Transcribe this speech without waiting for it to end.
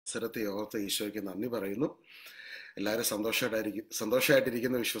അവസരത്തെ ഓർത്ത് ഈശോയ്ക്ക് നന്ദി പറയുന്നു. എല്ലാവരും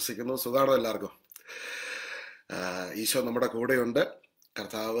സന്തോഷമായിട്ടിരിക്കുന്നു വിശ്വസിക്കുന്നു. സുഖാണോ എല്ലാവർക്കും? ഈശോ നമ്മുടെ കൂടെയുണ്ട്.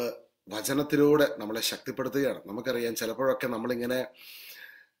 കർത്താവ് വചനത്തിലൂടെ നമ്മളെ ശക്തിപ്പെടുത്തുകയാണ്. നമുക്കറിയാം, ചിലപ്പോഴൊക്കെ നമ്മളിങ്ങനെ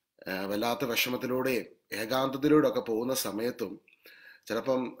വല്ലാത്ത വിഷമത്തിലൂടെയും ഏകാന്തത്തിലൂടെ ഒക്കെ പോകുന്ന സമയത്തും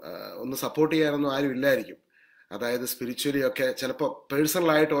ചിലപ്പം ഒന്ന് സപ്പോർട്ട് ചെയ്യാനൊന്നും ആരും ഇല്ലായിരിക്കും. അതായത് സ്പിരിച്വലി ഒക്കെ ചിലപ്പോൾ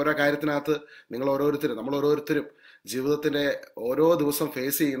പേഴ്സണലായിട്ട് ഓരോ കാര്യത്തിനകത്ത് നമ്മൾ ഓരോരുത്തരും ജീവിതത്തിൻ്റെ ഓരോ ദിവസം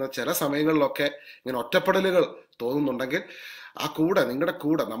ഫേസ് ചെയ്യുന്ന ചില സമയങ്ങളിലൊക്കെ ഇങ്ങനെ ഒറ്റപ്പെടലുകൾ തോന്നുന്നുണ്ടെങ്കിൽ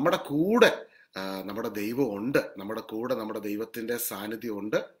നമ്മുടെ കൂടെ നമ്മുടെ ദൈവം ഉണ്ട്. നമ്മുടെ കൂടെ നമ്മുടെ ദൈവത്തിൻ്റെ സാന്നിധ്യം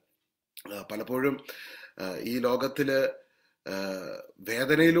ഉണ്ട്. പലപ്പോഴും ഈ ലോകത്തില്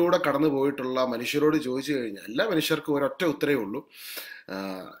വേദനയിലൂടെ കടന്നു പോയിട്ടുള്ള മനുഷ്യരോട് ചോദിച്ചു കഴിഞ്ഞാൽ എല്ലാ മനുഷ്യർക്കും ഒരൊറ്റ ഉത്തരവേ ഉള്ളൂ.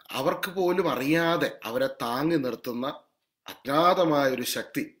 അവർക്ക് പോലും അറിയാതെ അവരെ താങ്ങി നിർത്തുന്ന അജ്ഞാതമായൊരു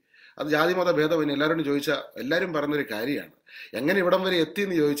ശക്തി. അത് ജാതിമത ഭേദമന്യേ എല്ലാവരോടും ചോദിച്ചാൽ എല്ലാവരും പറയുന്നൊരു കാര്യമാണ്. എങ്ങനെ ഇവിടം വരെ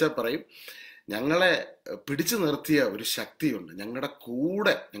എത്തിയെന്ന് ചോദിച്ചാൽ പറയും, ഞങ്ങളെ പിടിച്ചു നിർത്തിയ ഒരു ശക്തിയുണ്ട്, ഞങ്ങളുടെ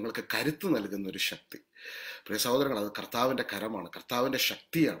കൂടെ ഞങ്ങൾക്ക് കരുത്ത് നൽകുന്ന ഒരു ശക്തി. പ്രിയ സഹോദരങ്ങൾ, അത് കർത്താവിൻ്റെ കരമാണ്, കർത്താവിൻ്റെ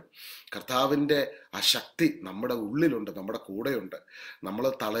ശക്തിയാണ്. കർത്താവിൻ്റെ ആ ശക്തി നമ്മുടെ ഉള്ളിലുണ്ട്, നമ്മുടെ കൂടെയുണ്ട്. നമ്മൾ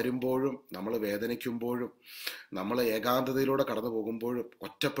തളരുമ്പോഴും, നമ്മൾ വേദനിക്കുമ്പോഴും, നമ്മൾ ഏകാന്തതയിലൂടെ കടന്നു പോകുമ്പോഴും,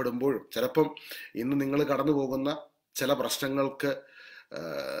 ഒറ്റപ്പെടുമ്പോഴും, ചിലപ്പം ഇന്ന് നിങ്ങൾ കടന്നു പോകുന്ന ചില പ്രശ്നങ്ങൾക്ക്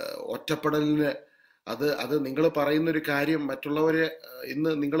ഒറ്റപ്പെടലിന് അത് നിങ്ങൾ പറയുന്നൊരു കാര്യം മറ്റുള്ളവരെ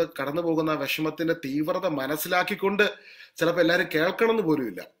ഇന്ന് നിങ്ങൾ കടന്നു പോകുന്ന വിഷമത്തിന്റെ തീവ്രത മനസ്സിലാക്കിക്കൊണ്ട് ചിലപ്പോൾ എല്ലാവരും കേൾക്കണമെന്ന് പോലും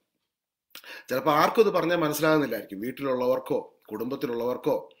ഇല്ല. ചിലപ്പോൾ ആർക്കും ഇത് പറഞ്ഞാൽ മനസ്സിലാകുന്നില്ലായിരിക്കും, വീട്ടിലുള്ളവർക്കോ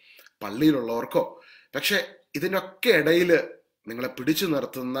കുടുംബത്തിലുള്ളവർക്കോ പള്ളിയിലുള്ളവർക്കോ. പക്ഷെ ഇതിനൊക്കെ ഇടയിൽ നിങ്ങളെ പിടിച്ചു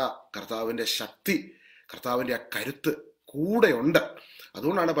നിർത്തുന്ന കർത്താവിൻ്റെ ശക്തി, കർത്താവിൻ്റെ ആ കരുത്ത് കൂടെയുണ്ട്.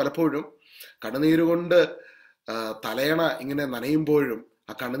 അതുകൊണ്ടാണ് പലപ്പോഴും കണ്ണുനീരുകൊണ്ട് തലയണ ഇങ്ങനെ നനയുമ്പോഴും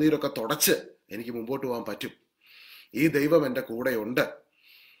ആ കണ്ണുനീരൊക്കെ തുടച്ച് എനിക്ക് മുമ്പോട്ട് പോകാൻ പറ്റും. ഈ ദൈവം എൻ്റെ കൂടെയുണ്ട്.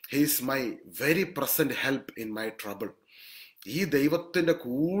 He's my very present help in my trouble. ഈ ദൈവത്തിൻ്റെ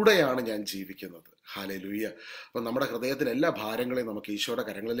കൂടെയാണ് ഞാൻ ജീവിക്കുന്നത്. ഹല്ലേലൂയ. അപ്പം നമ്മുടെ ഹൃദയത്തിലെ എല്ലാ ഭാരങ്ങളെയും നമുക്ക് ഈശോയുടെ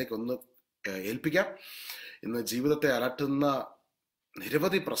കരങ്ങളിലേക്ക് ഒന്ന് ഏൽപ്പിക്കാം. ഇന്ന് ജീവിതത്തെ അലട്ടുന്ന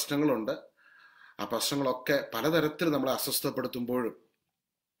നിരവധി പ്രശ്നങ്ങളുണ്ട്. ആ പ്രശ്നങ്ങളൊക്കെ പലതരത്തിൽ നമ്മളെ അസ്വസ്ഥപ്പെടുത്തുമ്പോഴും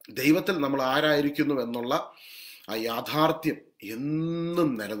ദൈവത്തിൽ നമ്മൾ ആരായിരിക്കുന്നു എന്നുള്ള ആ യാഥാർത്ഥ്യം എന്നും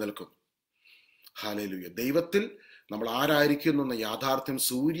നിലനിൽക്കുന്നു. ഹല്ലേലൂയ. ദൈവത്തിൽ നമ്മൾ ആരായിരിക്കുന്നു എന്ന യാഥാർത്ഥ്യം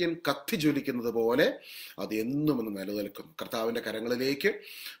സൂര്യൻ കത്തിജ്വലിക്കുന്നത് പോലെ അത് എന്നും ഒന്ന് നിലനിൽക്കുന്നു. കർത്താവിൻ്റെ കരങ്ങളിലേക്ക്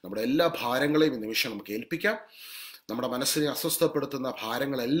നമ്മുടെ എല്ലാ ഭാരങ്ങളെയും ഈ നിമിഷം നമുക്ക് ഏൽപ്പിക്കാം. നമ്മുടെ മനസ്സിനെ അസ്വസ്ഥപ്പെടുത്തുന്ന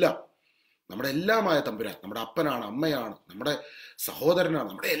ഭാരങ്ങളെല്ലാം നമ്മുടെ എല്ലാമായ തമ്പുരാൻ, നമ്മുടെ അപ്പനാണ്, അമ്മയാണ്, നമ്മുടെ സഹോദരനാണ്,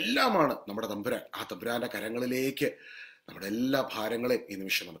 നമ്മുടെ എല്ലാമാണ് നമ്മുടെ തമ്പുരാൻ. ആ തമ്പുരാന്റെ കരങ്ങളിലേക്ക് നമ്മുടെ എല്ലാ ഭാരങ്ങളെയും ഈ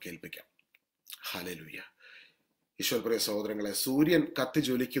നിമിഷം നമുക്ക് ഏൽപ്പിക്കാം. ഹല്ലേലൂയ. ഈശോപ്രിയ സഹോദരങ്ങളെ, സൂര്യൻ കത്തി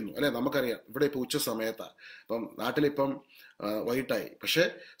ജ്വലിക്കുന്നു അല്ലെ? നമുക്കറിയാം, ഇവിടെ ഇപ്പൊ ഉച്ച സമയത്താണ്, ഇപ്പം നാട്ടിലിപ്പം വൈകിട്ടായി. പക്ഷെ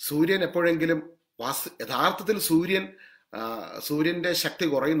സൂര്യൻ എപ്പോഴെങ്കിലും യഥാർത്ഥത്തിൽ സൂര്യന്റെ ശക്തി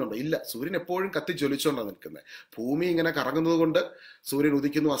കുറയുന്നുണ്ടോ? ഇല്ല. സൂര്യൻ എപ്പോഴും കത്തി ജ്വലിച്ചുകൊണ്ടാണ് നിൽക്കുന്നത്. ഭൂമി ഇങ്ങനെ കറങ്ങുന്നത് കൊണ്ട് സൂര്യൻ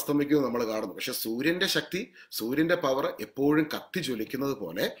ഉദിക്കുന്നു അസ്തമിക്കുന്നു നമ്മൾ കാണുന്നു. പക്ഷെ സൂര്യന്റെ ശക്തി, സൂര്യന്റെ പവർ എപ്പോഴും കത്തി ജ്വലിക്കുന്നത്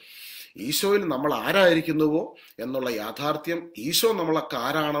പോലെ ഈശോയിൽ നമ്മൾ ആരായിരിക്കുന്നുവോ എന്നുള്ള യാഥാർത്ഥ്യം, ഈശോ നമ്മളൊക്കെ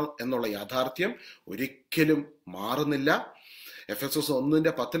ആരാണ് എന്നുള്ള യാഥാർത്ഥ്യം ഒരിക്കലും മാറുന്നില്ല. എഫെസോസ്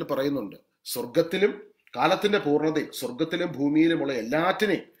 1:10 പറയുന്നുണ്ട്, സ്വർഗത്തിലും കാലത്തിന്റെ പൂർണ്ണതയിൽ സ്വർഗത്തിലും ഭൂമിയിലുമുള്ള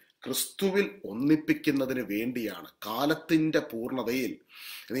എല്ലാറ്റിനെയും ക്രിസ്തുവിൽ ഒന്നിപ്പിക്കുന്നതിന് വേണ്ടിയാണ്. കാലത്തിന്റെ പൂർണ്ണതയിൽ.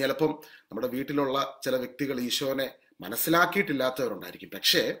 ഇനി ചിലപ്പം നമ്മുടെ വീട്ടിലുള്ള ചില വ്യക്തികൾ ഈശോനെ മനസ്സിലാക്കിയിട്ടില്ലാത്തവരുണ്ടായിരിക്കും.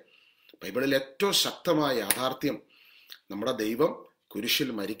 പക്ഷേ ബൈബിളിൽ ഏറ്റവും ശക്തമായ യാഥാർത്ഥ്യം, നമ്മുടെ ദൈവം കുരിശിൽ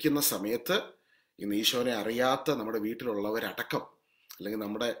മരിക്കുന്ന സമയത്ത് ഇന്ന് ഈശോനെ അറിയാത്ത നമ്മുടെ വീട്ടിലുള്ളവരടക്കം, അല്ലെങ്കിൽ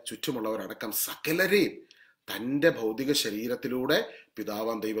നമ്മുടെ ചുറ്റുമുള്ളവരടക്കം സകലരെയും തൻ്റെ ഭൗതിക ശരീരത്തിലൂടെ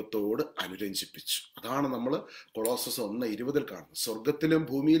പിതാവാം ദൈവത്തോട് അനുരഞ്ജിപ്പിച്ചു. അതാണ് നമ്മൾ കൊളോസസ് 1:20 കാണുന്നത്. സ്വർഗത്തിലും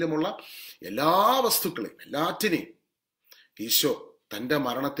ഭൂമിയിലുമുള്ള എല്ലാ വസ്തുക്കളെയും എല്ലാറ്റിനെയും ഈശോ തൻ്റെ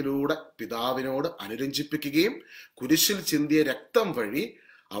മരണത്തിലൂടെ പിതാവിനോട് അനുരഞ്ജിപ്പിക്കുകയും കുരിശിൽ ചിന്തിയ രക്തം വഴി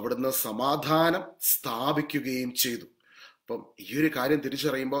അവിടുന്ന് സമാധാനം സ്ഥാപിക്കുകയും ചെയ്തു. അപ്പം ഈ ഒരു കാര്യം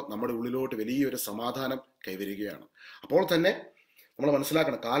തിരിച്ചറിയുമ്പോൾ നമ്മുടെ ഉള്ളിലോട്ട് വലിയൊരു സമാധാനം കൈവരികയാണ്. അപ്പോൾ തന്നെ നമ്മൾ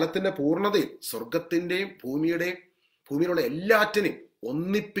മനസ്സിലാക്കണം, കാലത്തിന്റെ പൂർണ്ണതയിൽ സ്വർഗത്തിന്റെയും ഭൂമിയിലുള്ള എല്ലാറ്റിനെയും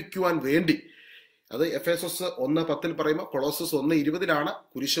ഒന്നിപ്പിക്കുവാൻ വേണ്ടി. അത് എഫെസോസ് 1:10 പറയുമ്പോൾ കൊളോസസ് 1:20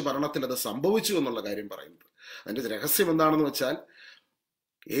 കുരിശ് മരണത്തിൽ അത് സംഭവിച്ചു എന്നുള്ള കാര്യം പറയുന്നത്. അതിന്റെ രഹസ്യം എന്താണെന്ന് വെച്ചാൽ,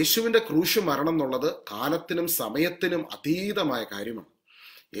 യേശുവിന്റെ ക്രൂശ് മരണം എന്നുള്ളത് കാലത്തിനും സമയത്തിനും അതീതമായ കാര്യമാണ്.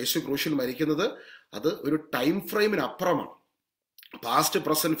 യേശു ക്രൂശിൽ മരിക്കുന്നത് അത് ഒരു ടൈം ഫ്രെയിമിന് അപ്പുറമാണ്. പാസ്റ്റ്,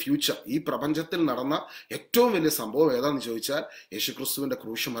 പ്രസന്റ്, ഫ്യൂച്ചർ, ഈ പ്രപഞ്ചത്തിൽ നടന്ന ഏറ്റവും വലിയ സംഭവം ഏതാണെന്ന് ചോദിച്ചാൽ യേശുക്രിസ്തുവിന്റെ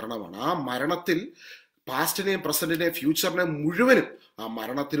ക്രൂശ് മരണമാണ്. ആ മരണത്തിൽ പാസ്റ്റിനെയും പ്രസന്റിനെയും ഫ്യൂച്ചറിനെയും മുഴുവനും ആ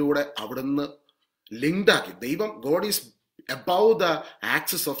മരണത്തിലൂടെ അവിടുന്ന് ലിങ്ക്ഡ് ആക്കി. God is above the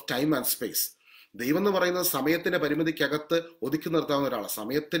axis of time and space. ദൈവം എന്ന് പറയുന്നത് സമയത്തിന്റെ പരിമിതിക്കകത്ത് ഒതുക്കി നിർത്താവുന്ന ഒരാളാണ്.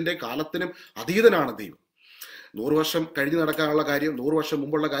 സമയത്തിന്റെ കാലത്തിനും അതീതനാണ് ദൈവം. 100 വർഷം കഴിഞ്ഞ് നടക്കാനുള്ള കാര്യം, 100 വർഷം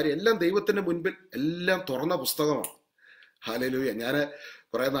മുമ്പുള്ള കാര്യം എല്ലാം ദൈവത്തിന്റെ മുൻപിൽ എല്ലാം തുറന്ന പുസ്തകമാണ്. ഹല്ലേലൂയ. ഞാൻ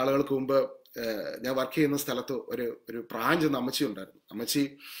കുറെ നാളുകൾക്ക് മുമ്പ് ഞാൻ വർക്ക് ചെയ്യുന്ന സ്ഥലത്ത് ഒരു ബ്രാഞ്ച് എന്ന അമ്മച്ചി ഉണ്ടായിരുന്നു. അമ്മച്ചി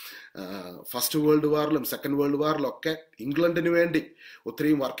ഫസ്റ്റ് വേൾഡ് വാറിലും സെക്കൻഡ് വേൾഡ് വാറിലും ഒക്കെ ഇംഗ്ലണ്ടിന് വേണ്ടി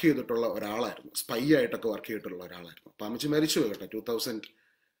ഒത്തിരിയും വർക്ക് ചെയ്തിട്ടുള്ള ഒരാളായിരുന്നു. സ്പൈ ആയിട്ടൊക്കെ വർക്ക് ചെയ്തിട്ടുള്ള ഒരാളായിരുന്നു. അപ്പൊ അമ്മച്ചി മരിച്ചു കേട്ടോ,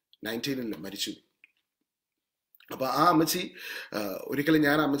 2019 മരിച്ചു. അപ്പൊ ആ അമ്മച്ചി ഒരിക്കലും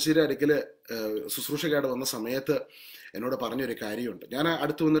ഞാൻ അമ്മച്ചിയുടെ അടുക്കൽ ശുശ്രൂഷക്കായിട്ട് വന്ന സമയത്ത് എന്നോട് പറഞ്ഞൊരു കാര്യമുണ്ട്. ഞാൻ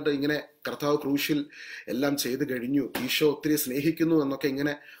അടുത്ത് വന്നിട്ട് ഇങ്ങനെ കർത്താവ് ക്രൂശിൽ എല്ലാം ചെയ്ത് കഴിഞ്ഞു, ഈശോ ഒത്തിരി സ്നേഹിക്കുന്നു എന്നൊക്കെ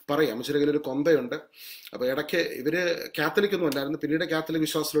ഇങ്ങനെ പറയും. അമ്മച്ചിയുടെ കയ്യിൽ ഒരു കൊന്തയുണ്ട്. അപ്പൊ ഇടയ്ക്ക് ഇവര് കാത്തലിക് ഒന്നും അല്ലായിരുന്നു, പിന്നീട് കാത്തലിക്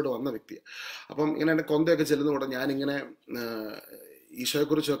വിശ്വാസത്തിലൂടെ വന്ന വ്യക്തിയാണ്. അപ്പം ഇങ്ങനെ കൊന്തയൊക്കെ ചെല്ലുന്നതോടെ ഞാനിങ്ങനെ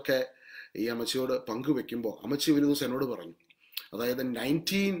ഈശോയെക്കുറിച്ചൊക്കെ ഈ അമ്മച്ചിയോട് പങ്കുവെക്കുമ്പോൾ അമ്മച്ചി ഒരു ദിവസം എന്നോട് പറഞ്ഞു, അതായത്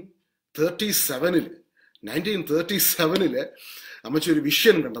 1937 അമ്മച്ചി ഒരു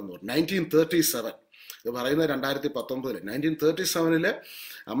വിഷൻ കണ്ടെന്ന് പറഞ്ഞു. 1937 ഇത് പറയുന്നത് 2019. 1937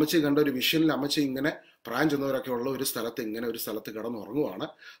 അമ്മച്ചി കണ്ട ഒരു വിഷനിൽ അമ്മച്ചി ഇങ്ങനെ പ്രായം ചെന്നവരൊക്കെ ഉള്ള ഒരു സ്ഥലത്ത് കിടന്നുറങ്ങുവാണ്.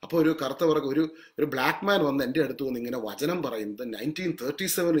 അപ്പോൾ ഒരു കറുത്ത വർഗ്ഗ ഒരു ബ്ലാക്ക് മാൻ വന്ന് എൻ്റെ അടുത്ത് വന്ന് ഇങ്ങനെ വചനം പറയുന്നത്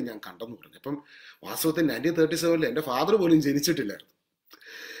 1937 ഞാൻ കണ്ടെന്ന് പറഞ്ഞു. അപ്പം വാസ്തവത്തിൽ 1937 എൻ്റെ ഫാദർ പോലും ജനിച്ചിട്ടില്ലായിരുന്നു.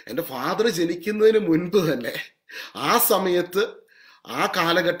 എൻ്റെ ഫാദർ ജനിക്കുന്നതിന് മുൻപ് തന്നെ ആ സമയത്ത്, ആ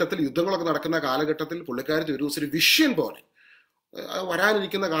കാലഘട്ടത്തിൽ, യുദ്ധങ്ങളൊക്കെ നടക്കുന്ന കാലഘട്ടത്തിൽ പുള്ളിക്കാരത്തി ഒരു ദിവസം ഒരു വിഷൻ പോലെ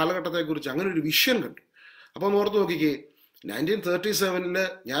വരാനിരിക്കുന്ന കാലഘട്ടത്തെക്കുറിച്ച് അങ്ങനെ ഒരു വിഷൻ കണ്ടു. അപ്പം ഓർത്ത് നോക്കിക്കേ, 1937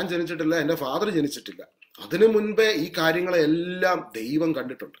 ഞാൻ ജനിച്ചിട്ടില്ല, എൻ്റെ ഫാദർ ജനിച്ചിട്ടില്ല. അതിനു മുൻപേ ഈ കാര്യങ്ങളെല്ലാം ദൈവം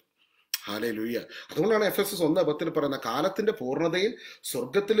കണ്ടിട്ടുണ്ട്. ഹല്ലേലൂയ. അതുകൊണ്ടാണ് എഫെസസ് 1:10 പറയുന്ന കാലത്തിന്റെ പൂർണ്ണതയിൽ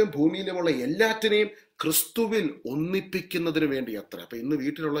സ്വർഗത്തിലും ഭൂമിയിലുമുള്ള എല്ലാറ്റിനെയും ക്രിസ്തുവിൽ ഒന്നിപ്പിക്കുന്നതിന് വേണ്ടി അത്ര. അപ്പൊ ഇന്ന്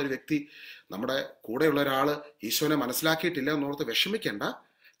വീട്ടിലുള്ള ഒരു വ്യക്തി, നമ്മുടെ കൂടെയുള്ള ഒരാള് ഈശോനെ മനസ്സിലാക്കിയിട്ടില്ല എന്നോർത്ത് വിഷമിക്കേണ്ട.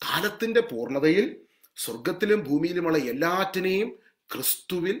 കാലത്തിന്റെ പൂർണ്ണതയിൽ സ്വർഗത്തിലും ഭൂമിയിലുമുള്ള എല്ലാറ്റിനെയും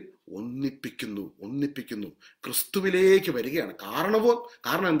ക്രിസ്തുവിൽ ഒന്നിപ്പിക്കുന്നു. ക്രിസ്തുവിലേക്ക് വരികയാണ്.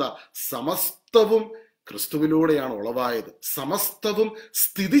 കാരണം എന്താ? സമസ്തവും ക്രിസ്തുവിലൂടെയാണ് ഉളവായത്. സമസ്തവും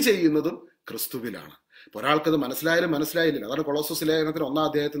സ്ഥിതി ചെയ്യുന്നതും ക്രിസ്തുവിലാണ്. ഒരാൾക്കത് മനസ്സിലായാലും മനസ്സിലായില്ല. അതാണ് കൊളോസോസ് ലേഖനത്തിന് 1-ാം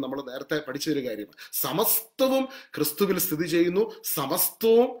അധ്യായത്തിൽ നമ്മൾ നേരത്തെ പഠിച്ചൊരു കാര്യമാണ്. സമസ്തവും ക്രിസ്തുവിൽ സ്ഥിതി ചെയ്യുന്നു,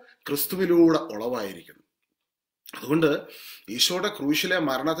 സമസ്തവും ക്രിസ്തുവിലൂടെ ഉളവായിരിക്കുന്നു. അതുകൊണ്ട് ഈശോയുടെ ക്രൂശിലെ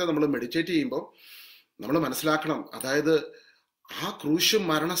മരണത്തെ നമ്മൾ മെഡിറ്റേറ്റ് ചെയ്യുമ്പോൾ നമ്മൾ മനസ്സിലാക്കണം, അതായത് ആ ക്രൂശ്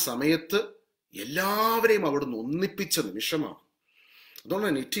മരണ സമയത്ത് എല്ലാവരെയും അവിടുന്ന് ഒന്നിപ്പിച്ച നിമിഷമാണ്. അതുകൊണ്ട്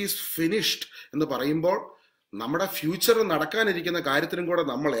തന്നെ ഇറ്റ് ഈസ് ഫിനിഷ്ഡ് എന്ന് പറയുമ്പോൾ നമ്മുടെ ഫ്യൂച്ചറിൽ നടക്കാനിരിക്കുന്ന കാര്യത്തിനും കൂടെ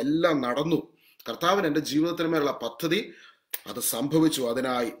നമ്മൾ എല്ലാം നടന്നു. കർത്താവിന് എൻ്റെ ജീവിതത്തിന് മേലുള്ള പദ്ധതി അത് സംഭവിച്ചു,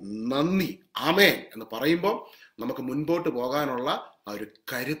 അതിനായി നന്ദി, ആമേൻ എന്ന് പറയുമ്പോൾ നമുക്ക് മുൻപോട്ട് പോകാനുള്ള ആ ഒരു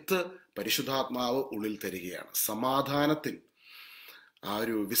കരുത്ത് പരിശുദ്ധാത്മാവ് ഉള്ളിൽ തരികയാണ്. സമാധാനത്തിൽ, ആ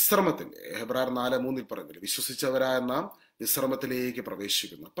ഒരു വിശ്രമത്തിൽ, ഹെബ്രായർ 4:3 പറയുന്നില്ല, വിശ്വസിച്ചവരായ നാം വിശ്രമത്തിലേക്ക്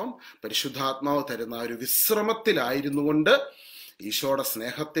പ്രവേശിക്കുന്നു. അപ്പം പരിശുദ്ധാത്മാവ് തരുന്ന ആ ഒരു വിശ്രമത്തിലായിരുന്നു കൊണ്ട് ഈശോയുടെ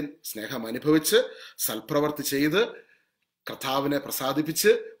സ്നേഹം അനുഭവിച്ച് സൽപ്രവർത്തി ചെയ്ത് കർത്താവിനെ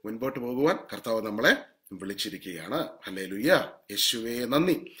പ്രസാദിപ്പിച്ച് മുൻപോട്ട് പോകുവാൻ കർത്താവ് നമ്മളെ വിളിച്ചിരിക്കുകയാണ്. ഹല്ലേലൂയ. യേശുവേ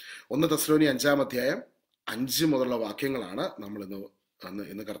നന്ദി. 1 തെസ്സലോനിക്കർ 5-ാം അധ്യായം 5 മുതലുള്ള വാക്യങ്ങളാണ് നമ്മൾ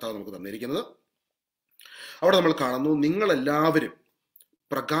ഇന്ന് കർത്താവ് നമുക്ക് തന്നിരിക്കുന്നത്. അവിടെ നമ്മൾ കാണുന്നു, നിങ്ങളെല്ലാവരും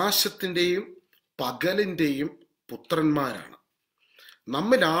പ്രകാശത്തിന്റെയും പകലിന്റെയും പുത്രന്മാരാണ്.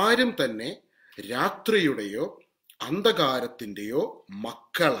 നമ്മിൽ ആരും തന്നെ രാത്രിയുടെയോ അന്ധകാരത്തിന്റെയോ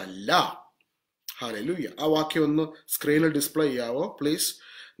മക്കളല്ല. ഹല്ലേലൂയ. ആ വാക്യം ഒന്ന് സ്ക്രീനിൽ ഡിസ്പ്ലേ ചെയ്യാവോ പ്ലീസ്?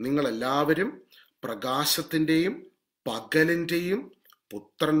 നിങ്ങളെല്ലാവരും പ്രകാശത്തിന്റെയും പകലിന്റെയും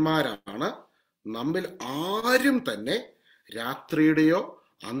പുത്രന്മാരാണ്. നമ്മിൽ ആരും തന്നെ രാത്രിയുടെയോ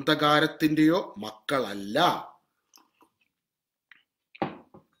അന്ധകാരത്തിന്റെയോ മക്കളല്ല.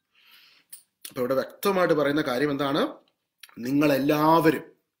 അപ്പൊ ഇവിടെ വ്യക്തമായിട്ട് പറയുന്ന കാര്യം എന്താണ്?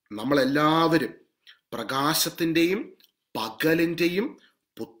 നമ്മളെല്ലാവരും പ്രകാശത്തിന്റെയും പകലിന്റെയും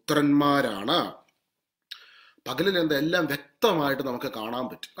പുത്രന്മാരാണ്. പകലിൽ എന്താ? എല്ലാം വ്യക്തമായിട്ട് നമുക്ക് കാണാൻ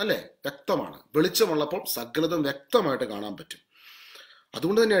പറ്റും, അല്ലെ? വ്യക്തമാണ്. വെളിച്ചമുള്ളപ്പോൾ സകലതും വ്യക്തമായിട്ട് കാണാൻ പറ്റും.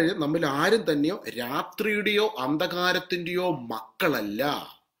 അതുകൊണ്ട് തന്നെയാണ് നമ്മിൽ ആരും തന്നെയോ രാത്രിയുടെയോ അന്ധകാരത്തിന്റെയോ മക്കളല്ല.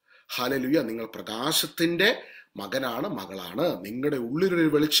 ഹല്ലേലൂയ. നിങ്ങൾ പ്രകാശത്തിന്റെ മകനാണ്, മകളാണ്. നിങ്ങളുടെ ഉള്ളിലൊരു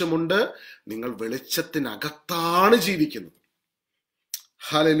വെളിച്ചമുണ്ട്. നിങ്ങൾ വെളിച്ചത്തിനകത്താണ് ജീവിക്കുന്നത്.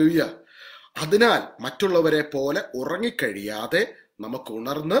 ഹല്ലേലൂയ. അതിനാൽ മറ്റുള്ളവരെ പോലെ ഉറങ്ങിക്കഴിയാതെ നമുക്ക്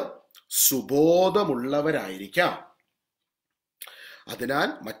ഉണർന്ന് സുബോധമുള്ളവരായിരിക്കാം. അതിനാൽ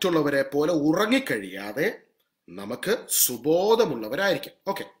മറ്റുള്ളവരെ പോലെ ഉറങ്ങിക്കഴിയാതെ നമുക്ക് സുബോധമുള്ളവരായിരിക്കാം.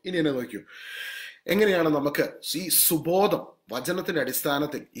 ഓക്കെ, ഇനി എന്നെ നോക്കൂ. എങ്ങനെയാണ് നമുക്ക് ഈ സുബോധം, വചനത്തിന്റെ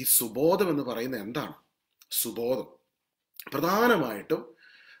അടിസ്ഥാനത്തിൽ ഈ സുബോധം എന്ന് പറയുന്നത് എന്താണ്? സുബോധം പ്രധാനമായിട്ടും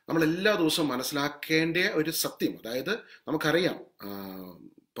നമ്മൾ എല്ലാ ദിവസവും മനസ്സിലാക്കേണ്ട ഒരു സത്യം, അതായത് നമുക്കറിയാം,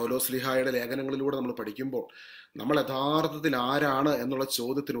 പൗലോസ്ലീഹായുടെ ലേഖനങ്ങളിലൂടെ നമ്മൾ പഠിക്കുമ്പോൾ നമ്മൾ യഥാർത്ഥത്തിൽ ആരാണ് എന്നുള്ള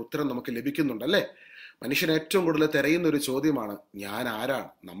ചോദ്യത്തിന് ഉത്തരം നമുക്ക് ലഭിക്കുന്നുണ്ട്, അല്ലേ? മനുഷ്യൻ ഏറ്റവും കൂടുതൽ തിരയുന്ന ഒരു ചോദ്യമാണ്, ഞാൻ ആരാണ്,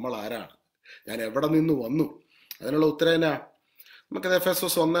 നമ്മൾ ആരാണ്, ഞാൻ എവിടെ നിന്ന് വന്നു? അതിനുള്ള ഉത്തരം എന്നാ? നമുക്കത്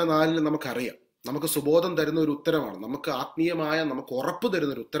എഫെസോസ് 1:4 നമുക്കറിയാം. നമുക്ക് സുബോധം തരുന്ന ഒരു ഉത്തരമാണ്, നമുക്ക് ആത്മീയമായ നമുക്ക് ഉറപ്പ്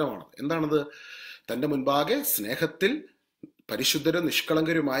തരുന്ന ഒരു ഉത്തരമാണ്. എന്താണത്? തൻ്റെ മുൻപാകെ സ്നേഹത്തിൽ പരിശുദ്ധരും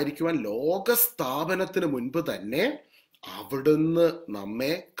നിഷ്കളങ്കരുമായിരിക്കുവാൻ ലോകസ്ഥാപനത്തിന് മുൻപ് തന്നെ അവിടുന്ന്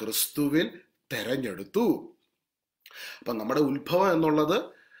നമ്മെ ക്രിസ്തുവിൽ തെരഞ്ഞെടുത്തു. അപ്പൊ നമ്മുടെ ഉത്ഭവം എന്നുള്ളത്,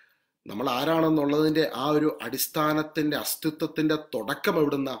 നമ്മൾ ആരാണെന്നുള്ളതിന്റെ ആ ഒരു അടിസ്ഥാനത്തിന്റെ അസ്തിത്വത്തിന്റെ തുടക്കം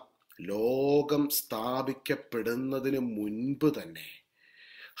എവിടുന്ന? ലോകം സ്ഥാപിക്കപ്പെടുന്നതിന് മുൻപ് തന്നെ.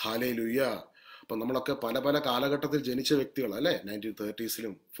 ഹല്ലേലൂയ. അപ്പൊ നമ്മളൊക്കെ പല പല കാലഘട്ടത്തിൽ ജനിച്ച വ്യക്തികൾ, അല്ലെ? 1930s,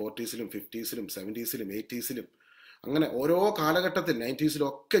 40s, 50s, 70s, 80s, അങ്ങനെ ഓരോ കാലഘട്ടത്തിൽ 90s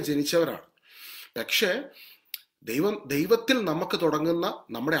ഒക്കെ ജനിച്ചവരാണ്. പക്ഷേ ദൈവത്തിൽ നമുക്ക് തുടങ്ങുന്ന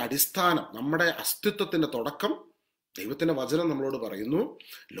നമ്മുടെ അടിസ്ഥാനം, നമ്മുടെ അസ്തിത്വത്തിന്റെ തുടക്കം, ദൈവത്തിന്റെ വചനം നമ്മളോട് പറയുന്നു,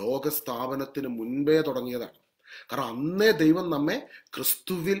 ലോകസ്ഥാപനത്തിന് മുൻപേ തുടങ്ങിയതാണ്. കാരണം അന്നേ ദൈവം നമ്മെ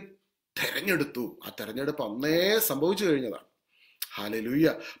ക്രിസ്തുവിൽ തെരഞ്ഞെടുത്തു. ആ തെരഞ്ഞെടുപ്പ് അന്നേ സംഭവിച്ചു കഴിഞ്ഞതാണ്. ഹല്ലേലൂയ.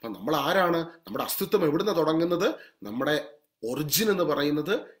 അപ്പൊ നമ്മൾ ആരാണ്? നമ്മുടെ അസ്തിത്വം എവിടുന്ന് തുടങ്ങുന്നത്? നമ്മുടെ ഒറിജിൻ എന്ന്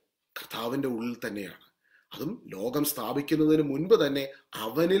പറയുന്നത് കർത്താവിന്റെ ഉള്ളിൽ തന്നെയാണ്. അതും ലോകം സ്ഥാപിക്കുന്നതിന് മുൻപ് തന്നെ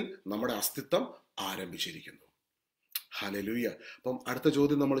അവനിൽ നമ്മുടെ അസ്തിത്വം ആരംഭിച്ചിരിക്കുന്നു. ഹല്ലേലൂയ. അപ്പം അടുത്ത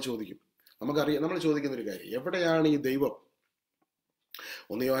ചോദ്യം നമ്മൾ ചോദിക്കും. നമുക്കറിയാം, നമ്മൾ ചോദിക്കുന്ന ഒരു കാര്യം, എവിടെയാണ് ഈ ദൈവം?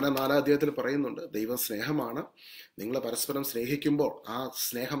 1 യോഹന്നാൻ 4 പറയുന്നുണ്ട്, ദൈവം സ്നേഹമാണ്. നിങ്ങൾ പരസ്പരം സ്നേഹിക്കുമ്പോൾ ആ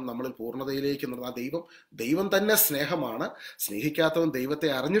സ്നേഹം നമ്മളിൽ പൂർണ്ണതയിലേക്ക് ആ ദൈവം തന്നെ സ്നേഹമാണ്. സ്നേഹിക്കാത്തവൻ ദൈവത്തെ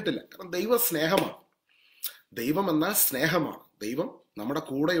അറിഞ്ഞിട്ടില്ല. കാരണം ദൈവം സ്നേഹമാണ്. ദൈവം എന്നാൽ സ്നേഹമാണ്. ദൈവം നമ്മുടെ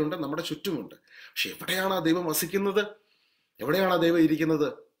കൂടെയുണ്ട്, നമ്മുടെ ചുറ്റുമുണ്ട്. പക്ഷെ എവിടെയാണ് ആ ദൈവം വസിക്കുന്നത്? എവിടെയാണ് ആ ദൈവം ഇരിക്കുന്നത്?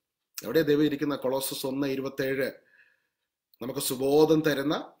 എവിടെയാണ് ദൈവം ഇരിക്കുന്നത്? കൊളോസസ് 1:27 നമുക്ക് സുബോധം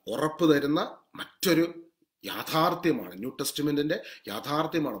തരുന്ന, ഉറപ്പ് തരുന്ന മറ്റൊരു യാഥാർത്ഥ്യമാണ്. ന്യൂ ടെസ്റ്റ്മെന്റിന്റെ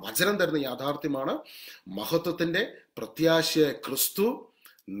യാഥാർത്ഥ്യമാണ്, വചനം തരുന്ന യാഥാർത്ഥ്യമാണ്. മഹത്വത്തിന്റെ പ്രത്യാശയായ ക്രിസ്തു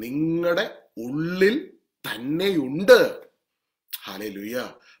നിങ്ങളുടെ ഉള്ളിൽ തന്നെയുണ്ട്. ഹല്ലേലൂയ.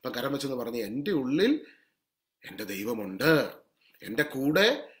 അപ്പൊ കരം വെച്ചെന്ന് പറഞ്ഞ്, എൻ്റെ ഉള്ളിൽ എൻ്റെ ദൈവമുണ്ട്, എൻ്റെ കൂടെ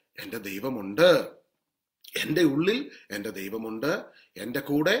എൻ്റെ ദൈവമുണ്ട്, എൻ്റെ ഉള്ളിൽ എൻ്റെ ദൈവമുണ്ട്, എൻ്റെ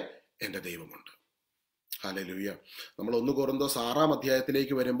കൂടെ എൻ്റെ ദൈവമുണ്ട്. ഹല്ലേലൂയ. നമ്മൾ 1 കൊരിന്തോസ്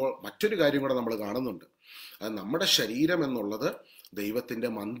 6 വരുമ്പോൾ മറ്റൊരു കാര്യം കൂടെ നമ്മൾ കാണുന്നുണ്ട്. അത് നമ്മുടെ ശരീരം എന്നുള്ളത് ദൈവത്തിന്റെ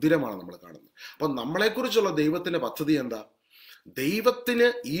മന്ദിരമാണ് നമ്മൾ കാണുന്നത്. അപ്പൊ നമ്മളെക്കുറിച്ചുള്ള ദൈവത്തിന്റെ പദ്ധതി എന്താ? ദൈവത്തിന്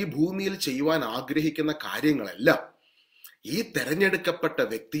ഈ ഭൂമിയിൽ ചെയ്യുവാൻ ആഗ്രഹിക്കുന്ന കാര്യങ്ങളെല്ലാം ഈ തെരഞ്ഞെടുക്കപ്പെട്ട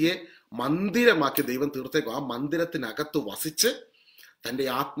വ്യക്തിയെ മന്ദിരമാക്കി ദൈവം തീർത്തേക്കും. ആ മന്ദിരത്തിനകത്ത് വസിച്ച് തൻ്റെ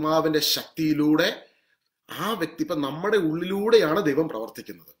ആത്മാവിന്റെ ശക്തിയിലൂടെ ആ വ്യക്തി, ഇപ്പൊ നമ്മുടെ ഉള്ളിലൂടെയാണ് ദൈവം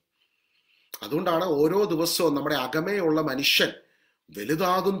പ്രവർത്തിക്കുന്നത്. അതുകൊണ്ടാണ് ഓരോ ദിവസവും നമ്മുടെ അകമേയുള്ള മനുഷ്യൻ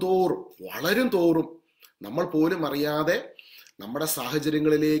വലുതാകും തോറും, വളരും തോറും നമ്മൾ പോലും അറിയാതെ നമ്മുടെ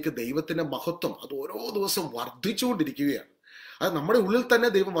സാഹചര്യങ്ങളിലേക്ക് ദൈവത്തിന്റെ മഹത്വം അത് ഓരോ ദിവസവും വർദ്ധിച്ചുകൊണ്ടിരിക്കുകയാണ്. അത് നമ്മുടെ ഉള്ളിൽ തന്നെ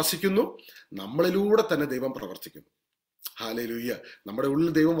ദൈവം വസിക്കുന്നു, നമ്മളിലൂടെ തന്നെ ദൈവം പ്രവർത്തിക്കുന്നു. ഹല്ലേലൂയ. നമ്മുടെ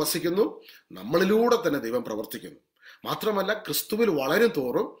ഉള്ളിൽ ദൈവം വസിക്കുന്നു, നമ്മളിലൂടെ തന്നെ ദൈവം പ്രവർത്തിക്കുന്നു. മാത്രമല്ല, ക്രിസ്തുവിൽ വളരും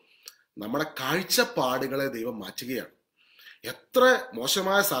തോറും നമ്മുടെ കാഴ്ചപ്പാടുകളെ ദൈവം മാറ്റുകയാണ്. എത്ര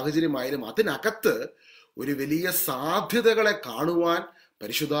മോശമായ സാഹചര്യമായാലും അതിനകത്ത് ഒരു വലിയ സാധ്യതകളെ കാണുവാൻ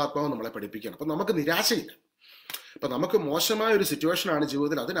പരിശുദ്ധാത്മാവ് നമ്മളെ പഠിപ്പിക്കുകയാണ്. അപ്പൊ നമുക്ക് നിരാശയില്ല. ഇപ്പൊ നമുക്ക് മോശമായ ഒരു സിറ്റുവേഷൻ ആണ്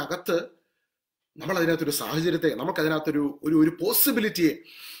ജീവിതത്തിൽ, അതിനകത്ത് നമ്മൾ അതിനകത്തൊരു സാഹചര്യത്തെ, നമുക്കതിനകത്തൊരു ഒരു പോസിബിലിറ്റിയെ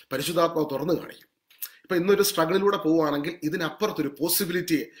പരിശുദ്ധാത്മാവ് തുറന്നു കാണിക്കും. ഇപ്പൊ ഇന്നൊരു സ്ട്രഗിളിലൂടെ പോവുകയാണെങ്കിൽ ഇതിനപ്പുറത്തൊരു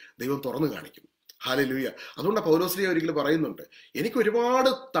പോസിബിലിറ്റിയെ ദൈവം തുറന്നു കാണിക്കും. ഹല്ലേലൂയ. അതുകൊണ്ട് പൗലോസ്ലീഹ ഒരിക്കലും പറയുന്നുണ്ട്, എനിക്ക് ഒരുപാട്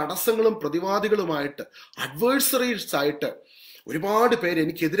തടസ്സങ്ങളും പ്രതിവാദികളുമായിട്ട്, അഡ്വേഴ്സറീസ് ആയിട്ട് ഒരുപാട് പേര്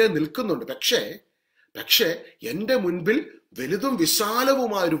എനിക്കെതിരെ നിൽക്കുന്നുണ്ട്. പക്ഷേ എൻ്റെ മുൻപിൽ വലുതും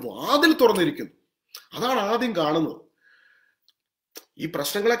വിശാലവുമായ ഒരു വാതിൽ തുറന്നിരിക്കുന്നു. അതാണ് ആദ്യം കാണുന്നത്. ഈ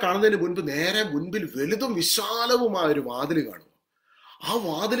പ്രശ്നങ്ങളെ കാണുന്നതിന് മുൻപ് നേരെ മുൻപിൽ വലുതും വിശാലവുമായ ഒരു വാതിൽ കാണും. ആ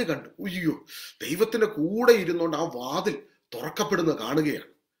വാതിൽ കണ്ടു, അയ്യോ, ദൈവത്തിന്റെ കൂടെ ഇരുന്നുകൊണ്ട് ആ വാതിൽ തുറക്കപ്പെടുന്നത് കാണുകയാണ്.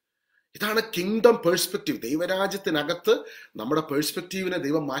 ഇതാണ് കിങ്ഡം പേഴ്സ്പെക്റ്റീവ്. ദൈവരാജ്യത്തിനകത്ത് നമ്മുടെ പേഴ്സ്പെക്റ്റീവിനെ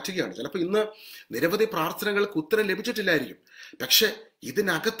ദൈവം മാറ്റുകയാണ്. ചിലപ്പോൾ ഇന്ന് നിരവധി പ്രാർത്ഥനകൾക്ക് ഉത്തരം ലഭിച്ചിട്ടില്ലായിരിക്കും. പക്ഷെ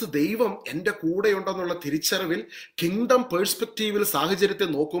ഇതിനകത്ത് ദൈവം എൻ്റെ കൂടെയുണ്ടെന്നുള്ള തിരിച്ചറിവിൽ, കിങ്ഡം പേഴ്സ്പെക്റ്റീവിൽ സാഹചര്യത്തെ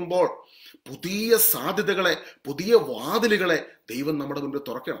നോക്കുമ്പോൾ പുതിയ സാധ്യതകളെ, പുതിയ വാതിലുകളെ ദൈവം നമ്മുടെ മുൻപിൽ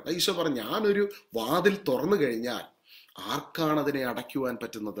തുറക്കണം. ഈശോ പറഞ്ഞു, ഞാനൊരു വാതിൽ തുറന്നു കഴിഞ്ഞാൽ ആർക്കാണ് അതിനെ അടയ്ക്കുവാൻ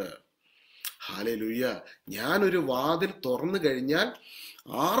പറ്റുന്നത്? ഹല്ലേലൂയ. ഞാനൊരു വാതിൽ തുറന്നു കഴിഞ്ഞാൽ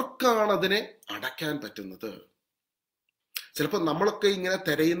ആർക്കാണ് അതിനെ അടയ്ക്കാൻ പറ്റുന്നത്? ചിലപ്പോൾ നമ്മളൊക്കെ ഇങ്ങനെ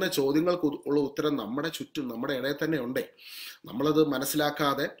തിരയുന്ന ചോദ്യങ്ങൾക്ക് ഉള്ള ഉത്തരം നമ്മുടെ ചുറ്റും, നമ്മുടെ ഇടയിൽ തന്നെ ഉണ്ടേ. നമ്മളത്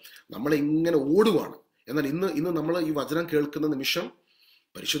മനസ്സിലാക്കാതെ നമ്മളിങ്ങനെ ഓടുവാണ്. എന്നാൽ ഇന്ന് നമ്മൾ ഈ വചനം കേൾക്കുന്ന നിമിഷം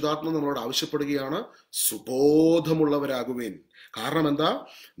പരിശുദ്ധാത്മ നമ്മളോട് ആവശ്യപ്പെടുകയാണ്, സുബോധമുള്ളവരാകുവേൻ. കാരണം എന്താ?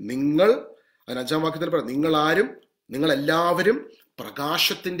 നിങ്ങൾ, അതിന് 5-ാം വാക്യത്തിൽ പറയാം, നിങ്ങളെല്ലാവരും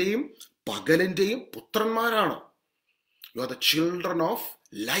പ്രകാശത്തിന്റെയും പകലിന്റെയും പുത്രന്മാരാണ്. You are the children of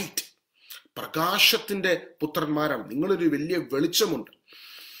light. പ്രകാശത്തിന്റെ പുത്രന്മാരാണ്. നിങ്ങളൊരു വലിയ വെളിച്ചമുണ്ട്,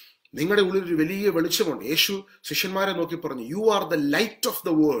 നിങ്ങളുടെ ഉള്ളിൽ ഒരു വലിയ വെളിച്ചമുണ്ട്. യേശു ശിഷ്യന്മാരെ നോക്കി പറഞ്ഞു, you are the light of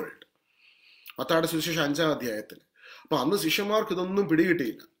the world. മത്തായിയുടെ സുവിശേഷം 5-ാം അധ്യായത്തിൽ. അപ്പൊ അന്ന് ശിഷ്യന്മാർക്ക് ഇതൊന്നും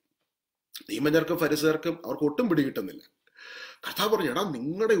പിടികിട്ടിയില്ല. നിയമജ്ഞർക്കും ഫരിസേർക്കും അവർക്ക് ഒട്ടും പിടികിട്ടുന്നില്ല. കർത്താവ് പറഞ്ഞു, എടാ,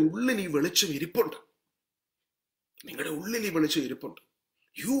 നിങ്ങളുടെ ഉള്ളിൽ ഈ വെളിച്ചം ഇരിപ്പുണ്ട്, നിങ്ങളുടെ ഉള്ളിൽ ഈ വെളിച്ചം ഇരിപ്പുണ്ട്.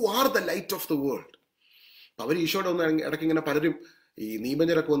 You are the light of the world. അവർ ഈശോയുടെ ഒന്ന് ഇടയ്ക്ക് ഇങ്ങനെ പലരും, ഈ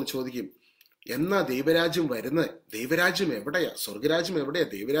നിയമജ്ഞരൊക്കെ വന്ന് ചോദിക്കും, എന്നാ ദൈവരാജ്യം വരുന്നത്? ദൈവരാജ്യം എവിടെയാ? സ്വർഗരാജ്യം എവിടെയാ?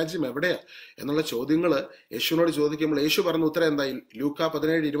 ദൈവരാജ്യം എവിടെയാ? എന്നുള്ള ചോദ്യങ്ങൾ യേശുവിനോട് ചോദിക്കുമ്പോൾ യേശു പറഞ്ഞ ഉത്തരം എന്തായി? ലൂക്കാ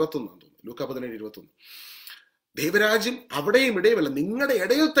 17:21 ലൂക്കാ 17:21. ദൈവരാജ്യം അവിടെയും ഇടയുമല്ല, നിങ്ങളുടെ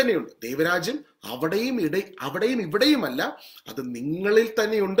ഇടയിൽ തന്നെയുണ്ട്. ദൈവരാജ്യം അവിടെയും ഇവിടെയുമല്ല, അത് നിങ്ങളിൽ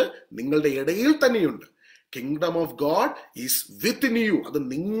തന്നെയുണ്ട്, നിങ്ങളുടെ ഇടയിൽ തന്നെയുണ്ട്. Kingdom of God is within you. അത്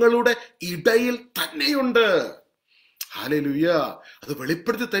നിങ്ങളുടെ ഇടയിൽ തന്നെയുണ്ട്. ഹല്ലേലൂയ. അത്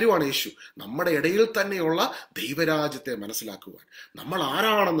വെളിപ്പെടുത്തി തരുവാണ് യേശു. നമ്മുടെ ഇടയിൽ തന്നെയുള്ള ദൈവരാജ്യത്തെ മനസ്സിലാക്കുവാൻ, നമ്മൾ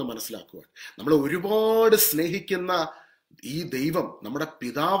ആരാണെന്ന് മനസ്സിലാക്കുവാൻ. നമ്മളെ ഒരുപാട് സ്നേഹിക്കുന്ന ഈ ദൈവം നമ്മുടെ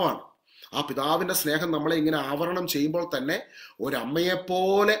പിതാവാണ്. ആ പിതാവിന്റെ സ്നേഹം നമ്മളെ ഇങ്ങനെ ആവരണം ചെയ്യുമ്പോൾ തന്നെ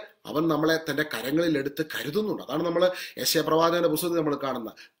ഒരമ്മയെപ്പോലെ അവൻ നമ്മളെ തന്റെ കരങ്ങളിൽ എടുത്ത് കരുതുന്നുണ്ട്. അതാണ് നമ്മൾ യെശയ്യാ പ്രവാചകന്റെ പുസ്തകത്തിൽ നമ്മൾ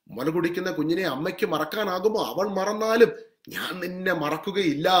കാണുന്നത്. മുല കുടിക്കുന്ന കുഞ്ഞിനെ അമ്മയ്ക്ക് മറക്കാനാകുമോ? അവൾ മറന്നാലും ഞാൻ നിന്നെ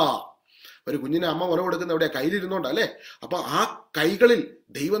മറക്കുകയില്ല. ഒരു കുഞ്ഞിനെ അമ്മ മുല കൊടുക്കുന്ന എവിടെയാ? കയ്യിലിരുന്നോണ്ട് അല്ലെ? അപ്പൊ ആ കൈകളിൽ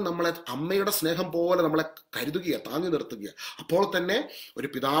ദൈവം നമ്മളെ അമ്മയുടെ സ്നേഹം പോലെ നമ്മളെ കരുതുകയാ, താങ്ങി നിർത്തുകയാ. അപ്പോൾ തന്നെ ഒരു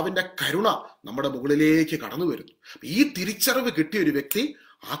പിതാവിന്റെ കരുണ നമ്മുടെ മുകളിലേക്ക് കടന്നു വരുന്നു. ഈ തിരിച്ചറിവ് കിട്ടിയ ഒരു വ്യക്തി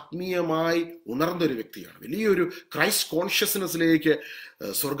ആത്മീയമായി ഉണർന്ന ഒരു വ്യക്തിയാണ്. വലിയൊരു ക്രൈസ്റ്റ് കോൺഷ്യസ്നെസ്സിലേക്ക്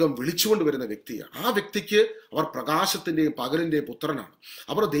സ്വർഗം വിളിച്ചുകൊണ്ട് വരുന്ന വ്യക്തിയാണ്. ആ വ്യക്തിക്ക് അവർ പ്രകാശത്തിന്റെയും പകലിന്റെയും പുത്രനാണ്.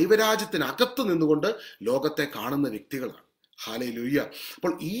 അവർ ദൈവരാജ്യത്തിനകത്ത് നിന്നുകൊണ്ട് ലോകത്തെ കാണുന്ന വ്യക്തികളാണ്. ഹല്ലേലൂയ.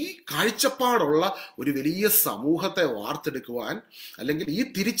 അപ്പോൾ ഈ കാഴ്ചപ്പാടുള്ള ഒരു വലിയ സമൂഹത്തെ വാർത്തെടുക്കുവാൻ, അല്ലെങ്കിൽ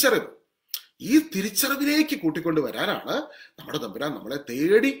ഈ തിരിച്ചറിവിലേക്ക് കൂട്ടിക്കൊണ്ടുവരാനാണ് നമ്മുടെ തമ്പുരാൻ നമ്മളെ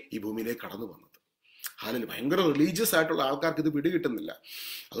തേടി ഈ ഭൂമിയിലേക്ക് കടന്നു വന്നത്. ഹാലയിൽ ഭയങ്കര റിലീജിയസ് ആയിട്ടുള്ള ആൾക്കാർക്ക് ഇത് പിടികിട്ടുന്നില്ല.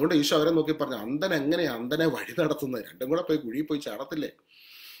 അതുകൊണ്ട് ഈശോ അവരെ നോക്കി പറഞ്ഞു, അന്ധൻ എങ്ങനെയാ അന്ധനെ വഴി നടത്തുന്നത്? രണ്ടും കൂടെ പോയി കുഴിയിൽ പോയി ചാടത്തില്ലേ?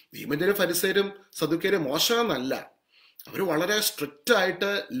 നിയമജ്ഞരും ഫരിസേരും സദുക്കരും മോശമെന്നല്ല, അവർ വളരെ സ്ട്രിക്റ്റ്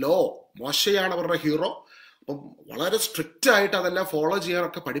ആയിട്ട് മോശയാണ് അവരുടെ ഹീറോ. അപ്പം വളരെ സ്ട്രിക്റ്റ് ആയിട്ട് അതെല്ലാം ഫോളോ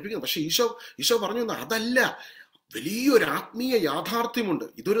ചെയ്യാനൊക്കെ പഠിപ്പിക്കുന്നു. പക്ഷെ ഈശോ പറഞ്ഞു, അതല്ല, വലിയൊരു ആത്മീയ യാഥാർത്ഥ്യമുണ്ട്.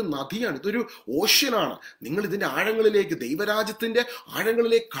 ഇതൊരു നദിയാണ്, ഇതൊരു ഓഷ്യനാണ്. നിങ്ങൾ ഇതിന്റെ ആഴങ്ങളിലേക്ക്, ദൈവരാജ്യത്തിന്റെ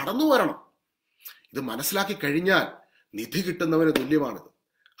ആഴങ്ങളിലേക്ക് കടന്നു വരണം. ഇത് മനസ്സിലാക്കി കഴിഞ്ഞാൽ നിധി കിട്ടുന്നവന് തുല്യമാണിത്.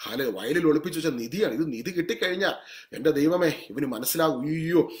 വയലിൽ ഒളിപ്പിച്ചു വെച്ച നിധിയാണ് ഇത്. നിധി കിട്ടിക്കഴിഞ്ഞാൽ എൻ്റെ ദൈവമേ, ഇവന് മനസ്സിലാകും,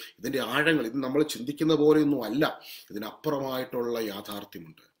 അയ്യോ ഇതിന്റെ ആഴങ്ങൾ, ഇത് നമ്മൾ ചിന്തിക്കുന്ന പോലെയൊന്നും അല്ല, ഇതിനപ്പുറമായിട്ടുള്ള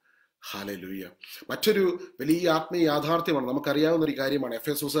യാഥാർത്ഥ്യമുണ്ട്. ഹല്ലേലൂയ. മറ്റൊരു വലിയ ആത്മീയ യാഥാർത്ഥ്യമാണ്, നമുക്കറിയാവുന്ന ഒരു കാര്യമാണ്.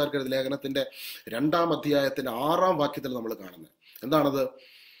 എഫെസോസുകാർക്ക് എഴുതിയ ലേഖനത്തിന്റെ 2-ാം അധ്യായത്തിന്റെ 6-ാം വാക്യത്തിൽ നമ്മൾ കാണുന്നത്. എന്താണത്?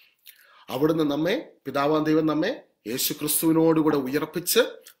 അവിടുന്ന് നമ്മെ, പിതാവാം ദൈവം നമ്മെ യേശു ക്രിസ്തുവിനോടുകൂടെ ഉയർപ്പിച്ച്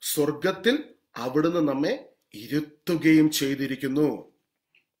സ്വർഗത്തിൽ അവിടുന്ന് നമ്മെ ഇരുത്തുകയും ചെയ്തിരിക്കുന്നു.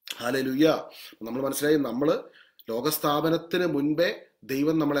 ഹല്ലേലൂയ. നമ്മൾ മനസ്സിലായി, നമ്മള് ലോകസ്ഥാപനത്തിന് മുൻപേ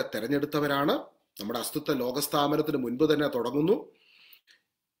ദൈവം നമ്മളെ തെരഞ്ഞെടുത്തവരാണ്. നമ്മുടെ അസ്തിത്വം ലോകസ്ഥാപനത്തിന് മുൻപ് തന്നെ തുടങ്ങുന്നു.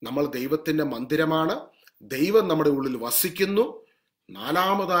 നമ്മൾ ദൈവത്തിന്റെ മന്ദിരമാണ്. ദൈവം നമ്മുടെ ഉള്ളിൽ വസിക്കുന്നു.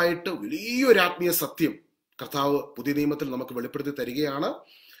 4-മതായിട്ട് വലിയൊരു ആത്മീയ സത്യം കർത്താവ് പുതിയ നിയമത്തിൽ നമുക്ക് വെളിപ്പെടുത്തി തരികയാണ്.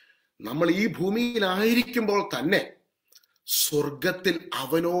 നമ്മൾ ഈ ഭൂമിയിലായിരിക്കുമ്പോൾ തന്നെ സ്വർഗത്തിൽ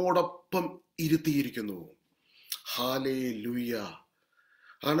അവനോടൊപ്പം ഇരുത്തിയിരിക്കുന്നു. ഹല്ലേലൂയ.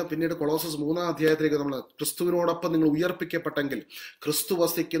 അതാണ് പിന്നീട് കൊളോസസ് 3-ാം അധ്യായത്തിലേക്ക് നമ്മൾ, ക്രിസ്തുവിനോടൊപ്പം നിങ്ങൾ ഉയർപ്പിക്കപ്പെട്ടെങ്കിൽ ക്രിസ്തു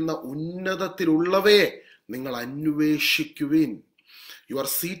വസിക്കുന്ന ഉന്നതത്തിലുള്ളവയെ നിങ്ങൾ അന്വേഷിക്കുവിൻ. You are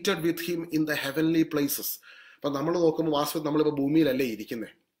seated with him in the heavenly places. അപ്പൊ നമ്മൾ നോക്കുമ്പോൾ വാസ്തവത്തിൽ നമ്മളിപ്പോൾ ഭൂമിയിലല്ലേ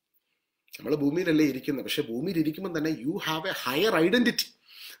ഇരിക്കുന്നത്. പക്ഷെ ഭൂമിയിൽ ഇരിക്കുമ്പോൾ തന്നെ you have A higher identity.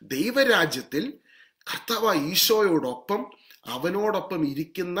 ദൈവരാജ്യത്തിൽ കർത്താവ് ഈശോയോടൊപ്പം, അവനോടൊപ്പം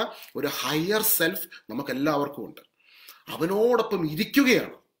ഇരിക്കുന്ന ഒരു ഹയർ സെൽഫ് നമുക്കെല്ലാവർക്കും ഉണ്ട്. അവനോടൊപ്പം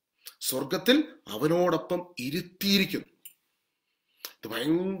ഇരിക്കുകയാണ്. സ്വർഗത്തിൽ അവനോടൊപ്പം ഇരുത്തിയിരിക്കുന്നു. ഇത്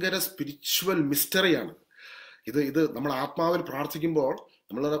ഭയങ്കര സ്പിരിച്വൽ മിസ്റ്ററിയാണ്. ഇത് നമ്മൾ ആത്മാവിൽ പ്രാർത്ഥിക്കുമ്പോൾ,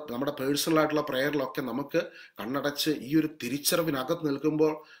 നമ്മുടെ പേഴ്സണൽ ആയിട്ടുള്ള പ്രേയറിലൊക്കെ നമുക്ക് കണ്ണടച്ച് ഈ ഒരു തിരിച്ചറിവിനകത്ത്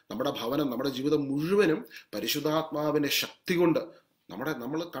നിൽക്കുമ്പോൾ നമ്മുടെ ഭവനം, നമ്മുടെ ജീവിതം മുഴുവനും പരിശുദ്ധാത്മാവിന്റെ ശക്തി കൊണ്ട്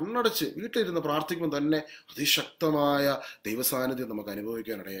നമ്മൾ കണ്ണടച്ച് വീട്ടിലിരുന്ന് പ്രാർത്ഥിക്കുമ്പോൾ തന്നെ അതിശക്തമായ ദൈവസാന്നിധ്യം നമുക്ക്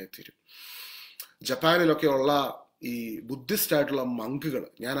അനുഭവിക്കാൻ ഇടയായിത്തീരും. ജപ്പാനിലൊക്കെ ഉള്ള ഈ ബുദ്ധിസ്റ്റ് ആയിട്ടുള്ള മങ്കുകൾ,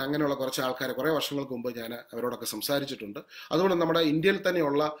 ഞാൻ അങ്ങനെയുള്ള കുറച്ച് ആൾക്കാരെ കുറേ വർഷങ്ങൾക്ക് മുമ്പ് ഞാൻ അവരോടൊക്കെ സംസാരിച്ചിട്ടുണ്ട്. അതുകൊണ്ട് നമ്മുടെ ഇന്ത്യയിൽ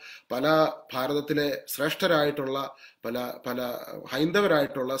തന്നെയുള്ള പല ഭാരതത്തിലെ ശ്രേഷ്ഠരായിട്ടുള്ള പല പല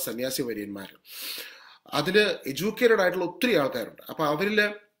ഹൈന്ദവരായിട്ടുള്ള സന്യാസി വര്യന്മാർ, അതിൽ എഡ്യൂക്കേറ്റഡ് ആയിട്ടുള്ള ഒത്തിരി ആൾക്കാരുണ്ട്. അപ്പോൾ അവരിൽ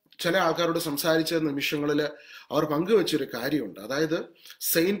ചില ആൾക്കാരോട് സംസാരിച്ച നിമിഷങ്ങളിൽ അവർ പങ്കുവെച്ചൊരു കാര്യമുണ്ട്. അതായത്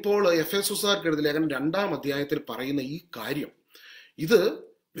സെയിന്റ് പോൾ എഫേസുസാർക്ക് എഴുതിയ ലേഖനം 2-ാം അധ്യായത്തിൽ പറയുന്ന ഈ കാര്യം, ഇത്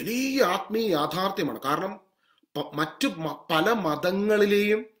വലിയ ആത്മീയ യാഥാർത്ഥ്യമാണ്. കാരണം മറ്റു പല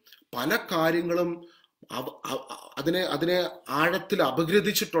മതങ്ങളിലെയും പല കാര്യങ്ങളും അതിനെ ആഴത്തിൽ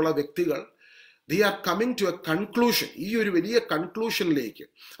അപഗ്രഥിച്ചിട്ടുള്ള വ്യക്തികൾ, they are coming to A conclusion. ഈ ഒരു വലിയ കൺക്ലൂഷനിലേക്ക്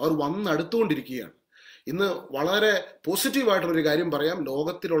അവർ വന്നടുത്തുകൊണ്ടിരിക്കുകയാണ്. ഇന്ന് വളരെ പോസിറ്റീവായിട്ടുള്ളൊരു കാര്യം പറയാം.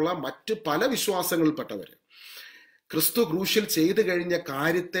 ലോകത്തിലുള്ള മറ്റ് പല വിശ്വാസങ്ങളിൽപ്പെട്ടവർ ക്രിസ്തു ക്രൂശിൽ ചെയ്തു കഴിഞ്ഞ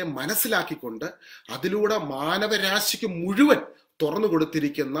കാര്യത്തെ മനസ്സിലാക്കിക്കൊണ്ട് അതിലൂടെ മാനവരാശിക്ക് മുഴുവൻ തുറന്നു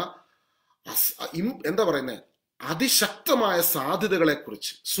കൊടുത്തിരിക്കുന്ന എന്താ പറയുന്നത്, അതിശക്തമായ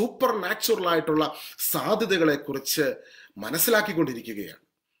സാധ്യതകളെക്കുറിച്ച്, സൂപ്പർ നാച്ചുറൽ ആയിട്ടുള്ള സാധ്യതകളെക്കുറിച്ച് മനസ്സിലാക്കിക്കൊണ്ടിരിക്കുകയാണ്.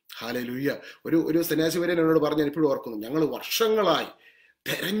 ഹല്ലേലൂയ. ഒരു സന്യാസിവര്യൻ എന്നോട് പറഞ്ഞ് ഇപ്പോഴും ഓർക്കുന്നു, ഞങ്ങൾ വർഷങ്ങളായി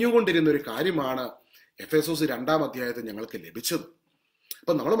തെരഞ്ഞുകൊണ്ടിരുന്ന ഒരു കാര്യമാണ് എഫേസോസ് 2-ാം അധ്യായത്തിൽ ഞങ്ങൾക്ക് ലഭിച്ചത്.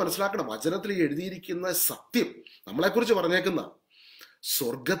 അപ്പൊ നമ്മൾ മനസ്സിലാക്കണം, വചനത്തിൽ എഴുതിയിരിക്കുന്ന സത്യം നമ്മളെക്കുറിച്ച് പറഞ്ഞേക്കുന്ന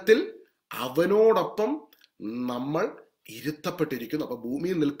സ്വർഗത്തിൽ അവനോടൊപ്പം നമ്മൾ ഇരുത്തപ്പെട്ടിരിക്കുന്നു. അപ്പൊ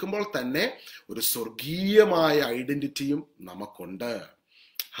ഭൂമിയിൽ നിൽക്കുമ്പോൾ തന്നെ ഒരു സ്വർഗീയമായ ഐഡന്റിറ്റിയും നമുക്കുണ്ട്.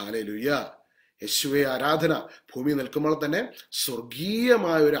 ഹല്ലേലൂയ. യേശുവേ ആരാധന. ഭൂമിയിൽ നിൽക്കുമ്പോൾ തന്നെ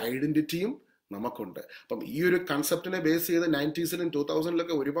സ്വർഗീയമായ ഒരു ഐഡന്റിറ്റിയും നമുക്കുണ്ട്. അപ്പം ഈ ഒരു കൺസെപ്റ്റിനെ ബേസ് ചെയ്ത് 90s-ലും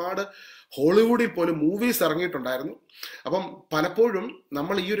 2000-ലൊക്കെ ഒരുപാട് ഹോളിവുഡിൽ പോലും മൂവീസ് ഇറങ്ങിയിട്ടുണ്ടായിരുന്നു. അപ്പം പലപ്പോഴും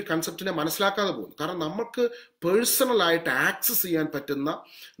നമ്മൾ ഈ ഒരു കൺസെപ്റ്റിനെ മനസ്സിലാക്കാതെ പോകും. കാരണം നമുക്ക് പേഴ്സണലായിട്ട് ആക്സസ് ചെയ്യാൻ പറ്റുന്ന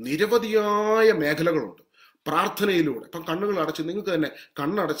നിരവധിയായ മേഖലകളുണ്ട് പ്രാർത്ഥനയിലൂടെ. ഇപ്പം കണ്ണുകൾ അടച്ച്, നിങ്ങൾക്ക് തന്നെ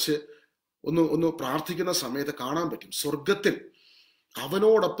കണ്ണടച്ച് ഒന്ന് പ്രാർത്ഥിക്കുന്ന സമയത്ത് കാണാൻ പറ്റും, സ്വർഗത്തിൽ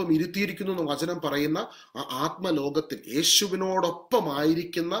അവനോടൊപ്പം ഇരുത്തിയിരിക്കുന്നു എന്ന് വചനം പറയുന്ന ആ ആത്മലോകത്തിൽ യേശുവിനോടൊപ്പം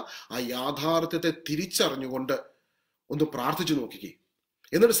ആയിരിക്കുന്ന ആ യാഥാർത്ഥ്യത്തെ തിരിച്ചറിഞ്ഞുകൊണ്ട് ഒന്ന് പ്രാർത്ഥിച്ചു നോക്കിക്കേ.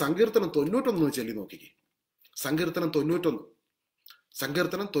 എന്നിട്ട് സങ്കീർത്തനം 91 ചൊല്ലി നോക്കിക്കേ. സങ്കീർത്തനം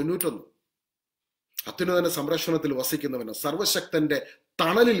 91 അത്യുന്നതന്റെ സംരക്ഷണത്തിൽ വസിക്കുന്നവന്, സർവശക്തന്റെ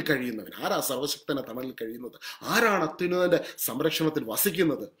തണലിൽ കഴിയുന്നവൻ. ആരാ സർവശക്തന്റെ തണലിൽ കഴിയുന്നത്? ആരാണ് അത്യുന്നതന്റെ സംരക്ഷണത്തിൽ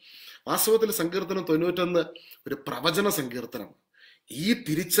വസിക്കുന്നത്? വാസ്തവത്തിൽ സങ്കീർത്തനം 91 ഒരു പ്രവചന സങ്കീർത്തനമാണ്. ഈ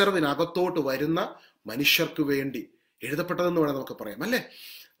തിരിച്ചറിവിനകത്തോട്ട് വരുന്ന മനുഷ്യർക്ക് വേണ്ടി എഴുതപ്പെട്ടതെന്ന് വേണം നമുക്ക് പറയാം, അല്ലേ?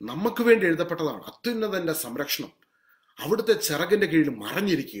 നമുക്ക് വേണ്ടി എഴുതപ്പെട്ടതാണ് അത്യുന്നതന്റെ സംരക്ഷണം. അവിടുത്തെ ചിറകിന്റെ കീഴിൽ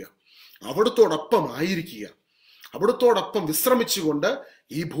മറഞ്ഞിരിക്കുക, അവിടുത്തോടൊപ്പം ആയിരിക്കുക, അവിടുത്തോടൊപ്പം വിശ്രമിച്ചുകൊണ്ട്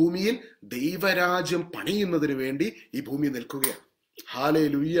ഈ ഭൂമിയിൽ ദൈവരാജ്യം പണിയുന്നതിന് വേണ്ടി ഈ ഭൂമി നിൽക്കുകയാണ്.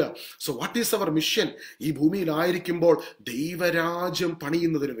 Hallelujah. So what is our mission? ഈ ഭൂമിയിലായിരിക്കുമ്പോൾ ദൈവരാജ്യം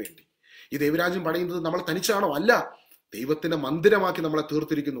പണിയുന്നതിന് വേണ്ടി. ഈ ദൈവരാജ്യം പണിയുന്നത് നമ്മൾ തനിച്ചാണോ? അല്ല. ദൈവത്തിന്റെ മന്ദിരമാക്കി നമ്മളെ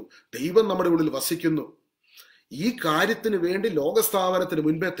തീർത്തിരിക്കുന്നു. ദൈവം നമ്മുടെ ഉള്ളിൽ വസിക്കുന്നു. ഈ കാര്യത്തിന് വേണ്ടി ലോകസ്ഥാപനത്തിന്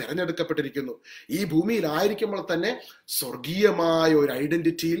മുൻപേ തെരഞ്ഞെടുക്കപ്പെട്ടിരിക്കുന്നു. ഈ ഭൂമിയിലായിരിക്കുമ്പോൾ തന്നെ സ്വർഗീയമായ ഒരു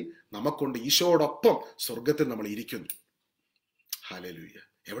ഐഡന്റിറ്റിയിൽ നമുക്കുണ്ട്. ഈശോയോടൊപ്പം സ്വർഗത്തിൽ നമ്മൾ ഇരിക്കുന്നു. ഹല്ലേലൂയ.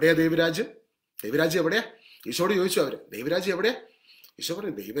 എവിടെയാ ദൈവരാജ്യം? ദൈവരാജ്യം എവിടെയാ? ഈശോയോട് ചോദിച്ചു അവര്, ദൈവരാജ്യം എവിടെയാ? ഈശോ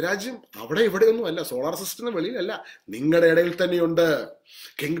പറഞ്ഞു, ദൈവരാജ്യം അവിടെ ഇവിടെയൊന്നും അല്ല, സോളാർ സിസ്റ്റത്തിന് വെളിയിലല്ല, നിങ്ങളുടെ ഇടയിൽ തന്നെയുണ്ട്.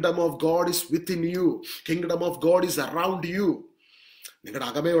 Kingdom of God is within you. Kingdom of God is around U. നിങ്ങളുടെ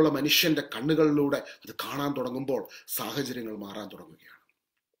അകമയുള്ള മനുഷ്യന്റെ കണ്ണുകളിലൂടെ അത് കാണാൻ തുടങ്ങുമ്പോൾ സാഹചര്യങ്ങൾ മാറാൻ തുടങ്ങുകയാണ്.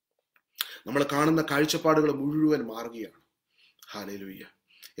 നമ്മൾ കാണുന്ന കാഴ്ചപ്പാടുകൾ മുഴുവൻ മാറുകയാണ്. ഹല്ലേലൂയ.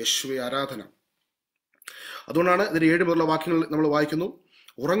 യേശുവേ ആരാധന. അതുകൊണ്ടാണ് ഇതിന്റെ 7 മുതലുള്ള വാക്യങ്ങൾ നമ്മൾ വായിക്കുന്നു.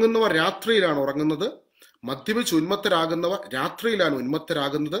 ഉറങ്ങുന്നവർ രാത്രിയിലാണ് ഉറങ്ങുന്നത്, മദ്യപിച്ച് ഉന്മത്തരാകുന്നവർ രാത്രിയിലാണ്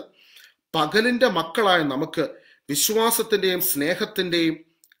ഉന്മത്തരാകുന്നത്. പകലിന്റെ മക്കളായ നമുക്ക് വിശ്വാസത്തിന്റെയും സ്നേഹത്തിന്റെയും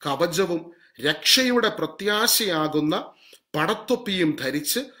കവചവും രക്ഷയുടെ പ്രത്യാശയാകുന്ന പടത്തൊപ്പിയും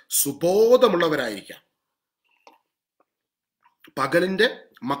ധരിച്ച് സുബോധമുള്ളവരായിരിക്കാം. പകലിന്റെ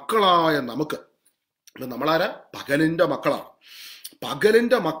മക്കളായ നമുക്ക്, നമ്മളാരാ? പകലിന്റെ മക്കളാണ്.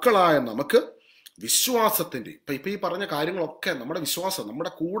 പകലിന്റെ മക്കളായ നമുക്ക് വിശ്വാസത്തിന്റെ, ഇപ്പൊ ഈ പറഞ്ഞ കാര്യങ്ങളൊക്കെ നമ്മുടെ വിശ്വാസം,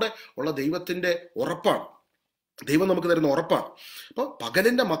 നമ്മുടെ കൂടെ ഉള്ള ദൈവത്തിന്റെ ഉറപ്പാണ്. ദൈവം നമുക്ക് തരുന്ന ഉറപ്പാണ്. അപ്പൊ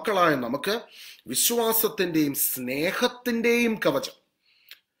പകലിന്റെ മക്കളായ നമുക്ക് വിശ്വാസത്തിന്റെയും സ്നേഹത്തിന്റെയും കവചം.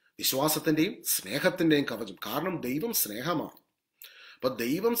 വിശ്വാസത്തിന്റെയും സ്നേഹത്തിന്റെയും കവചം. കാരണം ദൈവം സ്നേഹമാണ്. അപ്പൊ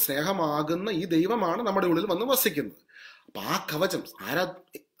ദൈവം സ്നേഹമാകുന്ന ഈ ദൈവമാണ് നമ്മുടെ ഉള്ളിൽ വന്ന് വസിക്കുന്നത്. അപ്പൊ ആ കവചം, ആരാ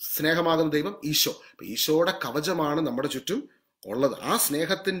സ്നേഹമാകുന്ന ദൈവം? ഈശോ. അപ്പൊ ഈശോയുടെ കവചമാണ് നമ്മുടെ ചുറ്റും ഉള്ളത്. ആ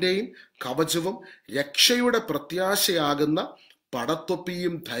സ്നേഹത്തിന്റെയും കവചവും രക്ഷയുടെ പ്രത്യാശയാകുന്ന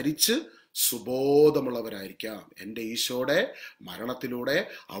പടത്തൊപ്പിയും ധരിച്ച് സുബോധമുള്ളവരായിരിക്കാം. എൻ്റെ ഈശോയുടെ മരണത്തിലൂടെ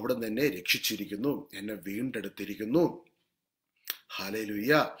അവിടുന്ന് എന്നെ രക്ഷിച്ചിരിക്കുന്നു, എന്നെ വീണ്ടെടുത്തിരിക്കുന്നു.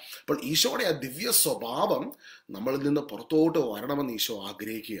 ഹല്ലേലൂയ. അപ്പോൾ ഈശോയുടെ ആ ദിവ്യ സ്വഭാവം നമ്മളിൽ നിന്ന് പുറത്തോട്ട് വരണമെന്ന് ഈശോ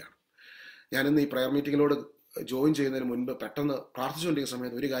ആഗ്രഹിക്കുകയാണ്. ഞാനിന്ന് ഈ പ്രയർ മീറ്റിങ്ങിലോട് ജോയിൻ ചെയ്യുന്നതിന് മുൻപ് പെട്ടെന്ന് പ്രാർത്ഥിച്ചുകൊണ്ടിരിക്കുന്ന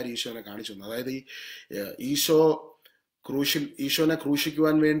സമയത്ത് ഒരു കാര്യം ഈശോ എന്നെ കാണിച്ചു തന്നു. അതായത് ഈ ഈശോനെ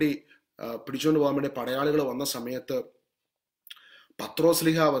ക്രൂശിക്കുവാൻ വേണ്ടി പിടിച്ചുകൊണ്ട് പോകാൻ വേണ്ടി പടയാളികൾ വന്ന സമയത്ത്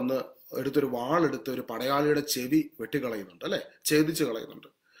പത്രോസ്ലിഹ വന്ന് എടുത്തൊരു വാളെടുത്ത് ഒരു പടയാളിയുടെ ചെവി വെട്ടിക്കളയുന്നുണ്ട്, അല്ലെ, ഛേദിച്ച് കളയുന്നുണ്ട്.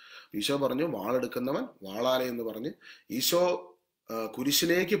 ഈശോ പറഞ്ഞു, വാളെടുക്കുന്നവൻ വാളാലെ എന്ന് പറഞ്ഞ് ഈശോ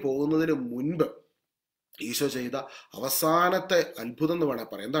കുരിശിലേക്ക് പോകുന്നതിന് മുൻപ് ഈശോ ചെയ്ത അവസാനത്തെ അത്ഭുതം എന്ന് വേണേൽ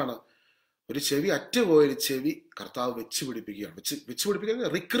പറയാം. എന്താണ്? ഒരു ചെവി അറ്റുപോയൊരു ചെവി കർത്താവ് വെച്ച് പിടിപ്പിക്കുകയാണ്. വെച്ച് പിടിപ്പിക്കുക,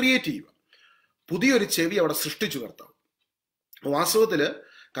 റിക്രിയേറ്റ് ചെയ്യുക. പുതിയൊരു ചെവി അവിടെ സൃഷ്ടിച്ചു കർത്താവ്. വാസ്തവത്തില്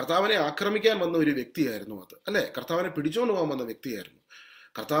കർത്താവിനെ ആക്രമിക്കാൻ വന്ന ഒരു വ്യക്തിയായിരുന്നു അത്, അല്ലെ? കർത്താവിനെ പിടിച്ചുകൊണ്ട് പോകാൻ വന്ന വ്യക്തിയായിരുന്നു,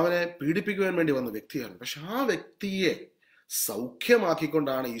 കർത്താവിനെ പീഡിപ്പിക്കുവാൻ വേണ്ടി വന്ന വ്യക്തിയായിരുന്നു. പക്ഷെ ആ വ്യക്തിയെ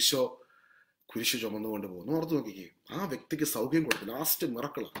സൗഖ്യമാക്കിക്കൊണ്ടാണ് ഈശോ കുരിശ് ചുമന്നുകൊണ്ട് പോകുന്നു. ഓർത്ത് നോക്കിക്കേ, ആ വ്യക്തിക്ക് സൗഖ്യം കൊടുത്തു. ലാസ്റ്റ്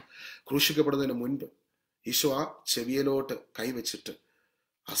മിറക്കിളാണ്. ക്രൂശിക്കപ്പെടുന്നതിന് മുൻപ് ഈശോ ആ ചെവിയിലോട്ട് കൈവച്ചിട്ട്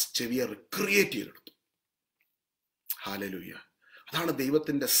ആ ചെവിയെ റിക്രിയേറ്റ് ചെയ്തെടുത്തു. ഹല്ലേലൂയ. അതാണ്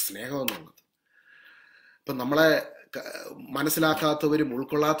ദൈവത്തിന്റെ സ്നേഹം എന്നുള്ളത്. ഇപ്പൊ നമ്മളെ മനസ്സിലാക്കാത്തവരും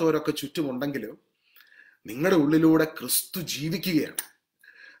ഉൾക്കൊള്ളാത്തവരൊക്കെ ചുറ്റുമുണ്ടെങ്കിലും നിങ്ങളുടെ ഉള്ളിലൂടെ ക്രിസ്തു ജീവിക്കുകയാണ്.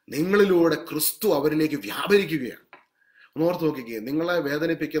 നിങ്ങളിലൂടെ ക്രിസ്തു അവരിലേക്ക് വ്യാപരിക്കുകയാണ്. ഓർത്ത് നോക്കിക്കേ, നിങ്ങളെ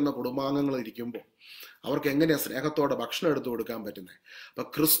വേദനിപ്പിക്കുന്ന കുടുംബാംഗങ്ങൾ ഇരിക്കുമ്പോൾ അവർക്ക് എങ്ങനെയാ സ്നേഹത്തോടെ ഭക്ഷണം എടുത്തു കൊടുക്കാൻ പറ്റുന്നത്? അപ്പൊ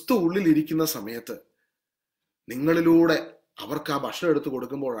ക്രിസ്തു ഉള്ളിലിരിക്കുന്ന സമയത്ത് നിങ്ങളിലൂടെ അവർക്ക് ആ ഭക്ഷണം എടുത്തു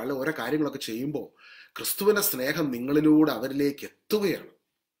കൊടുക്കുമ്പോൾ, അല്ല ഓരോ കാര്യങ്ങളൊക്കെ ചെയ്യുമ്പോൾ ക്രിസ്തുവിന്റെ സ്നേഹം നിങ്ങളിലൂടെ അവരിലേക്ക് എത്തുകയാണ്.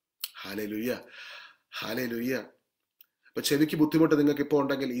 Hallelujah, hallelujah. ഇപ്പൊ ചെവിക്ക് ബുദ്ധിമുട്ട് നിങ്ങൾക്ക് ഇപ്പോൾ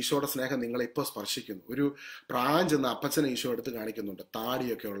ഉണ്ടെങ്കിൽ ഈശോയുടെ സ്നേഹം നിങ്ങളെ ഇപ്പോൾ സ്പർശിക്കുന്നു. ഒരു പ്രായം ചെന്ന അപ്പച്ചനെ ഈശോ എടുത്ത് കാണിക്കുന്നുണ്ട്.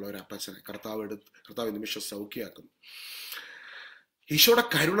 താടിയൊക്കെ ഉള്ള ഒരു അപ്പച്ചനെ കർത്താവ് നിമിഷം സൗഖ്യമാക്കുന്നു. ഈശോയുടെ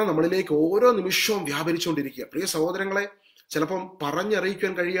കരുണ നമ്മളിലേക്ക് ഓരോ നിമിഷവും വ്യാപരിച്ചുകൊണ്ടിരിക്കുക. പ്രിയ സഹോദരങ്ങളെ, ചിലപ്പം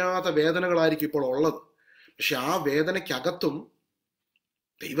പറഞ്ഞറിയിക്കാൻ കഴിയാത്ത വേദനകളായിരിക്കും ഇപ്പോൾ ഉള്ളത്. പക്ഷെ ആ വേദനയ്ക്കകത്തും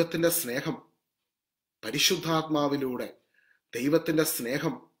ദൈവത്തിന്റെ സ്നേഹം, പരിശുദ്ധാത്മാവിലൂടെ ദൈവത്തിന്റെ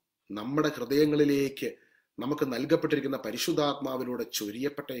സ്നേഹം നമ്മുടെ ഹൃദയങ്ങളിലേക്ക് നമുക്ക് നൽകപ്പെട്ടിരിക്കുന്ന പരിശുദ്ധാത്മാവിലൂടെ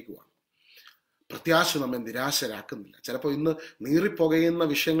ചൊരിയപ്പെട്ടേക്കുവാണ്. പ്രത്യാശ നമ്മെ നിരാശരാക്കുന്നില്ല. ചിലപ്പോൾ ഇന്ന് നീറിപ്പുകയുന്ന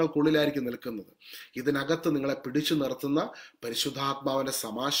വിഷയങ്ങൾക്കുള്ളിലായിരിക്കും നിൽക്കുന്നത്. ഇതിനകത്ത് നിങ്ങളെ പിടിച്ചു നിർത്തുന്ന പരിശുദ്ധാത്മാവിന്റെ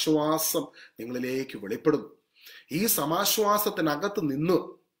സമാശ്വാസം നിങ്ങളിലേക്ക് വെളിപ്പെടുന്നു. ഈ സമാശ്വാസത്തിനകത്ത് നിന്ന്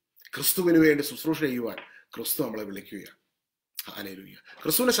ക്രിസ്തുവിന് വേണ്ടി ശുശ്രൂഷ ചെയ്യുവാൻ ക്രിസ്തു നമ്മളെ വിളിക്കുകയാണ്. ഹല്ലേലൂയ.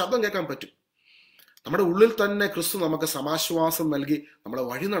 ക്രിസ്തുവിന്റെ ശബ്ദം കേൾക്കാൻ പറ്റും. നമ്മുടെ ഉള്ളിൽ തന്നെ ക്രിസ്തു നമുക്ക് സമാശ്വാസം നൽകി നമ്മളെ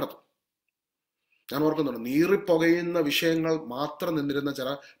വഴി നടത്തും. ഞാൻ ഓർക്കുന്നുണ്ട്, നീറിപ്പുകയുന്ന വിഷയങ്ങൾ മാത്രം നിന്നിരുന്ന ചില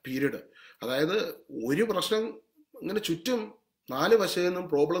പീരീഡ്, അതായത് ഒരു പ്രശ്നം ഇങ്ങനെ ചുറ്റും 4 വശത്തു നിന്നും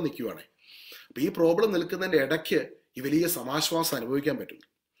പ്രോബ്ലം നിൽക്കുവാണ്. അപ്പൊ ഈ പ്രോബ്ലം നിൽക്കുന്നതിന്റെ ഇടയ്ക്ക് ഈ വലിയ സമാശ്വാസം അനുഭവിക്കാൻ പറ്റും.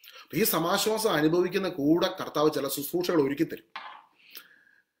 അപ്പൊ ഈ സമാശ്വാസം അനുഭവിക്കുന്ന കൂടെ കർത്താവ് ചില ശുശ്രൂഷകൾ ഒരുക്കി തരും.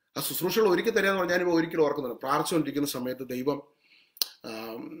 ആ ശുശ്രൂഷകൾ ഒരുക്കി തരിക എന്ന് പറഞ്ഞാൽ ഞാനിപ്പോൾ ഒരിക്കലും ഓർക്കുന്നുണ്ട്, പ്രാർത്ഥിച്ചുകൊണ്ടിരിക്കുന്ന സമയത്ത് ദൈവം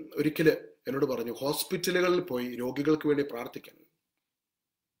ഒരിക്കല് എന്നോട് പറഞ്ഞു, ഹോസ്പിറ്റലുകളിൽ പോയി രോഗികൾക്ക് വേണ്ടി പ്രാർത്ഥിക്കാൻ.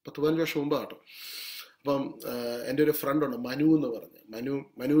 10-15 വർഷം മുമ്പ് കേട്ടോ. അപ്പം എൻ്റെ ഒരു ഫ്രണ്ട് ഉണ്ട്, മനു എന്ന് പറഞ്ഞ്.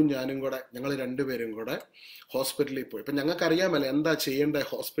 മനുവും ഞാനും കൂടെ, ഞങ്ങൾ രണ്ടുപേരും കൂടെ ഹോസ്പിറ്റലിൽ പോയി. അപ്പം ഞങ്ങൾക്ക് അറിയാമല്ല എന്താ ചെയ്യേണ്ടത്,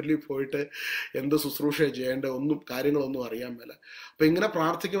 ഹോസ്പിറ്റലിൽ പോയിട്ട് എന്ത് ശുശ്രൂഷ ചെയ്യേണ്ടത്, കാര്യങ്ങളൊന്നും അറിയാൻ മേല. അപ്പം ഇങ്ങനെ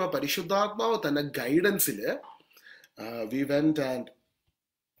പ്രാർത്ഥിക്കുമ്പോൾ പരിശുദ്ധാത്മാവ് തന്നെ ഗൈഡൻസിൽ വി വെന്റ് ആൻഡ്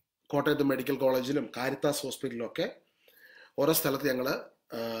കോട്ടയത്ത് മെഡിക്കൽ കോളേജിലും കാരിത്താസ് ഹോസ്പിറ്റലിലും ഒക്കെ ഓരോ സ്ഥലത്ത് ഞങ്ങൾ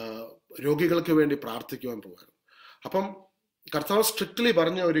രോഗികൾക്ക് വേണ്ടി പ്രാർത്ഥിക്കുവാൻ പോകുമായിരുന്നു. അപ്പം കർത്താവ് സ്ട്രിക്ട്ലി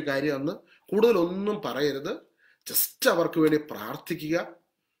പറഞ്ഞ ഒരു കാര്യം, അന്ന് കൂടുതലൊന്നും പറയരുത്, ജസ്റ്റ് അവർക്ക് വേണ്ടി പ്രാർത്ഥിക്കുക,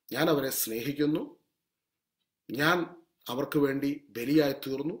 ഞാൻ അവരെ സ്നേഹിക്കുന്നു, ഞാൻ അവർക്ക് വേണ്ടി ബലിയായി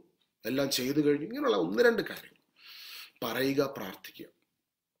തീർന്നു, എല്ലാം ചെയ്തു കഴിഞ്ഞു, ഇങ്ങനെയുള്ള 1-2 കാര്യങ്ങൾ പറയുക, പ്രാർത്ഥിക്കുക.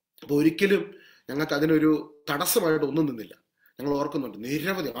 അപ്പൊ ഒരിക്കലും ഞങ്ങൾക്ക് അതിനൊരു തടസ്സമായിട്ട് ഒന്നും നിന്നില്ല. ഞങ്ങൾ ഓർക്കുന്നുണ്ട്,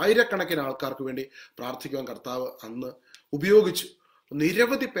 നിരവധി ആയിരക്കണക്കിന് ആൾക്കാർക്ക് വേണ്ടി പ്രാർത്ഥിക്കുവാൻ കർത്താവ് അന്ന് ഉപയോഗിച്ചു.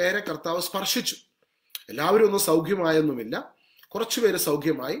 നിരവധി പേരെ കർത്താവ് സ്പർശിച്ചു. എല്ലാവരും ഒന്നും സൗഖ്യമായൊന്നുമില്ല, കുറച്ചുപേര്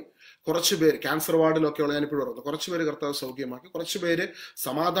സൗഖ്യമായി, കുറച്ചുപേര് ക്യാൻസർ വാർഡിലൊക്കെയുള്ള, ഞാനിപ്പോഴും ഓർക്കുന്നു, കുറച്ചുപേര് കർത്താവ് സൗഖ്യമാക്കി, കുറച്ചുപേര്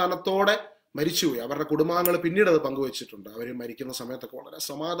സമാധാനത്തോടെ മരിച്ചുപോയി. അവരുടെ കുടുംബാംഗങ്ങൾ പിന്നീട് അത് പങ്കുവച്ചിട്ടുണ്ട്. അവർ മരിക്കുന്ന സമയത്തൊക്കെ വളരെ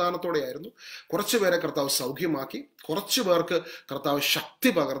സമാധാനത്തോടെ ആയിരുന്നു. കുറച്ചുപേരെ കർത്താവ് സൗഖ്യമാക്കി, കുറച്ചു പേർക്ക് കർത്താവ്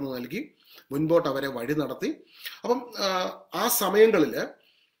ശക്തി പകർന്നു നൽകി, മുൻപോട്ട് അവരെ വഴി നടത്തി. അപ്പം ആ സമയങ്ങളിൽ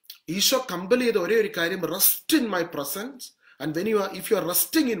ഈശോ കമ്പൽ ചെയ്ത ഒരേ ഒരു കാര്യം, rest in my presence, and if you are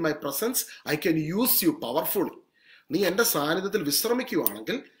resting in my presence, I can use you powerfully. നീ എൻ്റെ സാന്നിധ്യത്തിൽ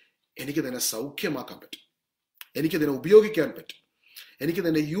വിശ്രമിക്കുകയാണെങ്കിൽ എനിക്ക് നിന്നെ സൗഖ്യമാക്കാൻ പറ്റും, എനിക്ക് നിന്നെ ഉപയോഗിക്കാൻ പറ്റും, എനിക്ക്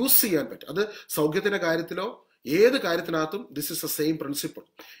നിന്നെ യൂസ് ചെയ്യാൻ പറ്റും. അത് സൗഖ്യത്തിന്റെ കാര്യത്തിലോ ഏത് കാര്യത്തിനകത്തും this is A same principle.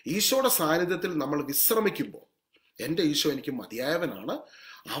 ഈശോയുടെ സാന്നിധ്യത്തിൽ നമ്മൾ വിശ്രമിക്കുമ്പോൾ, എൻ്റെ ഈശോ എനിക്ക് മതിയായവനാണ്,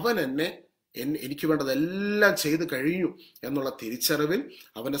 അവൻ എനിക്ക് വേണ്ടതെല്ലാം ചെയ്തു കഴിഞ്ഞു എന്നുള്ള തിരിച്ചറിവിൽ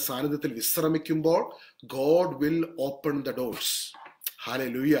അവന്റെ സാന്നിധ്യത്തിൽ വിശ്രമിക്കുമ്പോൾ God will open the doors.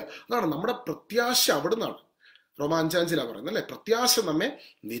 Hallelujah. അതാണ് നമ്മുടെ പ്രത്യാശ. അവിടുന്നാണ് റോമ 5:5 പറയുന്നത് അല്ലെ, പ്രത്യാശ നമ്മെ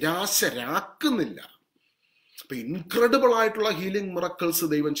നിരാശരാക്കുന്നില്ല. അപ്പൊ ഇൻക്രെഡിബിൾ ആയിട്ടുള്ള ഹീലിംഗ് മിറക്കിൾസ്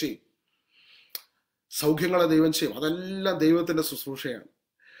ദൈവം ചെയ്യും, സൗഖ്യങ്ങളെ ദൈവം ചെയ്യും. അതെല്ലാം ദൈവത്തിന്റെ ശുശ്രൂഷയാണ്.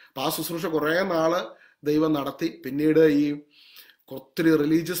 അപ്പൊ ആ ശുശ്രൂഷ കുറെ നാള് ദൈവം നടത്തി. പിന്നീട് ഈ ഒത്തിരി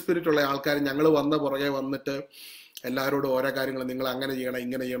റിലീജിയസ് സ്പിരിറ്റ് ഉള്ള ആൾക്കാർ ഞങ്ങൾ വന്ന പുറകെ വന്നിട്ട് എല്ലാവരോടും ഓരോ കാര്യങ്ങൾ നിങ്ങൾ അങ്ങനെ ചെയ്യണം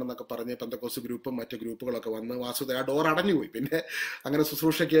ഇങ്ങനെ ചെയ്യണം എന്നൊക്കെ പറഞ്ഞ് പെന്തക്കോസ്റ്റ് ഗ്രൂപ്പും മറ്റു ഗ്രൂപ്പുകളൊക്കെ വന്ന് വാസുദേവ ആ ഡോർ അടഞ്ഞുപോയി. പിന്നെ അങ്ങനെ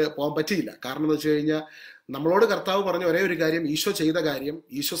ശുശ്രൂഷയ്ക്ക് പോകാൻ പറ്റിയില്ല. കാരണം എന്ന് വെച്ച് കഴിഞ്ഞാൽ നമ്മളോട് കർത്താവ് പറഞ്ഞ ഒരേ ഒരു കാര്യം, ഈശോ ചെയ്ത കാര്യം,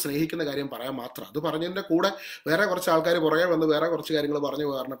 ഈശോ സ്നേഹിക്കുന്ന കാര്യം പറയാൻ മാത്രം. അത് പറഞ്ഞതിൻ്റെ കൂടെ വേറെ കുറച്ച് ആൾക്കാർ പുറകെ വന്ന് വേറെ കുറച്ച് കാര്യങ്ങൾ പറഞ്ഞു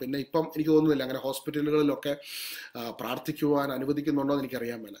കാരണം പിന്നെ ഇപ്പം എനിക്ക് തോന്നുന്നില്ല അങ്ങനെ ഹോസ്പിറ്റലുകളിലൊക്കെ പ്രാർത്ഥിക്കുവാൻ അനുവദിക്കുന്നുണ്ടോ എന്ന്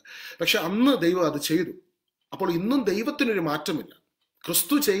എനിക്കറിയാൻ മേല. പക്ഷെ അന്ന് ദൈവം അത് ചെയ്തു. അപ്പോൾ ഇന്നും ദൈവത്തിനൊരു മാറ്റമില്ല.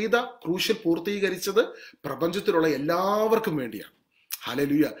 ക്രിസ്തു ചെയ്ത ക്രൂശിൽ പൂർത്തീകരിച്ചത് പ്രപഞ്ചത്തിലുള്ള എല്ലാവർക്കും വേണ്ടിയാണ്.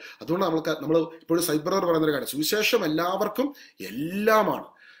 ഹല്ലേലൂയ. അതുകൊണ്ട് നമ്മൾ ഇപ്പോഴും സൈബ്രദർ പറയുന്നൊരു കാര്യം, സുവിശേഷം എല്ലാവർക്കും എല്ലാമാണ്.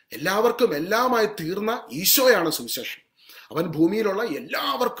 എല്ലാവർക്കും എല്ലാമായി തീർന്ന ഈശോയാണ് സുവിശേഷം. അവൻ ഭൂമിയിലുള്ള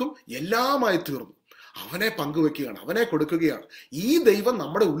എല്ലാവർക്കും എല്ലാമായി തീർന്നു. അവനെ പങ്കുവെക്കുകയാണ്, അവനെ കൊടുക്കുകയാണ്. ഈ ദൈവം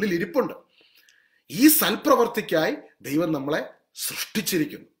നമ്മുടെ ഉള്ളിൽ ഇരിപ്പുണ്ട്. ഈ സൽപ്രവർത്തിക്കായി ദൈവം നമ്മളെ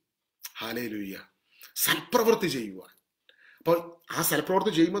സൃഷ്ടിച്ചിരിക്കുന്നു. ഹല്ലേലൂയ. സൽപ്രവൃത്തി ചെയ്യുവാൻ. അപ്പോൾ ആ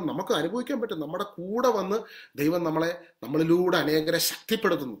സൽപ്രവൃത്തി ചെയ്യുമ്പോൾ നമുക്ക് അനുഭവിക്കാൻ പറ്റും, നമ്മുടെ കൂടെ വന്ന് ദൈവം നമ്മളിലൂടെ അനേകരെ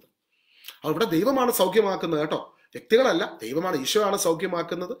ശക്തിപ്പെടുത്തുന്നത്. അവിടെ ദൈവമാണ് സൗഖ്യമാക്കുന്നത് കേട്ടോ, വ്യക്തികളല്ല. ദൈവമാണ്, ഈശോയാണ്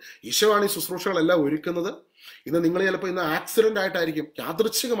സൗഖ്യമാക്കുന്നത്. ഈശോയാണ് ഈ ശുശ്രൂഷകളെല്ലാം ഒരുക്കുന്നത്. ഇന്ന് നിങ്ങൾ ചിലപ്പോൾ ഇന്ന് ആക്സിഡന്റ് ആയിട്ടായിരിക്കും,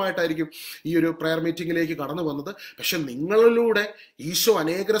 യാദൃച്ഛികമായിട്ടായിരിക്കും ഈ ഒരു പ്രെയർ മീറ്റിംഗിലേക്ക് കടന്നു വന്നത്. പക്ഷെ നിങ്ങളിലൂടെ ഈശോ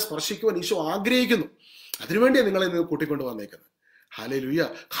അനേകരെ സ്പർശിക്കുവാൻ ഈശോ ആഗ്രഹിക്കുന്നു. അതിനുവേണ്ടിയാണ് നിങ്ങളെ ഇന്ന് കൂട്ടിക്കൊണ്ട് വന്നേക്കുന്നത്. ഹല്ലേലൂയ.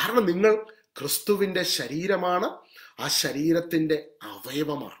 കാരണം നിങ്ങൾ ക്രിസ്തുവിന്റെ ശരീരമാണ്, ആ ശരീരത്തിന്റെ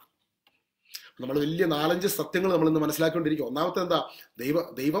അവയവമാണ്. നമ്മൾ വലിയ 4-5 സത്യങ്ങൾ നമ്മൾ ഇന്ന് മനസ്സിലാക്കിക്കൊണ്ടിരിക്കും. ഒന്നാമത്തെ എന്താ?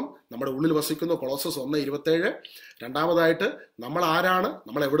 ദൈവം നമ്മുടെ ഉള്ളിൽ വസിക്കുന്നു, കൊളോസസ് 1:27. രണ്ടാമതായിട്ട് നമ്മൾ ആരാണ്,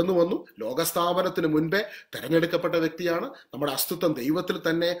 നമ്മൾ എവിടെ നിന്ന് വന്നു, ലോകസ്ഥാപനത്തിന് മുൻപേ തെരഞ്ഞെടുക്കപ്പെട്ട വ്യക്തിയാണ്. നമ്മുടെ അസ്തിത്വം ദൈവത്തിൽ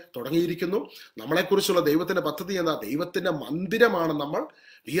തന്നെ തുടങ്ങിയിരിക്കുന്നു. നമ്മളെക്കുറിച്ചുള്ള ദൈവത്തിന്റെ പദ്ധതി എന്താ? ദൈവത്തിന്റെ മന്ദിരമാണ് നമ്മൾ.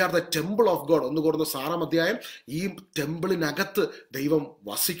 V are the temple of God. 1 Corinthians 6 ഈ ടെമ്പിളിനകത്ത് ദൈവം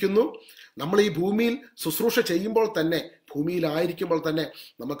വസിക്കുന്നു. നമ്മൾ ഈ ഭൂമിയിൽ ശുശ്രൂഷ ചെയ്യുമ്പോൾ തന്നെ, ഭൂമിയിലായിരിക്കുമ്പോൾ തന്നെ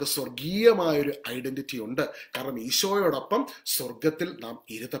നമുക്ക് സ്വർഗീയമായൊരു ഐഡന്റിറ്റി ഉണ്ട്. കാരണം ഈശോയോടൊപ്പം സ്വർഗത്തിൽ നാം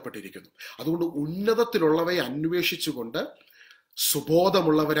ഇരുത്തപ്പെട്ടിരിക്കുന്നു. അതുകൊണ്ട് ഉന്നതത്തിലുള്ളവയെ അന്വേഷിച്ചുകൊണ്ട്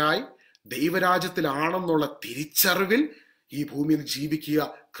സുബോധമുള്ളവരായി ദൈവരാജ്യത്തിലാണെന്നുള്ള തിരിച്ചറിവിൽ ഈ ഭൂമിയിൽ ജീവിക്കുക,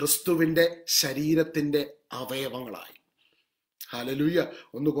 ക്രിസ്തുവിന്റെ ശരീരത്തിന്റെ അവയവങ്ങളായി. ഹല്ലേലൂയ.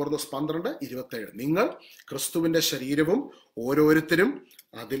 1 Corinthians 12:27. നിങ്ങൾ ക്രിസ്തുവിന്റെ ശരീരവും ഓരോരുത്തരും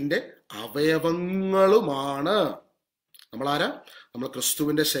അതിൻ്റെ അവയവങ്ങളുമാണ്. നമ്മളാരാ? നമ്മൾ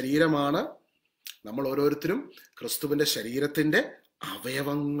ക്രിസ്തുവിന്റെ ശരീരമാണ്. നമ്മൾ ഓരോരുത്തരും ക്രിസ്തുവിന്റെ ശരീരത്തിന്റെ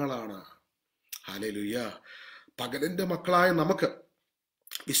അവയവങ്ങളാണ്. ഹല്ലേലൂയ. പകലിന്റെ മക്കളായ നമുക്ക്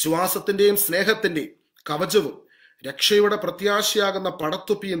വിശ്വാസത്തിന്റെയും സ്നേഹത്തിന്റെയും കവചവും രക്ഷയുടെ പ്രത്യാശയാകുന്ന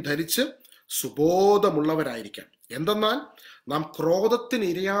പടത്തുപ്പിയും ധരിച്ച് സുബോധമുള്ളവരായിരിക്കാം. എന്തെന്നാൽ നാം ക്രോധത്തിന്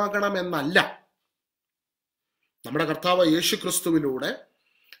ഇരയാകണമെന്നല്ല, നമ്മുടെ കർത്താവ് യേശു ക്രിസ്തുവിലൂടെ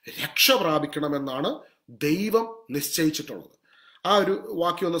രക്ഷ പ്രാപിക്കണമെന്നാണ് ദൈവം നിശ്ചയിച്ചിട്ടുള്ളത്. ആ ഒരു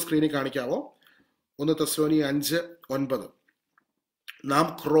വാക്യം ഒന്ന് സ്ക്രീനിൽ കാണിക്കാവോ? 1 തെസ്സലോനിക്കർ 5:9. നാം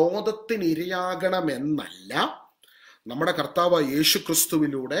ക്രോധത്തിന് ഇരയാകണമെന്നല്ല, നമ്മുടെ കർത്താവ് യേശു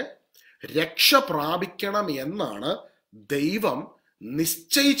ക്രിസ്തുവിലൂടെ രക്ഷ പ്രാപിക്കണം എന്നാണ് ദൈവം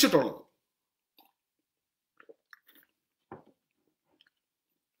നിശ്ചയിച്ചിട്ടുള്ളത്.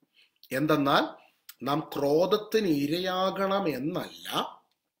 എന്തെന്നാൽ നാം ക്രോധത്തിന് ഇരയാകണം എന്നല്ല,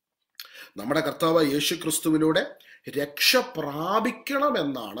 നമ്മുടെ കർത്താവ് യേശു ക്രിസ്തുവിലൂടെ രക്ഷ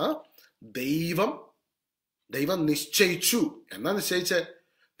പ്രാപിക്കണമെന്നാണ് ദൈവം നിശ്ചയിച്ചു. എന്നാ നിശ്ചയിച്ചേ?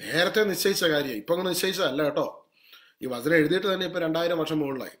 നേരത്തെ നിശ്ചയിച്ച കാര്യം, ഇപ്പൊ അങ്ങ് നിശ്ചയിച്ചതല്ല കേട്ടോ. ഈ വചനം എഴുതിയിട്ട് തന്നെ ഇപ്പൊ 2000 വർഷം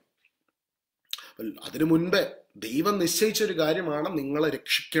മുകളിലായി. അതിനു മുൻപേ ദൈവം നിശ്ചയിച്ചൊരു കാര്യമാണ് നിങ്ങളെ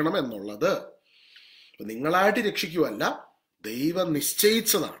രക്ഷിക്കണം എന്നുള്ളത്. നിങ്ങളായിട്ട് രക്ഷിക്കുവല്ല, ദൈവം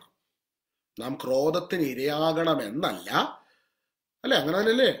നിശ്ചയിച്ചതാണ്. നാം ക്രോധത്തിന് ഇരയാകണമെന്നല്ല, അല്ലെ? അങ്ങനെ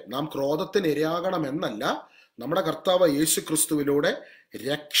തന്നെയല്ലേ? നാം ക്രോധത്തിന് ഇരയാകണമെന്നല്ല, നമ്മുടെ കർത്താവ് യേശു ക്രിസ്തുവിലൂടെ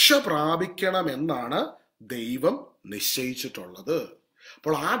രക്ഷ പ്രാപിക്കണമെന്നാണ് ദൈവം നിശ്ചയിച്ചിട്ടുള്ളത്.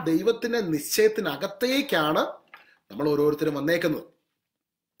 അപ്പോൾ ആ ദൈവത്തിന്റെ നിശ്ചയത്തിനകത്തേക്കാണ് നമ്മൾ ഓരോരുത്തരും വന്നേക്കുന്നത്.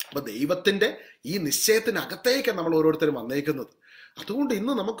 അപ്പൊ ദൈവത്തിന്റെ ഈ നിശ്ചയത്തിനകത്തേക്കാണ് നമ്മൾ ഓരോരുത്തരും വന്നേക്കുന്നത്. അതുകൊണ്ട്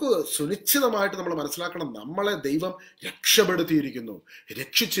ഇന്ന് നമുക്ക് സുനിശ്ചിതമായിട്ട് നമ്മൾ മനസ്സിലാക്കണം, നമ്മളെ ദൈവം രക്ഷപ്പെടുത്തിയിരിക്കുന്നു,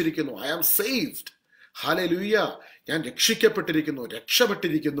 രക്ഷിച്ചിരിക്കുന്നു. I am saved. ഹല്ലേലൂയ. ഞാൻ രക്ഷിക്കപ്പെട്ടിരിക്കുന്നു,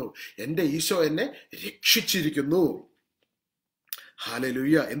 രക്ഷപ്പെട്ടിരിക്കുന്നു. എൻ്റെ ഈശോ എന്നെ രക്ഷിച്ചിരിക്കുന്നു.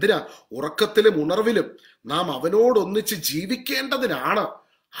 ഹല്ലേലൂയ. എന്തിനാ? ഉറക്കത്തിലും ഉണർവിലും നാം അവനോടൊന്നിച്ച് ജീവിക്കേണ്ടതിനാണ്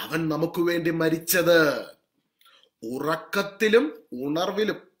അവൻ നമുക്ക് വേണ്ടി മരിച്ചത്. ഉറക്കത്തിലും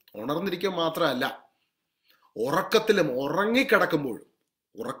ഉണർവിലും, ഉണർന്നിരിക്കുക മാത്രമല്ല, ഉറക്കത്തിലും, ഉറങ്ങിക്കിടക്കുമ്പോഴും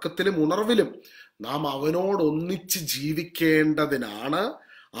ഉറക്കത്തിലും ഉണർവിലും നാം അവനോടൊന്നിച്ച് ജീവിക്കേണ്ടതിനാണ്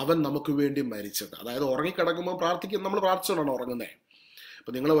അവൻ നമുക്ക് വേണ്ടി മരിച്ചത്. അതായത് ഉറങ്ങിക്കിടക്കുമ്പോൾ നമ്മൾ പ്രാർത്ഥിച്ചുകൊണ്ടാണ് ഉറങ്ങുന്നത്.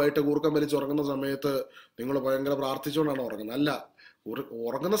 ഇപ്പൊ നിങ്ങൾ വൈകിട്ട് കൂർക്കം വലിച്ച് ഉറങ്ങുന്ന സമയത്ത് നിങ്ങൾ ഭയങ്കര പ്രാർത്ഥിച്ചുകൊണ്ടാണ് ഉറങ്ങുന്നത്? അല്ല,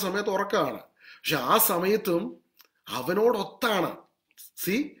 ഉറങ്ങുന്ന സമയത്ത് ഉറക്കമാണ്. പക്ഷെ ആ സമയത്തും അവനോടൊത്താണ്.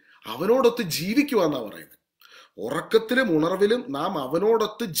 അവനോടൊത്ത് ജീവിക്കുക എന്നാ പറയുന്നത്. ഉറക്കത്തിലും ഉണർവിലും നാം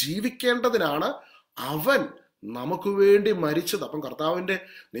അവനോടൊത്ത് ജീവിക്കേണ്ടതിനാണ് അവൻ നമുക്ക് വേണ്ടി മരിച്ചത്. അപ്പം കർത്താവിന്റെ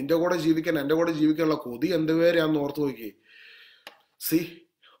നിന്റെ കൂടെ ജീവിക്കാൻ, എൻ്റെ കൂടെ ജീവിക്കാനുള്ള കൊതി എന്തുവരെയാന്ന് ഓർത്ത് നോക്കി.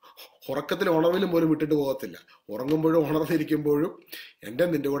 ഉറക്കത്തിലും ഉണർവിലും പോലും വിട്ടിട്ട് പോകത്തില്ല. ഉറങ്ങുമ്പോഴും ഉണർന്നിരിക്കുമ്പോഴും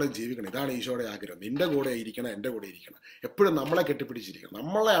നിന്റെ കൂടെ ജീവിക്കണം. ഇതാണ് ഈശോയുടെ ആഗ്രഹം. നിന്റെ കൂടെ ഇരിക്കണം, എൻ്റെ കൂടെ ഇരിക്കണം. എപ്പോഴും നമ്മളെ കെട്ടിപ്പിടിച്ചിരിക്കണം.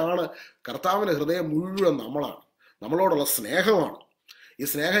 നമ്മളെയാണ് കർത്താവിന്റെ ഹൃദയം മുഴുവൻ നമ്മളാണ്. നമ്മളോടുള്ള സ്നേഹമാണ്. ഈ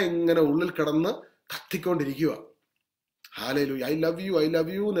സ്നേഹം ഇങ്ങനെ ഉള്ളിൽ കിടന്ന് കത്തിക്കൊണ്ടിരിക്കുക. Hallelujah. I love you, I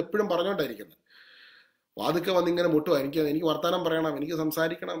love you എന്ന് എപ്പോഴും പറഞ്ഞോണ്ടായിരിക്കുന്നത്. വാതുക്കെ വന്നിങ്ങനെ മുട്ടുക, എനിക്ക് വർത്താനം പറയണം, എനിക്ക്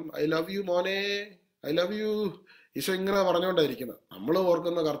സംസാരിക്കണം, ഐ ലവ് യു മോനെ, ഐ ലവ് യു. ഈശോ ഇങ്ങനെ പറഞ്ഞുകൊണ്ടായിരിക്കുന്നത്. നമ്മൾ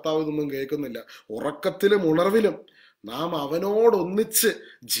ഓർക്കുന്ന കർത്താവ് ഇതൊന്നും കേൾക്കുന്നില്ല. ഉറക്കത്തിലും ഉണർവിലും നാം അവനോടൊന്നിച്ച്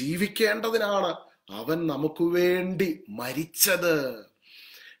ജീവിക്കേണ്ടതിനാണ് അവൻ നമുക്ക് വേണ്ടി മരിച്ചത്.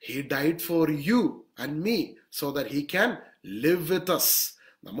 He died for you and me so that he can live with us.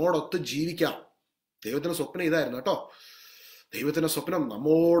 നമ്മോടൊത്ത് ജീവിക്കാം. ദൈവത്തിന്റെ സ്വപ്നം ഇതായിരുന്നു കേട്ടോ. ദൈവത്തിന്റെ സ്വപ്നം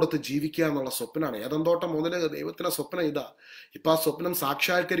നമ്മോടൊത്ത് ജീവിക്കുക എന്നുള്ള സ്വപ്നമാണ്. ഏദൻ തോട്ടം മുതൽ ദൈവത്തിന്റെ സ്വപ്നം ഇതാ. ഇപ്പൊ ആ സ്വപ്നം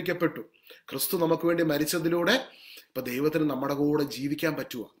സാക്ഷാത്കരിക്കപ്പെട്ടു. ക്രിസ്തു നമുക്ക് വേണ്ടി മരിച്ചതിലൂടെ ഇപ്പൊ ദൈവത്തിന് നമ്മുടെ കൂടെ ജീവിക്കാൻ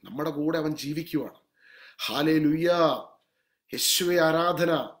പറ്റുക. നമ്മുടെ കൂടെ അവൻ ജീവിക്കുവാണ്. ഹല്ലേലൂയ. യേശുവേ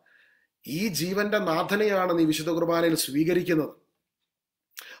ആരാധന. ഈ ജീവന്റെ നാഥനെയാണ് നീ വിശുദ്ധ കുർബാനയിൽ സ്വീകരിക്കുന്നത്.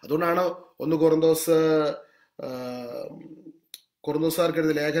 അതുകൊണ്ടാണ് കൊറിന്തോസാർക്ക്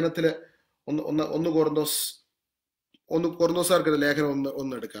എഴുതിയ ലേഖനത്തില് കൊറിന്തോസാർക്ക് എഴുതിയ ലേഖനം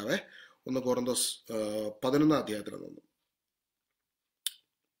ഒന്ന് എടുക്കാവേ. 1 കൊറിന്തോസ് 11 അധ്യായത്തിൽ നിന്ന്.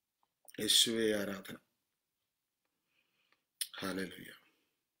 യേശുവേ ആരാധന. ഹല്ലേലൂയ.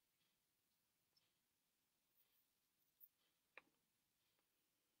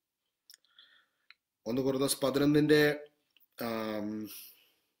 കൊറിന്തോസ് 11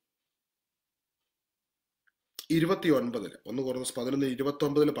 29 കൊറിന്തോസ്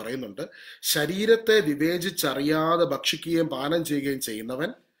 11:29 പറയുന്നുണ്ട്, ശരീരത്തെ വിവേചിച്ചറിയാതെ ഭക്ഷിക്കുകയും പാനം ചെയ്യുകയും ചെയ്യുന്നവൻ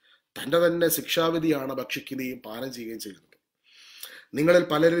തൻ്റെ തന്നെ ശിക്ഷാവിധിയാണ് ഭക്ഷിക്കുകയും പാനം ചെയ്യുകയും ചെയ്യുന്നത്. നിങ്ങളിൽ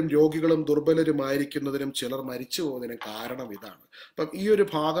പലരും രോഗികളും ദുർബലരുമായിരിക്കുന്നതിനും ചിലർ മരിച്ചു പോകുന്നതിനും കാരണം ഇതാണ്. അപ്പം ഈ ഒരു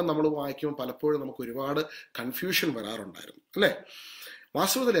ഭാഗം നമ്മൾ വായിക്കുമ്പോൾ പലപ്പോഴും നമുക്ക് ഒരുപാട് കൺഫ്യൂഷൻ വരാറുണ്ടായിരുന്നു, അല്ലേ?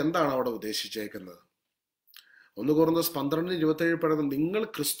 വാസ്തവത്തിൽ എന്താണ് അവിടെ ഉദ്ദേശിച്ചേക്കുന്നത്? 1 കൊറിന്തോസ് 12:27 പറയുന്നത്, നിങ്ങൾ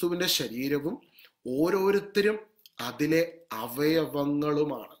ക്രിസ്തുവിന്റെ ശരീരവും ഓരോരുത്തരും അതിലെ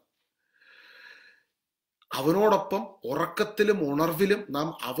അവയവങ്ങളുമാണ്. അവനോടൊപ്പം ഉറക്കത്തിലും ഉണർവിലും നാം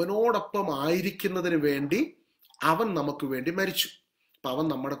അവനോടൊപ്പം ആയിരിക്കുന്നതിന് വേണ്ടി അവൻ നമുക്ക് വേണ്ടി മരിച്ചു. അപ്പൊ അവൻ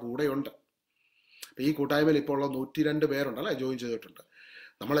നമ്മുടെ കൂടെയുണ്ട്. ഈ കൂട്ടായ്മയിൽ ഇപ്പോൾ ഉള്ള 102 പേരുണ്ട്, അല്ലെ, ജോയിൻ ചെയ്തിട്ടുണ്ട്.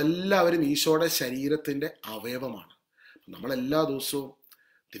 നമ്മളെല്ലാവരും ഈശോയുടെ ശരീരത്തിന്റെ അവയവമാണ്. നമ്മളെല്ലാ ദിവസവും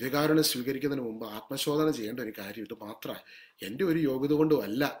ദിവ്യകാരുണ്യം സ്വീകരിക്കുന്നതിന് മുമ്പ് ആത്മശോധന ചെയ്യേണ്ട ഒരു കാര്യം ഇത് മാത്രമാണ്. എൻ്റെ ഒരു യോഗ്യത കൊണ്ടും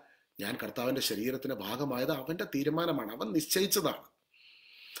അല്ല ഞാൻ കർത്താവിന്റെ ശരീരത്തിന്റെ ഭാഗമായത്. അവന്റെ തീരുമാനമാണ്. അവൻ നിശ്ചയിച്ചതാണ്.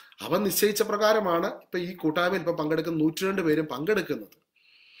 അവൻ നിശ്ചയിച്ച പ്രകാരമാണ് ഇപ്പൊ ഈ കൂട്ടായ്മയിൽ ഇപ്പൊ പങ്കെടുക്കുന്ന 102 പേരും പങ്കെടുക്കുന്നത്.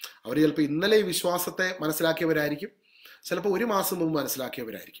 അവർ ചിലപ്പോൾ ഇന്നലെ ഈ വിശ്വാസത്തെ മനസ്സിലാക്കിയവരായിരിക്കും, ചിലപ്പോൾ 1 മാസം മുമ്പ്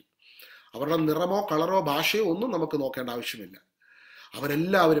മനസ്സിലാക്കിയവരായിരിക്കും. അവരുടെ നിറമോ കളറോ ഭാഷയോ ഒന്നും നമുക്ക് നോക്കേണ്ട ആവശ്യമില്ല.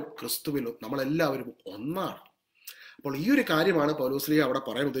 അവരെല്ലാവരും ക്രിസ്തുവിലും നമ്മളെല്ലാവരും ഒന്നാണ്. അപ്പോൾ ഈ ഒരു കാര്യമാണ് പൗലോസ്ലീഹ അവിടെ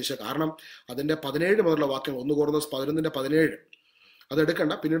പറയാൻ ഉദ്ദേശിച്ചത്. കാരണം അതിന്റെ 17 മുതലുള്ള വാക്യം 1 കൊറിന്തോസ് 11:17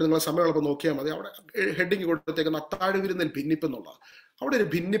 അതെടുക്കണ്ട, പിന്നീട് നിങ്ങൾ സമയമുള്ളപ്പോൾ നോക്കിയാൽ മതി. അവിടെ ഹെഡിങ് കൊടുത്തേക്കുന്ന അത്താഴ വിരുന്നിൽ ഭിന്നിപ്പ് എന്നുള്ളത്. അവിടെ ഒരു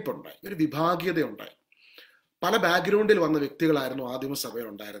ഭിന്നിപ്പുണ്ടായി, ഒരു വിഭാഗീയത ഉണ്ടായി. പല ബാക്ക്ഗ്രൗണ്ടിൽ വന്ന വ്യക്തികളായിരുന്നു ആദിമ സഭയിൽ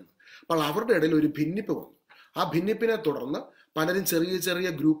ഉണ്ടായിരുന്നത്. അപ്പോൾ അവരുടെ ഇടയിൽ ഒരു ഭിന്നിപ്പ് വന്നു. ആ ഭിന്നിപ്പിനെ തുടർന്ന് പലരും ചെറിയ ചെറിയ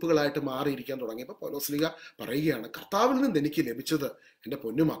ഗ്രൂപ്പുകളായിട്ട് മാറിയിരിക്കാൻ തുടങ്ങിയപ്പോൾ പൗലോസ്ലീഹ പറയുകയാണ്, കർത്താവിൽ നിന്ന് എനിക്ക് ലഭിച്ചത് എൻ്റെ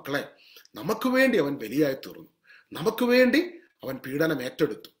പൊന്നുമക്കളെ, നമുക്ക് വേണ്ടി അവൻ ബലിയായി തീർന്നു, നമുക്ക് വേണ്ടി അവൻ പീഡനം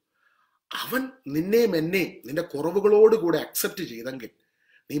ഏറ്റെടുത്തു. അവൻ നിന്നെയും എന്നെയും നിന്റെ കുറവുകളോടുകൂടെ അക്സെപ്റ്റ് ചെയ്തെങ്കിൽ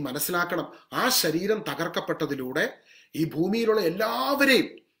നീ മനസ്സിലാക്കണം, ആ ശരീരം തകർക്കപ്പെട്ടതിലൂടെ ഈ ഭൂമിയിലുള്ള എല്ലാവരെയും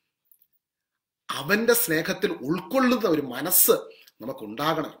അവന്റെ സ്നേഹത്തിൽ ഉൾക്കൊള്ളുന്ന ഒരു മനസ്സ്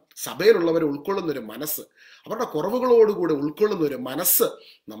നമുക്കുണ്ടാകണം. സഭയിലുള്ളവരെ ഉൾക്കൊള്ളുന്ന ഒരു മനസ്സ്, അവരുടെ കുറവുകളോടുകൂടെ ഉൾക്കൊള്ളുന്ന ഒരു മനസ്സ്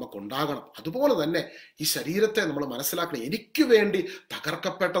നമുക്കുണ്ടാകണം. അതുപോലെ തന്നെ ഈ ശരീരത്തെ നമ്മൾ മനസ്സിലാക്കണം. എനിക്ക് വേണ്ടി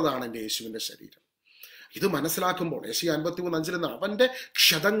തകർക്കപ്പെട്ടതാണ് എൻ്റെ യേശുവിൻ്റെ ശരീരം. ഇത് മനസ്സിലാക്കുമ്പോൾ യെശയ്യാ 53:5 നിന്ന് അവന്റെ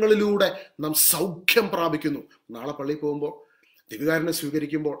ക്ഷതങ്ങളിലൂടെ നാം സൗഖ്യം പ്രാപിക്കുന്നു. നാളെ പള്ളിയിൽ പോകുമ്പോൾ ദിവ്യകാരുണ്യം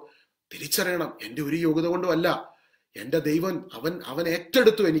സ്വീകരിക്കുമ്പോൾ തിരിച്ചറിയണം, എൻ്റെ ഒരു യോഗ്യത കൊണ്ടുമല്ല, എൻ്റെ ദൈവൻ അവൻ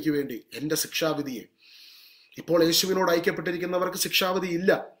ഏറ്റെടുത്തു എനിക്ക് വേണ്ടി എൻ്റെ ശിക്ഷാവിധിയെ. ഇപ്പോൾ യേശുവിനോട് ഐക്യപ്പെട്ടിരിക്കുന്നവർക്ക് ശിക്ഷാവിധി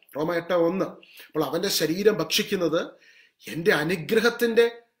ഇല്ല. റോമ 8:1. അപ്പോൾ അവന്റെ ശരീരം ഭക്ഷിക്കുന്നത് എൻ്റെ അനുഗ്രഹത്തിന്റെ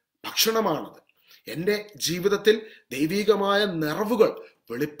ഭക്ഷണമാണത്. എൻ്റെ ജീവിതത്തിൽ ദൈവികമായ നിറവുകൾ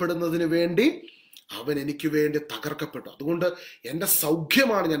വെളിപ്പെടുന്നതിന് വേണ്ടി അവൻ എനിക്ക് വേണ്ടി തകർക്കപ്പെട്ടു. അതുകൊണ്ട് എൻ്റെ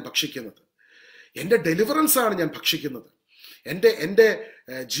സൗഖ്യമാണ് ഞാൻ ഭക്ഷിക്കുന്നത്, എൻ്റെ ഡെലിവറൻസ് ആണ് ഞാൻ ഭക്ഷിക്കുന്നത്. എൻ്റെ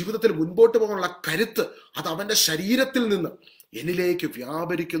ജീവിതത്തിൽ മുൻപോട്ട് പോകാനുള്ള കരുത്ത് അത് അവന്റെ ശരീരത്തിൽ നിന്ന് എന്നിലേക്ക്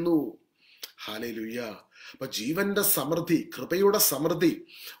വ്യാപരിക്കുന്നു. ഹല്ലേലൂയ. അപ്പൊ ജീവന്റെ സമൃദ്ധി, കൃപയുടെ സമൃദ്ധി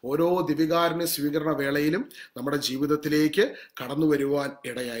ഓരോ ദിവ്യകാരുണ്യ സ്വീകരണ വേളയിലും നമ്മുടെ ജീവിതത്തിലേക്ക് കടന്നു വരുവാൻ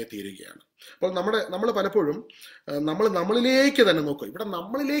ഇടയായി തീരുകയാണ്. അപ്പോൾ നമ്മൾ പലപ്പോഴും നമ്മളിലേക്ക് തന്നെ നോക്കും. ഇവിടെ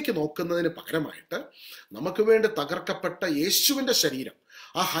നമ്മളിലേക്ക് നോക്കുന്നതിന് പകരമായിട്ട് നമുക്ക് വേണ്ടി തകർക്കപ്പെട്ട യേശുവിന്റെ ശരീരം,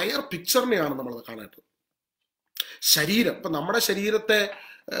 ആ ഹയർ പിക്ചറിനെയാണ് നമ്മൾ കാണേണ്ടത്. ശരീരം, ഇപ്പൊ നമ്മുടെ ശരീരത്തെ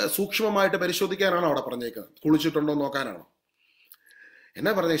സൂക്ഷ്മമായിട്ട് പരിശോധിക്കാനാണോ അവിടെ പറഞ്ഞേക്കുന്നത്? കുളിച്ചിട്ടുണ്ടോ നോക്കാനാണോ?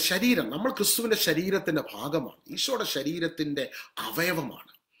 എന്നാ പറഞ്ഞ ശരീരം, നമ്മൾ ക്രിസ്തുവിന്റെ ശരീരത്തിന്റെ ഭാഗമാണ്, ഈശോയുടെ ശരീരത്തിന്റെ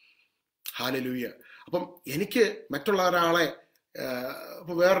അവയവമാണ്. ഹല്ലേലൂയ. അപ്പം എനിക്ക് മറ്റുള്ള ഒരാളെ,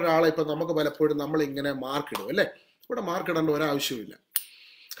 ഇപ്പൊ വേറൊരാളെ ഇപ്പൊ നമുക്ക് പലപ്പോഴും നമ്മൾ ഇങ്ങനെ മാർക്കിടും അല്ലെ. ഇവിടെ മാർക്കിടേണ്ട ഒരാവശ്യമില്ല.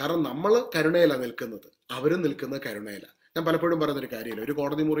 കാരണം നമ്മൾ കരുണയിലാണ് നിൽക്കുന്നത്, അവരും നിൽക്കുന്നത് കരുണയില. ഞാൻ പലപ്പോഴും പറയുന്നൊരു കാര്യമില്ല, ഒരു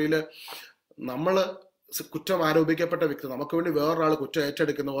കോടതി മുറിയിൽ നമ്മൾ കുറ്റം ആരോപിക്കപ്പെട്ട വ്യക്തി നമുക്ക് വേണ്ടി വേറൊരാൾ കുറ്റം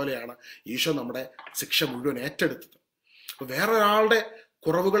ഏറ്റെടുക്കുന്ന പോലെയാണ് ഈശോ നമ്മുടെ ശിക്ഷ മുഴുവൻ ഏറ്റെടുത്തത്. അപ്പൊ വേറൊരാളുടെ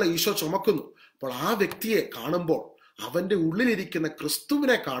കുറവുകളെ ഈശോ ചുമക്കുന്നു. അപ്പോൾ ആ വ്യക്തിയെ കാണുമ്പോൾ അവന്റെ ഉള്ളിലിരിക്കുന്ന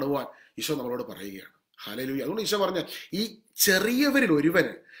ക്രിസ്തുവിനെ കാണുവാൻ ഈശോ നമ്മളോട് പറയുകയാണ്. ഹല്ലേലൂയ. അതുകൊണ്ട് ഈശോ പറഞ്ഞ ഈ ചെറിയവരിൽ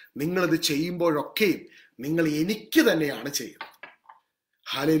ഒരുവന് നിങ്ങളിത് ചെയ്യുമ്പോഴൊക്കെയും നിങ്ങൾ എനിക്ക് തന്നെയാണ് ചെയ്യുന്നത്.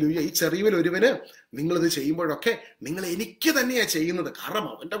 ഹല്ലേലൂയ. ഈ ചെറിയവരിൽ ഒരുവന് നിങ്ങളിത് ചെയ്യുമ്പോഴൊക്കെ നിങ്ങൾ എനിക്ക് തന്നെയാണ് ചെയ്യുന്നത്. കാരണം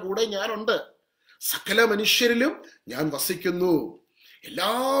അവന്റെ കൂടെ ഞാനുണ്ട്. സകല മനുഷ്യരിലും ഞാൻ വസിക്കുന്നു,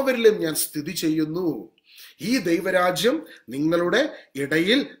 എല്ലാവരിലും ഞാൻ സ്ഥിതി ചെയ്യുന്നു. ഈ ദൈവരാജ്യം നിങ്ങളുടെ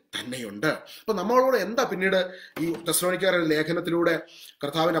ഇടയിൽ തന്നെയുണ്ട്. അപ്പൊ നമ്മളോട് എന്താ പിന്നീട് ഈ തെസ്സലോനിക്കരുടെ ലേഖനത്തിലൂടെ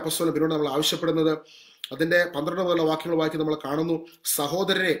കർത്താവിന്റെ അപ്പസ്തലൻ പിന്നീട് നമ്മൾ ആവശ്യപ്പെടുന്നത്? അതിന്റെ 12 മുതലുള്ള വാക്യങ്ങൾ വായിച്ച് നമ്മൾ കാണുന്നു.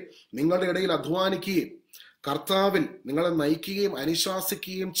 സഹോദരരെ, നിങ്ങളുടെ ഇടയിൽ അധ്വാനിക്കുകയും കർത്താവിൽ നിങ്ങളെ നയിക്കുകയും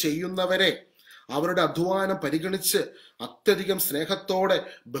അനുശാസിക്കുകയും ചെയ്യുന്നവരെ അവരുടെ അധ്വാനം പരിഗണിച്ച് അത്യധികം സ്നേഹത്തോടെ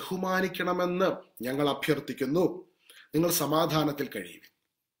ബഹുമാനിക്കണമെന്ന് ഞങ്ങൾ അഭ്യർത്ഥിക്കുന്നു. നിങ്ങൾ സമാധാനത്തിൽ കഴിയുവിൻ.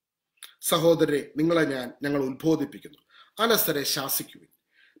 സഹോദരരെ, ഞങ്ങൾ ഉത്ബോധിപ്പിക്കുന്നു. അലസരെ ശാസിക്കുവിൻ,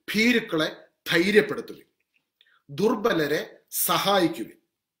 ഭീരുക്കളെ ധൈര്യപ്പെടുത്തുവിൻ, ദുർബലരെ സഹായിക്കുവിൻ,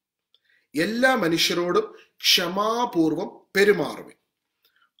 എല്ലാ മനുഷ്യരോടും ക്ഷമാപൂർവം പെരുമാറുവിൻ,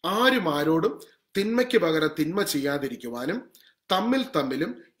 ആരും തിന്മയ്ക്ക് പകരം തിന്മ ചെയ്യാതിരിക്കുവാനും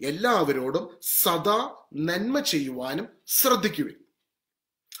തമ്മിലും എല്ലാവരോടും സദാ നന്മ ചെയ്യുവാനും ശ്രദ്ധിക്കുവിൻ.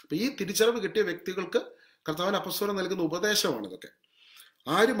 അപ്പൊ ഈ തിരിച്ചറിവ് കിട്ടിയ വ്യക്തികൾക്ക് കർത്താവിന്റെ അപ്പസ്തലൻ നൽകുന്ന ഉപദേശമാണ് ഇതൊക്കെ.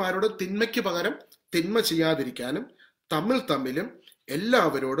 ആരോടും തിന്മയ്ക്ക് പകരം തിന്മ ചെയ്യാതിരിക്കാനും തമ്മിലും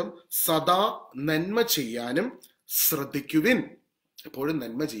എല്ലാവരോടും സദാ നന്മ ചെയ്യാനും ശ്രദ്ധിക്കുവിൻ. എപ്പോഴും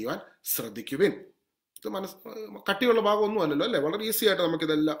നന്മ ചെയ്യുവാൻ ശ്രദ്ധിക്കുവിൻ. ഇത് കട്ടിയുള്ള ഭാഗമൊന്നും അല്ലല്ലോ അല്ലെ. വളരെ ഈസി ആയിട്ട് നമുക്ക്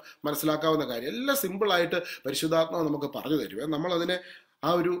ഇതെല്ലാം മനസ്സിലാക്കാവുന്ന കാര്യം. എല്ലാം സിമ്പിളായിട്ട് പരിശുദ്ധാത്മാവ് നമുക്ക് പറഞ്ഞു തരുവേ. നമ്മൾ അതിനെ ആ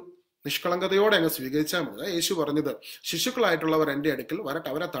ഒരു നിഷ്കളങ്കതയോടെ അങ്ങ് സ്വീകരിച്ചാൽ മതി. യേശു പറഞ്ഞത്, ശിശുക്കളായിട്ടുള്ളവർ എൻ്റെ അടുക്കൽ വരട്ടെ,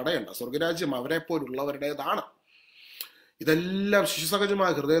 അവരെ തടയണ്ട, സ്വർഗരാജ്യം അവരെ പോലുള്ളവരുടേതാണ്. ഇതെല്ലാം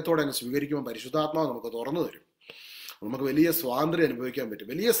ശിശുസഹജമായ ഹൃദയത്തോടെ അങ്ങ് സ്വീകരിക്കുമ്പോൾ പരിശുദ്ധാത്മാവ് നമുക്ക് തുറന്നു തരും. നമുക്ക് വലിയ സ്വാതന്ത്ര്യം അനുഭവിക്കാൻ പറ്റും,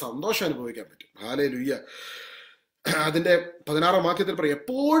 വലിയ സന്തോഷം അനുഭവിക്കാൻ പറ്റും. ഹല്ലേലൂയ. അതിന്റെ 16-ാം വാക്യത്തിൽ പറയും,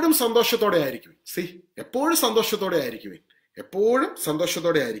 എപ്പോഴും സന്തോഷത്തോടെ ആയിരിക്കുവിൻ. എപ്പോഴും സന്തോഷത്തോടെ ആയിരിക്കുവിൻ, എപ്പോഴും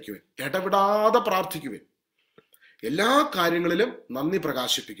സന്തോഷത്തോടെ ആയിരിക്കുവിൻ, ഇടവിടാതെ പ്രാർത്ഥിക്കുവിൻ, എല്ലാ കാര്യങ്ങളിലും നന്ദി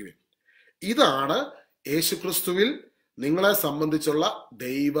പ്രകാശിപ്പിക്കുവിൻ. ഇതാണ് യേശുക്രിസ്തുവിൽ നിങ്ങളെ സംബന്ധിച്ചുള്ള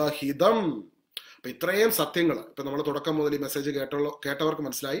ദൈവഹിതം. അപ്പൊ ഇത്രയും സത്യങ്ങൾ ഇപ്പൊ നമ്മൾ തുടക്കം മുതൽ ഈ മെസ്സേജ് കേട്ടവർക്ക്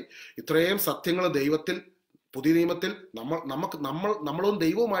മനസ്സിലായി. ഇത്രയും സത്യങ്ങൾ ദൈവത്തിൽ, പുതിയ നിയമത്തിൽ നമ്മളും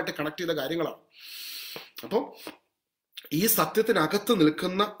ദൈവവുമായിട്ട് കണക്ട് ചെയ്ത കാര്യങ്ങളാണ്. അപ്പം ഈ സത്യത്തിനകത്ത്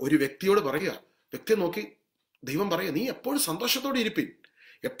നിൽക്കുന്ന ഒരു വ്യക്തിയോട് പറയുക, വ്യക്തിയെ നോക്കി ദൈവം പറയുക, നീ എപ്പോഴും സന്തോഷത്തോടെ ഇരിപ്പിൻ,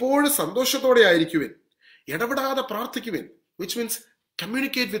 എപ്പോഴും സന്തോഷത്തോടെ ആയിരിക്കുവിൻ, ഇടപെടാതെ പ്രാർത്ഥിക്കുവിൻ. Which means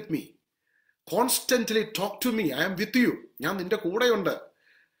communicate with me, constantly talk to me, I am with you. ഞാൻ നിന്റെ കൂടെയുണ്ട്,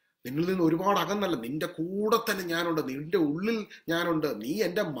 നിന്നിൽ നിന്ന് ഒരുപാട് അകന്നല്ല, നിന്റെ കൂടെ തന്നെ ഞാനുണ്ട്, നിന്റെ ഉള്ളിൽ ഞാനുണ്ട്, നീ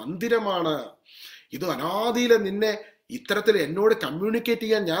എൻ്റെ മന്ദിരമാണ്. ഇത് അനാദിയിലെ നിന്നെ ഇത്തരത്തിൽ എന്നോട് കമ്മ്യൂണിക്കേറ്റ്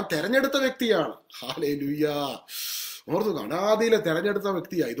ചെയ്യാൻ ഞാൻ തെരഞ്ഞെടുത്ത വ്യക്തിയാണ്. ഹല്ലേലൂയ. ഓർത്തു, അനാദിയിലെ തെരഞ്ഞെടുത്ത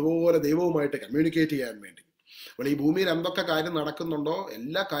വ്യക്തിയാണ് ഇതുപോലെ ദൈവവുമായിട്ട് കമ്മ്യൂണിക്കേറ്റ് ചെയ്യാൻ വേണ്ടി. അപ്പോൾ ഈ ഭൂമിയിൽ എന്തൊക്കെ കാര്യം നടക്കുന്നുണ്ടോ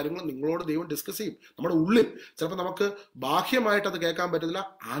എല്ലാ കാര്യങ്ങളും നിങ്ങളോട് ദൈവം ഡിസ്കസ് ചെയ്യും. നമ്മുടെ ഉള്ളിൽ ചിലപ്പോൾ നമുക്ക് ബാഹ്യമായിട്ട് അത് കേൾക്കാൻ പറ്റത്തില്ല,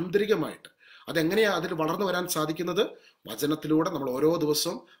 ആന്തരികമായിട്ട് അതെങ്ങനെയാ അതിൽ വളർന്നു വരാൻ സാധിക്കുന്നത്? വചനത്തിലൂടെ നമ്മൾ ഓരോ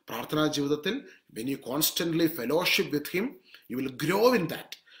ദിവസവും പ്രാർത്ഥനാ ജീവിതത്തിൽ when you constantly fellowship with him you will grow in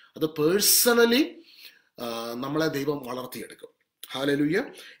that. അത് പേഴ്സണലി നമ്മളെ ദൈവം വളർത്തിയെടുക്കും. ഹല്ലേലൂയ.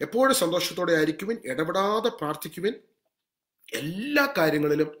 എപ്പോഴും സന്തോഷത്തോടെ ആയിരിക്കുവിൻ, ഇടപെടാതെ പ്രാർത്ഥിക്കുവിൻ, എല്ലാ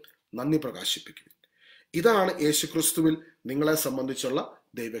കാര്യങ്ങളിലും നന്ദി പ്രകാശിപ്പിക്കുവിൻ. ഇതാണ് യേശുക്രിസ്തുവിൽ നിങ്ങളെ സംബന്ധിച്ചുള്ള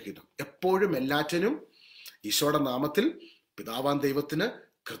ദൈവഹിതം. എപ്പോഴും എല്ലാറ്റിനും ഈശോയുടെ നാമത്തിൽ പിതാവാൻ ദൈവത്തിന്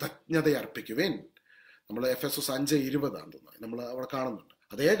കൃതജ്ഞത അർപ്പിക്കുവേൻ. നമ്മൾ എഫെസോസ് 5:20 നമ്മൾ അവിടെ കാണുന്നുണ്ട്.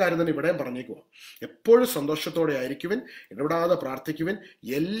 അതേ കാര്യം തന്നെ ഇവിടെയും പറഞ്ഞേക്കുക. എപ്പോഴും സന്തോഷത്തോടെ ആയിരിക്കുവിൻ, ഇടപെടാതെ പ്രാർത്ഥിക്കുവിൻ,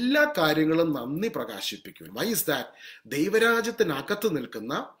 എല്ലാ കാര്യങ്ങളും നന്ദി പ്രകാശിപ്പിക്കുവിൻ. Y is that? ദൈവരാജ്യത്തിനകത്ത്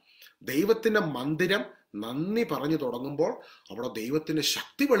നിൽക്കുന്ന ദൈവത്തിന്റെ മന്ദിരം നന്ദി പറഞ്ഞു തുടങ്ങുമ്പോൾ അവിടെ ദൈവത്തിന്റെ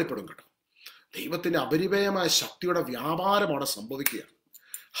ശക്തി വെളിപ്പെടും കേട്ടോ. ദൈവത്തിന്റെ അപരിമേയമായ ശക്തിയുടെ വ്യാപാരം അവിടെ സംഭവിക്കുകയാണ്.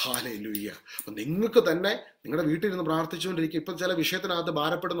 ഹല്ലേലൂയ. അപ്പൊ നിങ്ങൾക്ക് തന്നെ നിങ്ങളുടെ വീട്ടിൽ ഇരുന്ന് പ്രാർത്ഥിച്ചുകൊണ്ടിരിക്കും. ഇപ്പൊ ചില വിഷയത്തിനകത്ത്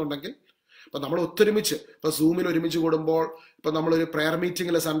ഭാരപ്പെടുന്നുണ്ടെങ്കിൽ, ഇപ്പൊ നമ്മൾ ഒത്തൊരുമിച്ച് ഇപ്പൊ സൂമിൽ ഒരുമിച്ച് കൂടുമ്പോൾ, ഇപ്പൊ നമ്മളൊരു പ്രെയർ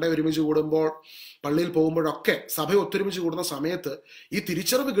മീറ്റിംഗിൽ സൺഡേ ഒരുമിച്ച് കൂടുമ്പോൾ, പള്ളിയിൽ പോകുമ്പോഴൊക്കെ സഭ ഒത്തൊരുമിച്ച് കൂടുന്ന സമയത്ത് ഈ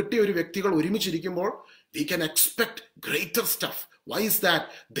തിരിച്ചറിവ് കിട്ടിയ ഒരു വ്യക്തികൾ ഒരുമിച്ചിരിക്കുമ്പോൾ we can expect greater stuff. Y is that?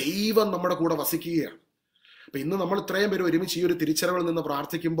 ദൈവം നമ്മുടെ കൂടെ വസിക്കുകയാണ്. അപ്പൊ ഇന്ന് നമ്മൾ ഇത്രയും പേര് ഒരുമിച്ച് ഈ ഒരു തിരിച്ചറിവിൽ നിന്ന്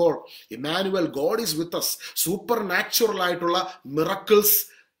പ്രാർത്ഥിക്കുമ്പോൾ Emmanuel, God is with us, super natural ആയിട്ടുള്ള മിറക്കിൾസ്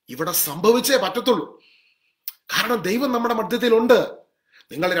ഇവിടെ സംഭവിച്ചേ പറ്റത്തുള്ളൂ. കാരണം ദൈവം നമ്മുടെ മധ്യത്തിലുണ്ട്.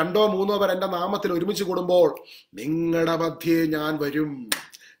 നിങ്ങൾ 2-3 പേർ എൻ്റെ നാമത്തിൽ ഒരുമിച്ച് കൂടുമ്പോൾ നിങ്ങളുടെ മധ്യേ ഞാൻ വരും,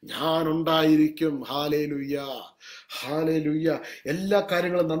 ഞാൻ ഉണ്ടായിരിക്കും. Hallelujah, hallelujah. എല്ലാ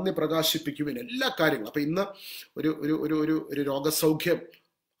കാര്യങ്ങളും നന്ദി പ്രകാശിപ്പിക്കുവിൻ, എല്ലാ കാര്യങ്ങളും. അപ്പൊ ഇന്ന് ഒരു രോഗസൗഖ്യം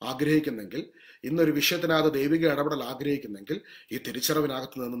ആഗ്രഹിക്കുന്നെങ്കിൽ, ഇന്നൊരു വിഷയത്തിനകത്ത് ദൈവിക ഇടപെടൽ ആഗ്രഹിക്കുന്നെങ്കിൽ ഈ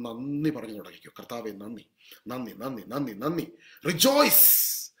തിരിച്ചറിവിനകത്ത് നിന്ന് നന്ദി പറഞ്ഞു തുടങ്ങിക്കോ. കർത്താവേ നന്ദി, നന്ദി, നന്ദി, നന്ദി, നന്ദി. റിജോയ്സ്,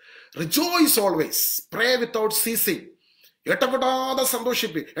 റിജോയ്സ് ഓൾവേസ്, പ്രേ വിത്തൗട്ട് സീസിങ്. ഇടപെടാതെ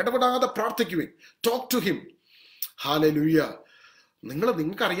സന്തോഷിപ്പിൻ, ഇടപെടാതെ പ്രാർത്ഥിക്കുവിൻ, ടോക്ക് ടു ഹിം. ഹല്ലേലൂയ.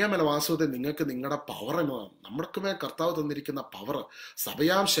 നിങ്ങൾക്ക് അറിയാമല്ലോ വാസ്തവത്തിൽ നിങ്ങൾക്ക് നിങ്ങളുടെ പവർ എന്നതാണ്. നമ്മൾക്ക് മേൽ കർത്താവ് തന്നിരിക്കുന്ന പവർ,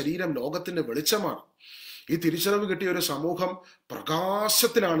 സഭയാം ശരീരം ലോകത്തിന്റെ വെളിച്ചമാണ്. ഈ തിരിച്ചറിവ് കിട്ടിയ ഒരു സമൂഹം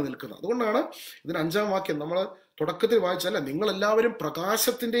പ്രകാശത്തിലാണ് നിൽക്കുന്നത്. അതുകൊണ്ടാണ് ഇതിന് 5-ാം വാക്യം നമ്മൾ തുടക്കത്തിൽ വായിച്ചല്ല, നിങ്ങളെല്ലാവരും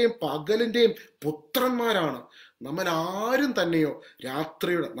പ്രകാശത്തിന്റെയും പകലിന്റെയും പുത്രന്മാരാണ്. നമ്മിൽ ആരും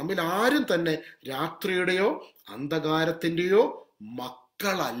തന്നെ രാത്രിയുടെയോ അന്ധകാരത്തിന്റെയോ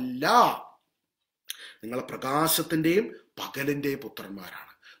മക്കളല്ല. നിങ്ങൾ പ്രകാശത്തിന്റെയും പകലിന്റെയും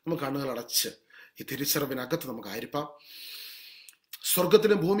പുത്രന്മാരാണ്. നമുക്ക് കണ്ണുകൾ അടച്ച് ഈ തിരിച്ചറിവിനകത്ത് നമുക്ക് ആയിരിക്കാം.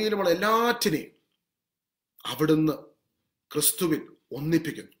 സ്വർഗത്തിലും ഭൂമിയിലുമുള്ള എല്ലാറ്റിനെയും അവിടുന്ന് ക്രിസ്തുവിൽ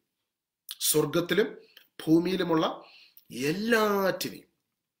ഒന്നിപ്പിക്കുന്നു. സ്വർഗത്തിലും ഭൂമിയിലുമുള്ള എല്ലാറ്റിനെയും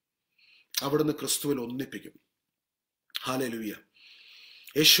അവിടുന്ന് ക്രിസ്തുവിൽ ഒന്നിപ്പിക്കുന്നു. ഹല്ലേലൂയ.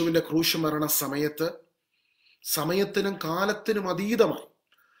 യേശുവിന്റെ ക്രൂശ് മരണ സമയത്തിനും കാലത്തിനും അതീതമായി,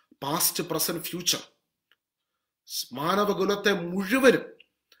 പാസ്റ്റ്, പ്രസന്റ്, ഫ്യൂച്ചർ, മാനവകുലത്തെ മുഴുവനും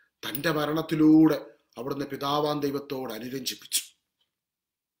തന്റെ മരണത്തിലൂടെ അവിടുന്ന് പിതാവാൻ ദൈവത്തോട് അനുരഞ്ജിപ്പിച്ചു.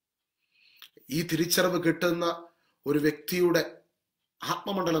 ഈ തിരിച്ചറിവ് കിട്ടുന്ന ഒരു വ്യക്തിയുടെ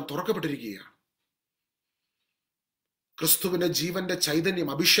ആത്മമണ്ഡലം തുറക്കപ്പെട്ടിരിക്കുകയാണ്. ക്രിസ്തുവിന്റെ ജീവന്റെ ചൈതന്യം,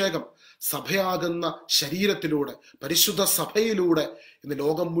 അഭിഷേകം സഭയാകുന്ന ശരീരത്തിലൂടെ, പരിശുദ്ധ സഭയിലൂടെ ഇന്ന്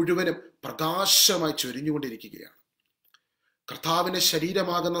ലോകം മുഴുവനും പ്രകാശമായി ചൊരിഞ്ഞുകൊണ്ടിരിക്കുകയാണ്. കർത്താവിന്റെ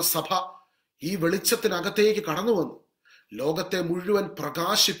ശരീരമാകുന്ന സഭ ഈ വെളിച്ചത്തിനകത്തേക്ക് കടന്നു വന്നു ലോകത്തെ മുഴുവൻ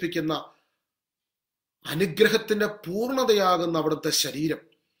പ്രകാശിപ്പിക്കുന്ന അനുഗ്രഹത്തിന്റെ പൂർണ്ണതയാകുന്ന അവിടുത്തെ ശരീരം,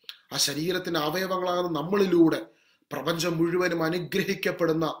 ആ ശരീരത്തിന്റെ അവയവങ്ങളാകുന്ന നമ്മളിലൂടെ പ്രപഞ്ചം മുഴുവനും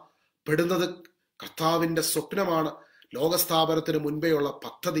അനുഗ്രഹിക്കപ്പെടുന്നത് കർത്താവിന്റെ സ്വപ്നമാണ്. ലോകസ്ഥാപനത്തിന് മുൻപേയുള്ള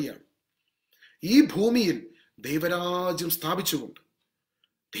പദ്ധതിയാണ്. ഈ ഭൂമിയിൽ ദൈവരാജ്യം സ്ഥാപിച്ചുകൊണ്ട്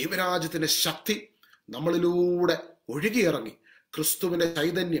ദൈവരാജ്യത്തിന്റെ ശക്തി നമ്മളിലൂടെ ഒഴുകിയിറങ്ങി ക്രിസ്തുവിന്റെ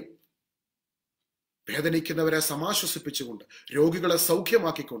ചൈതന്യം വേദനിക്കുന്നവരെ സമാശ്വസിപ്പിച്ചുകൊണ്ട്, രോഗികളെ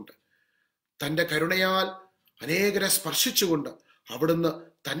സൗഖ്യമാക്കിക്കൊണ്ട്, തന്റെ കരുണയാൽ അനേകരെ സ്പർശിച്ചുകൊണ്ട് അവിടുന്ന്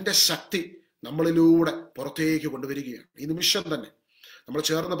തന്റെ ശക്തി നമ്മളിലൂടെ പുറത്തേക്ക് കൊണ്ടുവരികയാണ്. ഈ നിമിഷം തന്നെ നമ്മൾ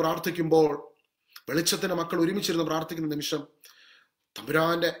ചേർന്ന് പ്രാർത്ഥിക്കുമ്പോൾ, വെളിച്ചത്തിന്റെ മക്കൾ ഒരുമിച്ചിരുന്ന് പ്രാർത്ഥിക്കുന്ന നിമിഷം,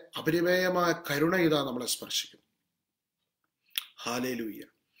 തമ്പുരാന്റെ അപരിമേയമായ കരുണ ഇതാ നമ്മളെ സ്പർശിക്കും. ഹല്ലേലൂയ.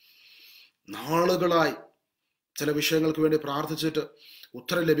 നാളുകളായി ചില വിഷയങ്ങൾക്ക് വേണ്ടി പ്രാർത്ഥിച്ചിട്ട്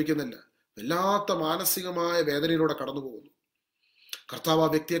ഉത്തരം ലഭിക്കുന്നില്ല. വല്ലാത്ത മാനസികമായ വേദനയിലൂടെ കടന്നു പോകുന്നു. കർത്താവ് ആ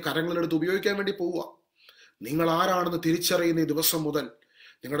വ്യക്തിയെ കരങ്ങളിലെടുത്ത് ഉപയോഗിക്കാൻ വേണ്ടി പോവുക. നിങ്ങൾ ആരാണെന്ന് തിരിച്ചറിയുന്ന ഈ ദിവസം മുതൽ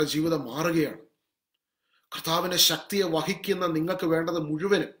നിങ്ങളുടെ ജീവിതം മാറുകയാണ്. കർത്താവിന്റെ ശക്തിയെ വഹിക്കുന്ന നിങ്ങൾക്ക് വേണ്ടത്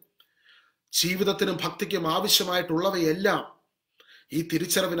മുഴുവനും, ജീവിതത്തിനും ഭക്തിക്കും ആവശ്യമായിട്ടുള്ളവയെല്ലാം ഈ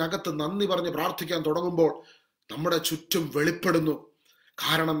തിരിച്ചറിവിനകത്ത് നന്ദി പറഞ്ഞ് പ്രാർത്ഥിക്കാൻ തുടങ്ങുമ്പോൾ നമ്മുടെ ചുറ്റും വെളിപ്പെടുന്നു.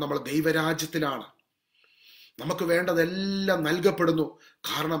 കാരണം നമ്മൾ ദൈവരാജ്യത്തിലാണ്. നമുക്ക് വേണ്ടതെല്ലാം നൽകപ്പെടുന്നു.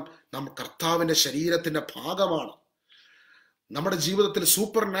 കാരണം നാം കർത്താവിന്റെ ശരീരത്തിന്റെ ഭാഗമാണ്. നമ്മുടെ ജീവിതത്തിൽ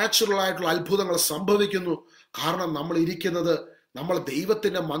സൂപ്പർ നാച്ചുറൽ ആയിട്ടുള്ള അത്ഭുതങ്ങൾ സംഭവിക്കുന്നു. കാരണം നമ്മൾ ഇരിക്കുന്നത്, നമ്മൾ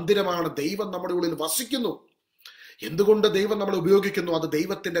ദൈവത്തിന്റെ മന്ദിരമാണ്. ദൈവം നമ്മുടെ ഉള്ളിൽ വസിക്കുന്നു. എന്തുകൊണ്ട് ദൈവം നമ്മളെ ഉപയോഗിക്കുന്നു? അത്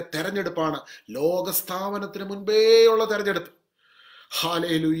ദൈവത്തിന്റെ തെരഞ്ഞെടുപ്പാണ്. ലോകസ്ഥാപനത്തിന് മുൻപേയുള്ള തെരഞ്ഞെടുപ്പ്.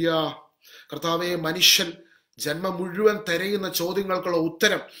 ഹല്ലേലൂയ. കർത്താവേ, മനുഷ്യൻ ജന്മം മുഴുവൻ തിരയുന്ന ചോദ്യങ്ങൾക്കുള്ള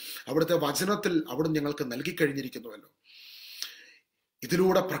ഉത്തരം അവിടുത്തെ വചനത്തിൽ അവിടുന്ന് ഞങ്ങൾക്ക് നൽകി കഴിഞ്ഞിരിക്കുന്നുവല്ലോ.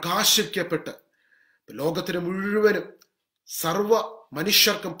 ഇതിലൂടെ പ്രകാശിക്കപ്പെട്ട് ലോകത്തിന് മുഴുവനും സർവ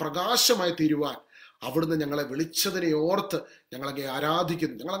മനുഷ്യർക്കും പ്രകാശമായി തീരുവാൻ അവിടുന്ന് ഞങ്ങളെ വിളിച്ചതിനെ ഓർത്ത് ഞങ്ങളങ്ങെ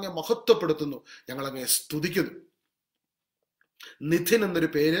ആരാധിക്കുന്നു, ഞങ്ങളങ്ങെ മഹത്വപ്പെടുത്തുന്നു, ഞങ്ങളങ്ങെ സ്തുതിക്കുന്നു. നിധിൻ എന്നൊരു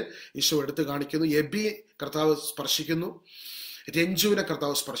പേര് ഈശോ എടുത്തു കാണിക്കുന്നു. എബി കർത്താവ് സ്പർശിക്കുന്നു, രഞ്ജുവിനെ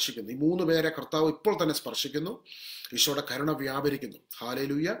കർത്താവ് സ്പർശിക്കുന്നു. ഈ 3 പേരെ കർത്താവ് ഇപ്പോൾ തന്നെ സ്പർശിക്കുന്നു. ഈശോയുടെ കരുണ വ്യാപരിക്കുന്നു.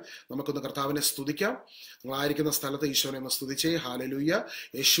 ഹാലേലൂയ. നമുക്കൊന്ന് കർത്താവിനെ സ്തുതിക്കാം. നിങ്ങളായിരിക്കുന്ന സ്ഥലത്ത് ഈശോനെ ഒന്ന് സ്തുതിച്ചേ. ഹാലേലൂയ.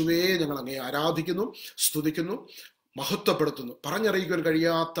 യേശുവേ, ഞങ്ങൾ അങ്ങേ ആരാധിക്കുന്നു, സ്തുതിക്കുന്നു, മഹത്വപ്പെടുത്തുന്നു. പറഞ്ഞറിയിക്കാൻ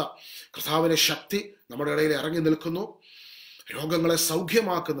കഴിയാത്ത കർത്താവിന്റെ ശക്തി നമ്മുടെ ഇടയിൽ ഇറങ്ങി നിൽക്കുന്നു. രോഗങ്ങളെ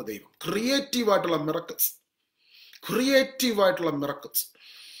സൗഖ്യമാക്കുന്ന ദൈവം. ക്രിയേറ്റീവായിട്ടുള്ള മിറക്കിൾസ്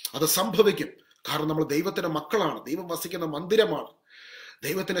അത് സംഭവിക്കും. കാരണം നമ്മൾ ദൈവത്തിന്റെ മക്കളാണ്. ദൈവം വസിക്കുന്ന മന്ദിരമാണ്.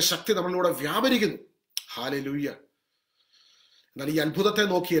 ദൈവത്തിന്റെ ശക്തി നമ്മളിലൂടെ വ്യാപരിക്കുന്നു. ഹല്ലേലൂയ. എന്നാൽ ഈ അത്ഭുതത്തെ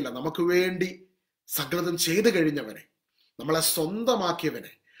നോക്കിയല്ല, നമുക്ക് വേണ്ടി സകലതും ചെയ്തു കഴിഞ്ഞവനെ, നമ്മളെ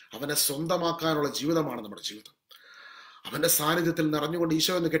സ്വന്തമാക്കിയവനെ, അവനെ സ്വന്തമാക്കാനുള്ള ജീവിതമാണ് നമ്മുടെ ജീവിതം. അവന്റെ സാന്നിധ്യത്തിൽ നിറഞ്ഞുകൊണ്ട്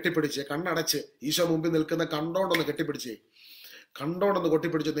ഈശോ ഒന്ന് കെട്ടിപ്പിടിച്ചേ. കണ്ണടച്ച് ഈശോ മുമ്പിൽ നിൽക്കുന്ന കണ്ടോണ്ടൊന്ന് കെട്ടിപ്പിടിച്ചേ. കണ്ടോണ്ടൊന്ന്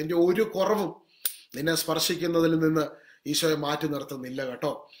കൊട്ടിപ്പിടിച്ചു. നിന്റെ ഒരു കുറവും നിന്നെ സ്പർശിക്കുന്നതിൽ നിന്ന് ഈശോയെ മാറ്റി നിർത്തുന്നില്ല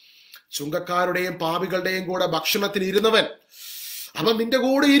കേട്ടോ. ചുങ്കക്കാരുടെയും പാപികളുടെയും കൂടെ ഭക്ഷണത്തിന് ഇരുന്നവൻ അവൻ നിന്റെ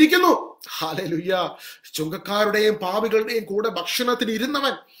കൂടെ ഇരിക്കുന്നു. ഹല്ലേലൂയ. ചുങ്കക്കാരുടെയും പാപികളുടെയും കൂടെ ഭക്ഷണത്തിന്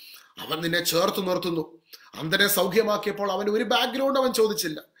ഇരുന്നവൻ അവൻ നിന്നെ ചേർത്ത് നിർത്തുന്നു. അന്ധനെ സൗഖ്യമാക്കിയപ്പോൾ അവന് ഒരു ബാക്ക്ഗ്രൗണ്ട് അവൻ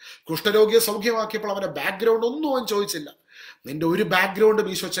ചോദിച്ചില്ല. കുഷ്ഠരോഗിയെ സൗഖ്യമാക്കിയപ്പോൾ അവന്റെ ബാക്ക്ഗ്രൗണ്ട് ഒന്നും അവൻ ചോദിച്ചില്ല. നിന്റെ ഒരു ബാക്ക്ഗ്രൗണ്ടും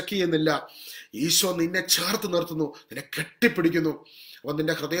ഈശോ ചെക്ക് ചെയ്യുന്നില്ല. ഈശോ നിന്നെ ചേർത്ത് നിർത്തുന്നു, നിന്നെ കെട്ടിപ്പിടിക്കുന്നു. അവൻ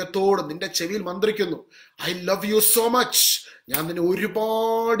നിന്റെ ഹൃദയത്തോട് നിന്റെ ചെവിയിൽ മന്ത്രിക്കുന്നു, I love you so much. ഞാൻ നിന്നെ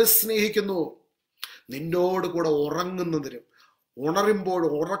ഒരുപാട് സ്നേഹിക്കുന്നു. നിന്നോട് കൂടെ ഉറങ്ങുന്നതിനും ഉണരുമ്പോൾ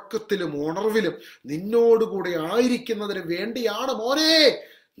ഉറക്കത്തിലും ഉണർവിലും നിന്നോടുകൂടെ ആയിരിക്കുന്നതിന് വേണ്ടിയാണ് മോനെ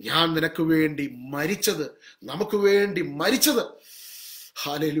ഞാൻ നിനക്ക് വേണ്ടി മരിച്ചത്, നമുക്ക് വേണ്ടി മരിച്ചത്.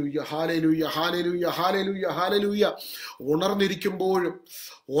 Hallelujah, hallelujah, hallelujah, hallelujah, hallelujah. ഉണർന്നിരിക്കുമ്പോഴും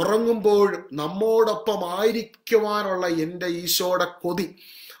ഉറങ്ങുമ്പോഴും നമ്മോടൊപ്പം ആയിരിക്കുവാനുള്ള എൻ്റെ ഈശോയുടെ കൊതി,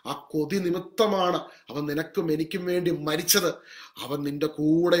 ആ കൊതി നിമിത്തമാണ് അവൻ നിനക്കും എനിക്കും വേണ്ടി മരിച്ചത്. അവൻ നിന്റെ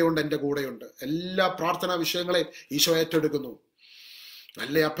കൂടെയുണ്ട്, എൻ്റെ കൂടെയുണ്ട്. എല്ലാ പ്രാർത്ഥനാ വിഷയങ്ങളെയും ഈശോ ഏറ്റെടുക്കുന്നു.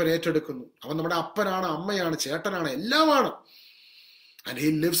 നല്ല അപ്പൻ ഏറ്റെടുക്കുന്നു. അവൻ നമ്മുടെ അപ്പനാണ്, അമ്മയാണ്, ചേട്ടനാണ്, എല്ലാമാണ്. And he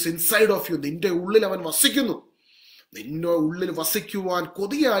lives inside of you. നിന്റെ ഉള്ളിൽ അവൻ വസിക്കുന്നു. നിന്റെ ഉള്ളിൽ വസിക്കുവാൻ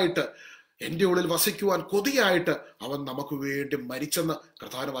കൊതിയായിട്ട്, എൻ്റെ ഉള്ളിൽ വസിക്കുവാൻ കൊതിയായിട്ട് അവൻ നമുക്ക് വേണ്ടി മരിച്ചെന്ന്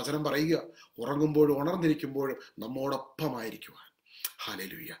കർത്താവിന്റെ വചനം പറയുക. ഉറങ്ങുമ്പോഴും ഉണർന്നിരിക്കുമ്പോഴും നമ്മോടൊപ്പമായിരിക്കുവാൻ.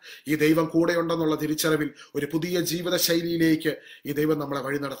 ഹല്ലേലൂയ. ഈ ദൈവം കൂടെയുണ്ടെന്നുള്ള തിരിച്ചറിവിൽ ഒരു പുതിയ ജീവിത ശൈലിയിലേക്ക് ഈ ദൈവം നമ്മളെ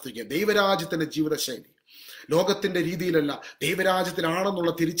വഴി നടത്തുക. ദൈവരാജ്യത്തിന്റെ ജീവിതശൈലി ലോകത്തിന്റെ രീതിയിലല്ല,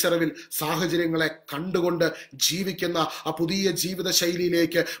 ദൈവരാജ്യത്തിലാണെന്നുള്ള തിരിച്ചറിവിൽ സാഹചര്യങ്ങളെ കണ്ടുകൊണ്ട് ജീവിക്കുന്ന ആ പുതിയ ജീവിത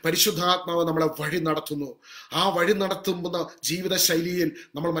ശൈലിയിലേക്ക് പരിശുദ്ധാത്മാവ് നമ്മളെ വഴി നടത്തുന്നു. ആ വഴി നടത്തുന്ന ജീവിത ശൈലിയിൽ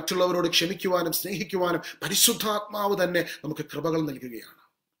നമ്മൾ മറ്റുള്ളവരോട് ക്ഷമിക്കുവാനും സ്നേഹിക്കുവാനും പരിശുദ്ധാത്മാവ് തന്നെ നമുക്ക് കൃപകൾ നൽകുകയാണ്.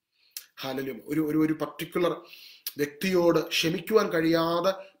 ഹല്ലേലൂയ. ഒരു പർട്ടിക്കുലർ വ്യക്തിയോട് ക്ഷമിക്കുവാൻ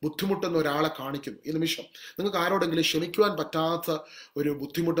കഴിയാതെ ബുദ്ധിമുട്ടുന്ന ഒരാളെ കാണിക്കുന്നു. ഈ നിമിഷം നിങ്ങൾക്ക് ആരോടെങ്കിലും ക്ഷമിക്കുവാൻ പറ്റാത്ത ഒരു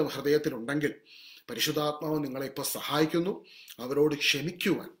ബുദ്ധിമുട്ട് ഹൃദയത്തിലുണ്ടെങ്കിൽ പരിശുദ്ധാത്മാവ് നിങ്ങളെ ഇപ്പോൾ സഹായിക്കുന്നു. അവരോട്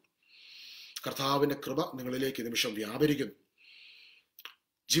ക്ഷമിക്കുവാൻ കർത്താവിന്റെ കൃപ നിങ്ങളിലേക്ക് നിമിഷം വ്യാപരിക്കുന്നു.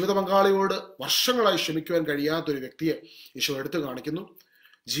 ജീവിത പങ്കാളിയോട് വർഷങ്ങളായി ക്ഷമിക്കുവാൻ കഴിയാത്തൊരു വ്യക്തിയെ ഈശോ എടുത്തു കാണിക്കുന്നു.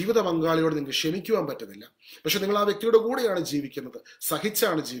 ജീവിത പങ്കാളിയോട് നിങ്ങൾക്ക് ക്ഷമിക്കുവാൻ പറ്റുന്നില്ല, പക്ഷെ നിങ്ങൾ ആ വ്യക്തിയുടെ കൂടെയാണ് ജീവിക്കുന്നത്,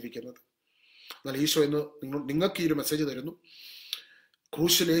 സഹിച്ചാണ് ജീവിക്കുന്നത്. എന്നാൽ ഈശോ ഇന്ന് നിങ്ങൾക്ക് ഈ ഒരു മെസ്സേജ് തരുന്നു.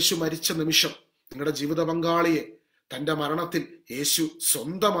 ക്രൂശിൽ യേശു മരിച്ച നിമിഷം നിങ്ങളുടെ ജീവിത പങ്കാളിയെ തന്റെ മരണത്തിൽ യേശു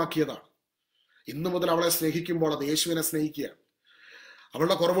സ്വന്തമാക്കിയതാണ്. ഇന്നു മുതൽ അവളെ സ്നേഹിക്കുമ്പോൾ അത് യേശുവിനെ സ്നേഹിക്കുകയാണ്.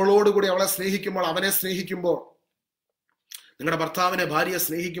 അവളുടെ കുറവുകളോടുകൂടി അവളെ സ്നേഹിക്കുമ്പോൾ, അവനെ സ്നേഹിക്കുമ്പോൾ, നിങ്ങളുടെ ഭർത്താവിനെ ഭാര്യയെ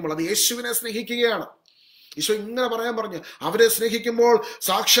സ്നേഹിക്കുമ്പോൾ അത് യേശുവിനെ സ്നേഹിക്കുകയാണ്. ഈശോ ഇങ്ങനെ പറയാൻ പറഞ്ഞു, അവരെ സ്നേഹിക്കുമ്പോൾ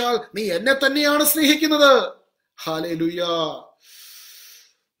സാക്ഷാൽ നീ എന്നെ തന്നെയാണ് സ്നേഹിക്കുന്നത്. ഹല്ലേലൂയ.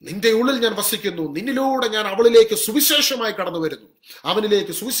 നിന്റെ ഉള്ളിൽ ഞാൻ വസിക്കുന്നു, നിന്നിലൂടെ ഞാൻ അവളിലേക്ക് സുവിശേഷമായി കടന്നു വരുന്നു,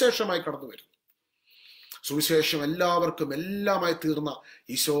 അവനിലേക്ക് സുവിശേഷമായി കടന്നു വരുന്നു. സുവിശേഷം എല്ലാവർക്കും എല്ലാമായി തീർന്ന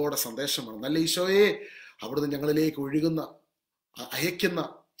ഈശോയുടെ സന്ദേശമാണ്. നല്ല ഈശോയെ, അവിടുന്ന് ഞങ്ങളിലേക്ക് ഒഴുകുന്ന അയക്കുന്ന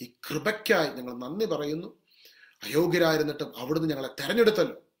ഈ കൃപയ്ക്കായി ഞങ്ങൾ നന്ദി പറയുന്നു. അയോഗ്യരായിരുന്നിട്ടും അവിടുന്ന് ഞങ്ങളെ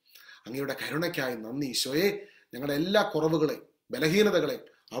തെരഞ്ഞെടുത്തല്ലോ. അങ്ങയുടെ കരുണയ്ക്കായി നന്ദി ഈശോയെ. ഞങ്ങളുടെ എല്ലാ കുറവുകളെയും ബലഹീനതകളെയും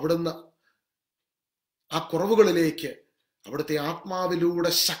അവിടുന്ന് ആ കുറവുകളിലേക്ക് അവിടുത്തെ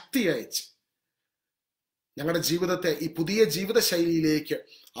ആത്മാവിലൂടെ ശക്തി അയച്ച് ഞങ്ങളുടെ ജീവിതത്തെ ഈ പുതിയ ജീവിത ശൈലിയിലേക്ക്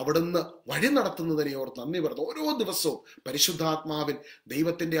അവിടുന്ന് വഴി നടത്തുന്നതിനെ ഓർത്ത് നന്ദി പറഞ്ഞു. ഓരോ ദിവസവും പരിശുദ്ധാത്മാവിൻ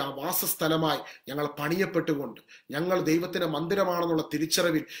ദൈവത്തിന്റെ ആ വാസസ്ഥലമായി ഞങ്ങൾ പണിയപ്പെട്ടുകൊണ്ട് ഞങ്ങൾ ദൈവത്തിന്റെ മന്ദിരമാണെന്നുള്ള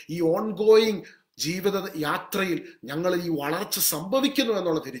തിരിച്ചറിവിൽ ഈ ഓൺഗോയിങ് ജീവിത യാത്രയിൽ ഞങ്ങൾ ഈ വളർച്ച സംഭവിക്കുന്നു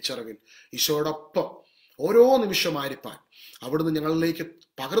എന്നുള്ള തിരിച്ചറിവിൽ ഈശോടൊപ്പം ഓരോ നിമിഷമായിരിക്കാൻ അവിടുന്ന് ഞങ്ങളിലേക്ക്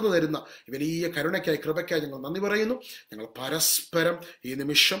പകർന്നു തരുന്ന വലിയ കരുണയ്ക്കായി കൃപയ്ക്കായി ഞങ്ങൾ നന്ദി പറയുന്നു. ഞങ്ങൾ പരസ്പരം ഈ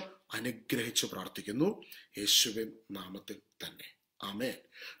നിമിഷം അനുഗ്രഹിച്ചു പ്രാർത്ഥിക്കുന്നു യേശുവിൻ നാമത്തിൽ തന്നെ. ആമേൻ.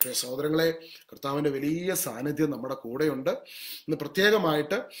 പ്രിയ സഹോദരങ്ങളെ, കർത്താവിന്റെ വലിയ സാന്നിധ്യം നമ്മുടെ കൂടെയുണ്ട്. ഇന്ന്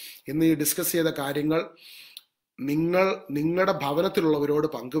പ്രത്യേകമായിട്ട് ഇന്ന് ഈ ഡിസ്കസ് ചെയ്ത കാര്യങ്ങൾ നിങ്ങളുടെ ഭവനത്തിലുള്ളവരോട്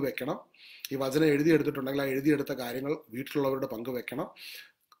പങ്കുവെക്കണം. ഈ വചനം എഴുതിയെടുത്തിട്ടുണ്ടെങ്കിൽ ആ എഴുതിയെടുത്ത കാര്യങ്ങൾ വീട്ടിലുള്ളവരോട് പങ്കുവെക്കണം.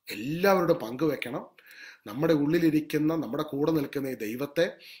 എല്ലാവരോടും പങ്കുവെക്കണം. നമ്മുടെ ഉള്ളിലിരിക്കുന്ന നമ്മുടെ കൂടെ നിൽക്കുന്ന ഈ ദൈവത്തെ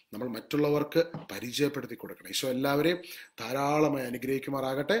നമ്മൾ മറ്റുള്ളവർക്ക് പരിചയപ്പെടുത്തി കൊടുക്കണം. ഈശോ എല്ലാവരെയും ധാരാളമായി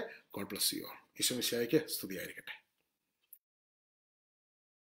അനുഗ്രഹിക്കുമാറാകട്ടെ. God bless you all. Isho മിശിഹായ്ക്ക് സ്തുതിയായിരിക്കട്ടെ.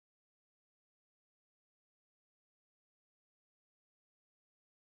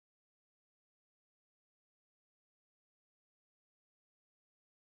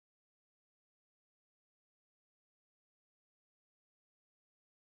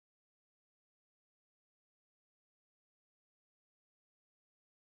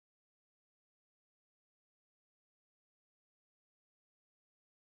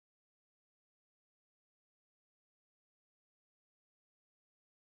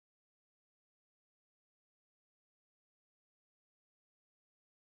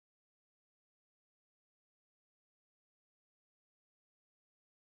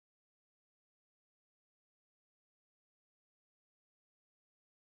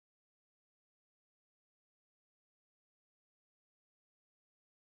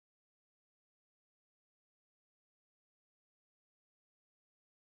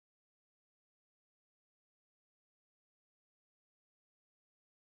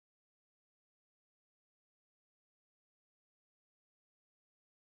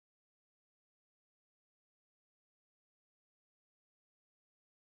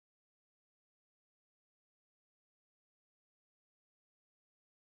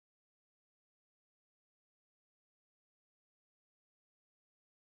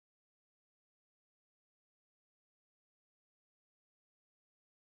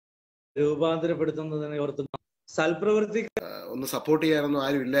 രൂപാന്തരപ്പെടുത്തുന്നതിനെ ഓർത്ത് സൽപ്രവൃത്തി ഒന്ന് സപ്പോർട്ട് ചെയ്യാനൊന്നും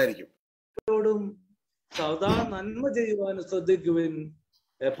ആരും ഇല്ലായിരിക്കും. സദാ നന്മ ചെയ്യുവാൻ ശ്രദ്ധിക്കുവിൻ,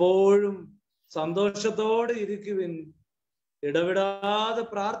 എപ്പോഴും സന്തോഷത്തോടെ ഇരിക്കുവിൻ, ഇടവിടാതെ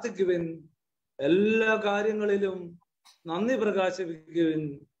പ്രാർത്ഥിക്കുവിൻ, എല്ലാ കാര്യങ്ങളിലും നന്ദി പ്രകാശിപ്പിക്കുവിൻ.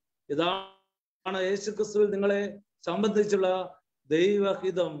 ഇതാണ് യേശുക്രിസ്തുവിൽ നിങ്ങളെ സംബന്ധിച്ചുള്ള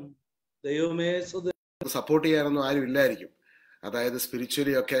ദൈവഹിതം. ദൈവമേ സപ്പോർട്ട് ചെയ്യാനൊന്നും ആരും ഇല്ലായിരിക്കും. അതായത്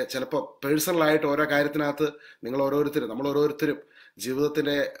സ്പിരിച്വലി ഒക്കെ ചിലപ്പോൾ പേഴ്സണലായിട്ട് ഓരോ കാര്യത്തിനകത്ത് നമ്മൾ ഓരോരുത്തരും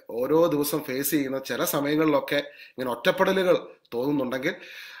ജീവിതത്തിന്റെ ഓരോ ദിവസം ഫേസ് ചെയ്യുന്ന ചില സമയങ്ങളിലൊക്കെ ഇങ്ങനെ ഒറ്റപ്പെടലുകൾ തോന്നുന്നുണ്ടെങ്കിൽ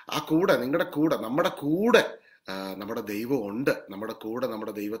ആ കൂടെ നിങ്ങളുടെ കൂടെ നമ്മുടെ ദൈവം ഉണ്ട്. നമ്മുടെ കൂടെ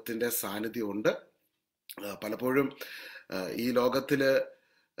നമ്മുടെ ദൈവത്തിന്റെ സാന്നിധ്യം ഉണ്ട്. പലപ്പോഴും ഈ ലോകത്തില്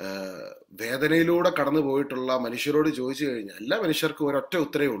വേദനയിലൂടെ കടന്നു പോയിട്ടുള്ള മനുഷ്യരോട് ചോദിച്ചു കഴിഞ്ഞാൽ എല്ലാ മനുഷ്യർക്കും ഒരൊറ്റ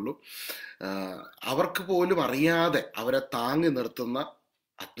ഉത്തരവേ ഉള്ളൂ. അവർക്ക് പോലും അറിയാതെ അവരെ താങ്ങി നിർത്തുന്ന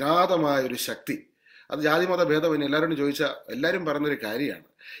അജ്ഞാതമായൊരു ശക്തി. അത് ജാതിമത ഭേദമന്യേ എല്ലാവരോടും ചോദിച്ചാൽ എല്ലാവരും പറയുന്നൊരു കാര്യമാണ്.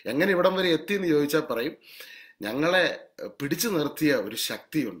 എങ്ങനെ ഇവിടം വരെ എത്തി എന്ന് ചോദിച്ചാൽ പറയും, ഞങ്ങളെ പിടിച്ചു നിർത്തിയ ഒരു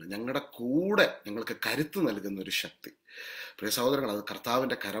ശക്തിയുണ്ട്, ഞങ്ങളുടെ കൂടെ ഞങ്ങൾക്ക് കരുത്ത് നൽകുന്ന ഒരു ശക്തി. പ്രിയ സഹോദരങ്ങൾ, അത്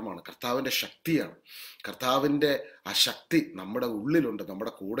കർത്താവിൻ്റെ കരമാണ്, കർത്താവിൻ്റെ ശക്തിയാണ്. കർത്താവിൻ്റെ ആ ശക്തി നമ്മുടെ ഉള്ളിലുണ്ട്,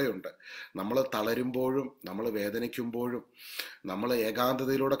 നമ്മുടെ കൂടെയുണ്ട്. നമ്മൾ തളരുമ്പോഴും നമ്മൾ വേദനിക്കുമ്പോഴും നമ്മൾ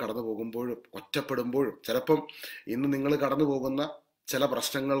ഏകാന്തതയിലൂടെ കടന്നു പോകുമ്പോഴും ഒറ്റപ്പെടുമ്പോഴും ചിലപ്പം ഇന്ന് നിങ്ങൾ കടന്നു പോകുന്ന ചില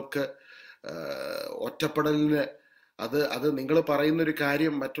പ്രശ്നങ്ങൾക്ക് ഒറ്റപ്പെടലിന് അത് നിങ്ങൾ പറയുന്നൊരു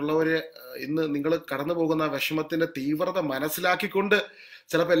കാര്യം മറ്റുള്ളവരെ ഇന്ന് നിങ്ങൾ കടന്നു പോകുന്ന ആ വിഷമത്തിന്റെ തീവ്രത മനസ്സിലാക്കിക്കൊണ്ട്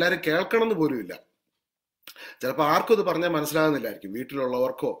ചിലപ്പോൾ എല്ലാവരും കേൾക്കണമെന്ന് പോലുമില്ല. ചിലപ്പോൾ ആർക്കും ഇത് പറഞ്ഞാൽ മനസ്സിലാകുന്നില്ലായിരിക്കും,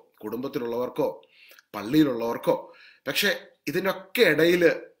 വീട്ടിലുള്ളവർക്കോ കുടുംബത്തിലുള്ളവർക്കോ പള്ളിയിലുള്ളവർക്കോ. പക്ഷെ ഇതിനൊക്കെ ഇടയിൽ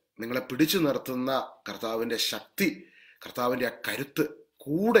നിങ്ങളെ പിടിച്ചു നിർത്തുന്ന കർത്താവിൻ്റെ ശക്തി, കർത്താവിൻ്റെ ആ കരുത്ത്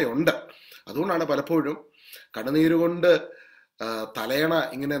കൂടെയുണ്ട്. അതുകൊണ്ടാണ് പലപ്പോഴും കണ്ണുനീരുകൊണ്ട് തലയണ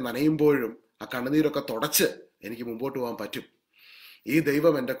ഇങ്ങനെ നനയുമ്പോഴും ആ കണ്ണുനീരൊക്കെ തുടച്ച് എനിക്ക് മുമ്പോട്ട് പോകാൻ പറ്റും. ഈ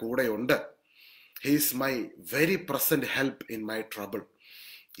ദൈവം എൻ്റെ കൂടെയുണ്ട്. He's my very present help in my trouble.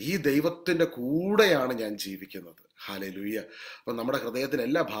 ഈ ദൈവത്തിന്റെ കൂടെയാണ് ഞാൻ ജീവിക്കുന്നത്. ഹല്ലേലൂയ. അപ്പം നമ്മുടെ ഹൃദയത്തിലെ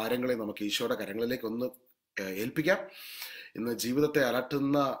എല്ലാ ഭാരങ്ങളെയും നമുക്ക് ഈശോയുടെ കരങ്ങളിലേക്ക് ഒന്ന് ഏൽപ്പിക്കാം. ഇന്ന് ജീവിതത്തെ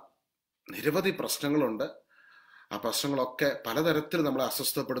അലട്ടുന്ന നിരവധി പ്രശ്നങ്ങളുണ്ട്. ആ പ്രശ്നങ്ങളൊക്കെ പലതരത്തിൽ നമ്മളെ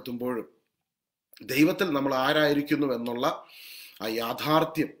അസ്വസ്ഥപ്പെടുത്തുമ്പോഴും ദൈവത്തിൽ നമ്മൾ ആരായിരിക്കുന്നു എന്നുള്ള ആ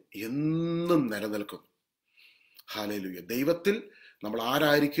യാഥാർത്ഥ്യം എന്നും നിലനിൽക്കുന്നു. ഹല്ലേലൂയ. ദൈവത്തിൽ നമ്മൾ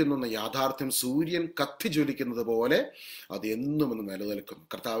ആരായിരിക്കുന്നു എന്ന യാഥാർത്ഥ്യം സൂര്യൻ കത്തിജ്വലിക്കുന്നത് പോലെ അത് എന്നും ഇന്ന് നിലനിൽക്കുന്നു.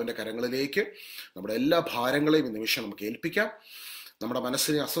 കർത്താവിൻ്റെ കരങ്ങളിലേക്ക് നമ്മുടെ എല്ലാ ഭാരങ്ങളെയും ഈ നിമിഷം നമുക്ക് ഏൽപ്പിക്കാം. നമ്മുടെ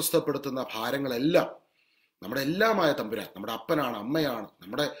മനസ്സിനെ അസ്വസ്ഥപ്പെടുത്തുന്ന ഭാരങ്ങളെല്ലാം നമ്മുടെ എല്ലാമായ തമ്പുരാൻ, നമ്മുടെ അപ്പനാണ്, അമ്മയാണ്,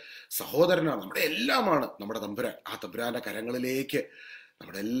 നമ്മുടെ സഹോദരനാണ്, നമ്മുടെ എല്ലാമാണ് നമ്മുടെ തമ്പുരാൻ. ആ തമ്പുരാന്റെ കരങ്ങളിലേക്ക്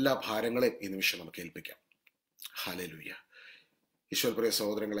നമ്മുടെ എല്ലാ ഭാരങ്ങളെയും ഈ നിമിഷം നമുക്ക് ഏൽപ്പിക്കാം. ഹല്ലേലൂയ. ഈശ്വരപ്രിയ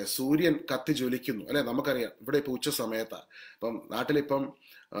സഹോദരങ്ങളെ, സൂര്യൻ കത്തി ജ്വലിക്കുന്നു അല്ലെ. നമുക്കറിയാം ഇവിടെ ഇപ്പൊ ഉച്ച സമയത്താണ്, ഇപ്പം നാട്ടിലിപ്പം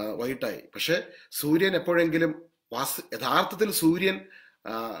വൈകിട്ടായി. പക്ഷെ സൂര്യൻ എപ്പോഴെങ്കിലും യഥാർത്ഥത്തിൽ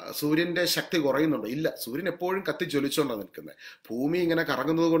സൂര്യന്റെ ശക്തി കുറയുന്നുണ്ടോ? ഇല്ല. സൂര്യൻ എപ്പോഴും കത്തി ജ്വലിച്ചുകൊണ്ടാണ് നിൽക്കുന്നത്. ഭൂമി ഇങ്ങനെ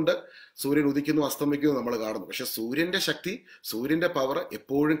കറങ്ങുന്നത് കൊണ്ട് സൂര്യൻ ഉദിക്കുന്നു അസ്തമിക്കുന്നു നമ്മൾ കാണുന്നു. പക്ഷെ സൂര്യന്റെ ശക്തി, സൂര്യന്റെ പവർ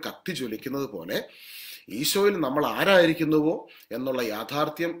എപ്പോഴും കത്തി ജ്വലിക്കുന്നത് പോലെ ഈശോയിൽ നമ്മൾ ആരായിരിക്കുന്നുവോ എന്നുള്ള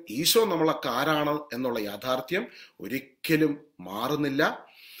യാഥാർത്ഥ്യം, ഈശോ നമ്മളൊക്കെ ആരാണ് എന്നുള്ള യാഥാർത്ഥ്യം ഒരിക്കലും മാറുന്നില്ല.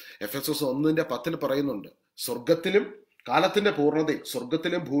 എഫെസോസ് 1:10 പറയുന്നുണ്ട്, സ്വർഗത്തിലും കാലത്തിന്റെ പൂർണ്ണതയിൽ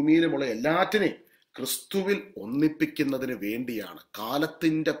സ്വർഗത്തിലും ഭൂമിയിലുമുള്ള എല്ലാറ്റിനെയും ക്രിസ്തുവിൽ ഒന്നിപ്പിക്കുന്നതിന് വേണ്ടിയാണ്.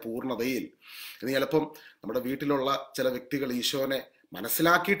 കാലത്തിന്റെ പൂർണ്ണതയിൽ. ഇനി ചിലപ്പം നമ്മുടെ വീട്ടിലുള്ള ചില വ്യക്തികൾ ഈശോനെ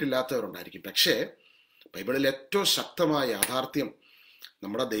മനസ്സിലാക്കിയിട്ടില്ലാത്തവരുണ്ടായിരിക്കും. പക്ഷേ ബൈബിളിൽ ഏറ്റവും ശക്തമായ യാഥാർത്ഥ്യം,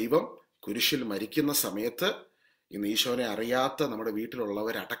 നമ്മുടെ ദൈവം കുരിശിൽ മരിക്കുന്ന സമയത്ത് ഇന്ന് ഈശോനെ അറിയാത്ത നമ്മുടെ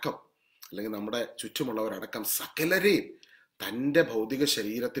വീട്ടിലുള്ളവരടക്കം, അല്ലെങ്കിൽ നമ്മുടെ ചുറ്റുമുള്ളവരടക്കം സകലരെയും തൻ്റെ ഭൗതിക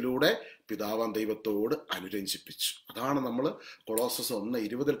ശരീരത്തിലൂടെ പിതാവാം ദൈവത്തോട് അനുരഞ്ജിപ്പിച്ചു. അതാണ് നമ്മൾ കൊളോസസ്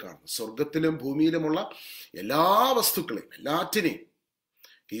 1:20 കാണുന്നത്. സ്വർഗത്തിലും ഭൂമിയിലുമുള്ള എല്ലാ വസ്തുക്കളെയും എല്ലാറ്റിനെയും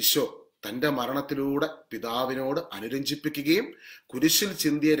ഈശോ തൻ്റെ മരണത്തിലൂടെ പിതാവിനോട് അനുരഞ്ജിപ്പിക്കുകയും കുരിശിൽ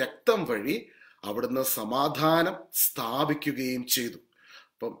ചിന്തിയ രക്തം വഴി അവിടുന്ന് സമാധാനം സ്ഥാപിക്കുകയും ചെയ്തു.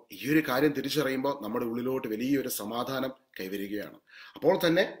 അപ്പം ഈ ഒരു കാര്യം തിരിച്ചറിയുമ്പോൾ നമ്മുടെ ഉള്ളിലോട്ട് വലിയൊരു സമാധാനം കൈവരികയാണ്. അപ്പോൾ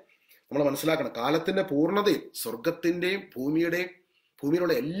തന്നെ നമ്മൾ മനസ്സിലാക്കണം, കാലത്തിന്റെ പൂർണ്ണതയിൽ സ്വർഗത്തിന്റെയും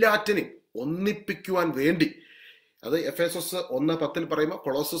ഭൂമിയിലുള്ള എല്ലാറ്റിനെയും ഒന്നിപ്പിക്കുവാൻ വേണ്ടി, അത് എഫെസോസ് 1:10 പറയുമ്പോൾ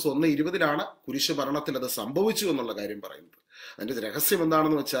കൊളോസസ് 1:20 കുരിശ് മരണത്തിൽ അത് സംഭവിച്ചു എന്നുള്ള കാര്യം പറയുന്നത്. അതിന്റെ രഹസ്യം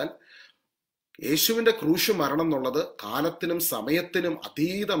എന്താണെന്ന് വെച്ചാൽ, യേശുവിന്റെ ക്രൂശ് മരണം എന്നുള്ളത് കാലത്തിനും സമയത്തിനും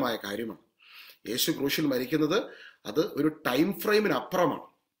അതീതമായ കാര്യമാണ്. യേശു ക്രൂശിൽ മരിക്കുന്നത് അത് ഒരു ടൈം ഫ്രെയിമിന് അപ്പുറമാണ്.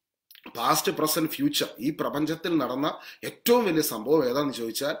 പാസ്റ്റ്, പ്രസന്റ്, ഫ്യൂച്ചർ, ഈ പ്രപഞ്ചത്തിൽ നടന്ന ഏറ്റവും വലിയ സംഭവം ഏതാണെന്ന്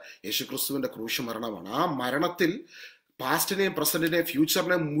ചോദിച്ചാൽ യേശുക്രിസ്തുവിന്റെ ക്രൂശ് മരണമാണ്. ആ മരണത്തിൽ പാസ്റ്റിനെയും പ്രസന്റിനെയും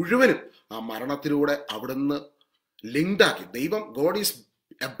ഫ്യൂച്ചറിനെയും മുഴുവനും ആ മരണത്തിലൂടെ അവിടുന്ന് ലിങ്ക്ഡ് ആക്കി. ദൈവം, God is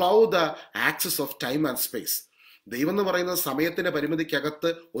above the axis of time and space. ദൈവം എന്ന് പറയുന്നത് സമയത്തിന്റെ പരിമിതിക്കകത്ത്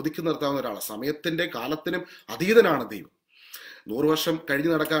ഒതുക്കി നിർത്താവുന്ന ഒരാളാണ്. സമയത്തിന്റെ കാലത്തിനും അതീതനാണ് ദൈവം. 100 വർഷം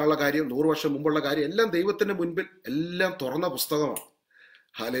കഴിഞ്ഞു നടക്കാനുള്ള കാര്യം, 100 വർഷം മുമ്പുള്ള കാര്യം എല്ലാം ദൈവത്തിന്റെ മുൻപിൽ എല്ലാം തുറന്ന പുസ്തകമാണ്.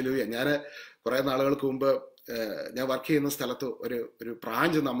 ഹല്ലേലൂയ. ഞാൻ കുറെ നാളുകൾക്ക് മുമ്പ് ഞാൻ വർക്ക് ചെയ്യുന്ന സ്ഥലത്ത് ഒരു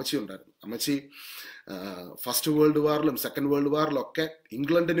ബ്രാഞ്ച് എന്ന അമ്മച്ചി ഉണ്ടായിരുന്നു. അമ്മച്ചി ഫസ്റ്റ് വേൾഡ് വാറിലും സെക്കൻഡ് വേൾഡ് വാറിലും ഒക്കെ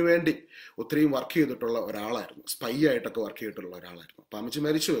ഇംഗ്ലണ്ടിന് വേണ്ടി ഒത്തിരിയും വർക്ക് ചെയ്തിട്ടുള്ള ഒരാളായിരുന്നു. സ്പൈ ആയിട്ടൊക്കെ വർക്ക് ചെയ്തിട്ടുള്ള ഒരാളായിരുന്നു. അപ്പൊ അമ്മച്ചി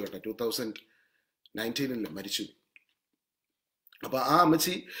മരിച്ചു കേട്ടോ, 2019 മരിച്ചു. അപ്പൊ ആ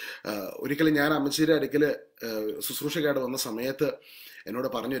അമ്മച്ചി ഒരിക്കലും ഞാൻ അമ്മച്ചിയുടെ അടുക്കൽ ശുശ്രൂഷക്കായിട്ട് വന്ന സമയത്ത് എന്നോട്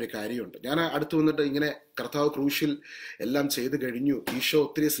പറഞ്ഞൊരു കാര്യമുണ്ട്. ഞാൻ അടുത്ത് വന്നിട്ട് ഇങ്ങനെ കർത്താവ് ക്രൂശിൽ എല്ലാം ചെയ്ത് കഴിഞ്ഞു, ഈശോ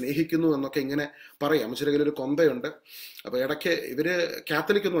ഒത്തിരി സ്നേഹിക്കുന്നു എന്നൊക്കെ ഇങ്ങനെ പറയും. അമ്മച്ചിയുടെ കയ്യിൽ ഒരു കൊന്തയുണ്ട്. അപ്പൊ ഇടയ്ക്ക് ഇവര്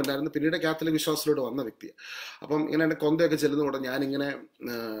കാത്തലിക് ഒന്നും അല്ലായിരുന്നു, പിന്നീട് കാത്തലിക് വിശ്വാസത്തിലൂടെ വന്ന വ്യക്തിയാണ്. അപ്പം ഇങ്ങനെ എൻ്റെ കൊന്തയൊക്കെ ചെല്ലുന്നതോടെ ഞാനിങ്ങനെ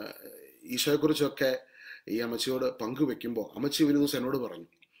ഈശോയെക്കുറിച്ചൊക്കെ ഈ അമ്മച്ചിയോട് പങ്കുവെക്കുമ്പോൾ അമ്മച്ചി ഒരു ദിവസം എന്നോട് പറഞ്ഞു,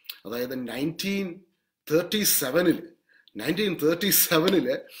 അതായത് 1937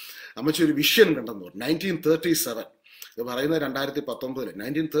 അമ്മച്ചി ഒരു വിഷൻ കണ്ടെന്ന് പറഞ്ഞു. 1937 ഇത് പറയുന്നത് 2019.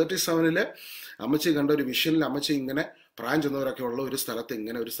 1937 അമ്മച്ചി കണ്ട ഒരു വിഷനിൽ അമ്മച്ചി ഇങ്ങനെ പ്രായം ചെന്നവരൊക്കെ ഉള്ള ഒരു സ്ഥലത്ത്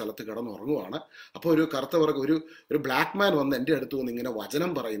കിടന്നുറങ്ങുവാണ്. അപ്പോൾ ഒരു കറുത്ത വർഗ്ഗം ഒരു ബ്ലാക്ക് മാൻ വന്ന് എൻ്റെ അടുത്ത് വന്ന് ഇങ്ങനെ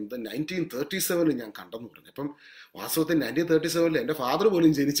വചനം പറയുന്നത് 1937 ഞാൻ കണ്ടെന്ന് പറഞ്ഞു. അപ്പം വാസ്തവത്തിൽ 1937 എൻ്റെ ഫാദർ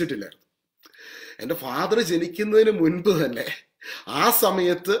പോലും ജനിച്ചിട്ടില്ലായിരുന്നു. എൻ്റെ ഫാദർ ജനിക്കുന്നതിന് മുൻപ് തന്നെ ആ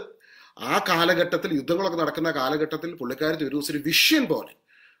സമയത്ത്, ആ കാലഘട്ടത്തിൽ, യുദ്ധങ്ങളൊക്കെ നടക്കുന്ന കാലഘട്ടത്തിൽ പുള്ളിക്കാരത്തി ഒരു ദിവസം ഒരു വിഷൻ പോലെ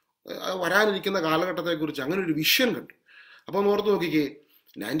വരാനിരിക്കുന്ന കാലഘട്ടത്തെക്കുറിച്ച് അങ്ങനെ ഒരു വിഷൻ കണ്ടു. അപ്പം ഓർത്ത് നോക്കിക്കേ,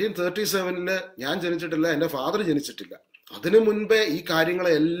 1937 ഞാൻ ജനിച്ചിട്ടില്ല, എൻ്റെ ഫാദർ ജനിച്ചിട്ടില്ല. അതിനു മുൻപേ ഈ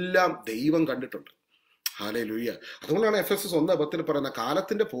കാര്യങ്ങളെല്ലാം ദൈവം കണ്ടിട്ടുണ്ട്. ഹല്ലേലൂയ. അതുകൊണ്ടാണ് എഫെസോസ് 1:10 പറയുന്ന,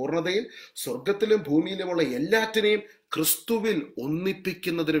 കാലത്തിന്റെ പൂർണ്ണതയിൽ സ്വർഗത്തിലും ഭൂമിയിലുമുള്ള എല്ലാറ്റിനെയും ക്രിസ്തുവിൽ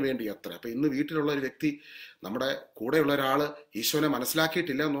ഒന്നിപ്പിക്കുന്നതിന് വേണ്ടി അത്ര. അപ്പൊ ഇന്ന് വീട്ടിലുള്ള ഒരു വ്യക്തി, നമ്മുടെ കൂടെയുള്ള ഒരാള് ഈശോനെ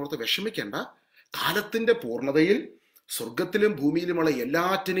മനസ്സിലാക്കിയിട്ടില്ല എന്നോർത്ത് വിഷമിക്കേണ്ട. കാലത്തിന്റെ പൂർണ്ണതയിൽ സ്വർഗത്തിലും ഭൂമിയിലുമുള്ള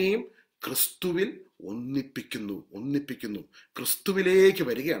എല്ലാറ്റിനെയും ക്രിസ്തുവിൽ ഒന്നിപ്പിക്കുന്നു. ക്രിസ്തുവിലേക്ക്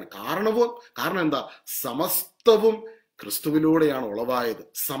വരികയാണ്. കാരണം എന്താ? സമസ്തവും ക്രിസ്തുവിലൂടെയാണ് ഉളവായത്.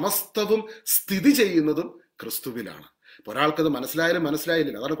 സമസ്തവും സ്ഥിതി ചെയ്യുന്നതും ക്രിസ്തുവിലാണ്. ഒരാൾക്കത് മനസ്സിലായാലും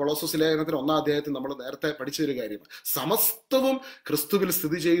മനസ്സിലായില്ല. അതാണ് കൊളോസോസ് ലേഖനത്തിന് 1-ാം അധ്യായത്തിൽ നമ്മൾ നേരത്തെ പഠിച്ചൊരു കാര്യം. സമസ്തവും ക്രിസ്തുവിൽ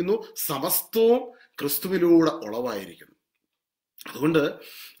സ്ഥിതി ചെയ്യുന്നു, സമസ്തവും ക്രിസ്തുവിലൂടെ ഉളവായിരിക്കുന്നു. അതുകൊണ്ട്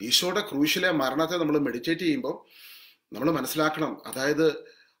ഈശോയുടെ ക്രൂശിലെ മരണത്തെ നമ്മൾ മെഡിറ്റേറ്റ് ചെയ്യുമ്പോൾ നമ്മൾ മനസ്സിലാക്കണം, അതായത്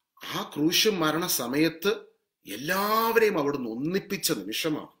ആ ക്രൂശ് മരണ സമയത്ത് എല്ലാവരെയും അവിടുന്ന് ഒന്നിപ്പിച്ച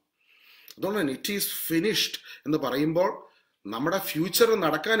നിമിഷമാണ്. അതുകൊണ്ട് തന്നെ ഇറ്റ് ഈസ് ഫിനിഷ്ഡ് എന്ന് പറയുമ്പോൾ നമ്മുടെ ഫ്യൂച്ചറിൽ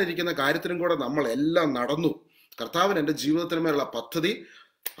നടക്കാനിരിക്കുന്ന കാര്യത്തിനും കൂടെ നമ്മൾ എല്ലാം നടന്നു. കർത്താവിന് എൻ്റെ ജീവിതത്തിന്മേലുള്ള പദ്ധതി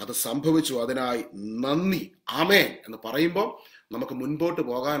അത് സംഭവിച്ചു, അതിനായി നന്ദി, ആമേൻ എന്ന് പറയുമ്പോൾ നമുക്ക് മുൻപോട്ട്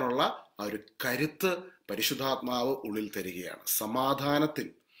പോകാനുള്ള ആ ഒരു കരുത്ത് പരിശുദ്ധാത്മാവ് ഉള്ളിൽ തരികയാണ്. സമാധാനത്തിൽ,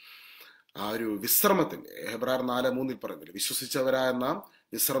 ആ ഒരു വിശ്രമത്തിൽ, ഹെബ്രായർ 4:3 പറയുന്നില്ല, വിശ്വസിച്ചവരായ നാം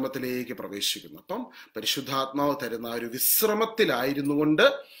വിശ്രമത്തിലേക്ക് പ്രവേശിക്കുന്നു. അപ്പം പരിശുദ്ധാത്മാവ് തരുന്ന ആ ഒരു വിശ്രമത്തിലായിരുന്നു കൊണ്ട്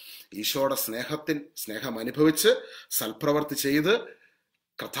ഈശോയുടെ സ്നേഹം അനുഭവിച്ച് സൽപ്രവർത്തി ചെയ്ത്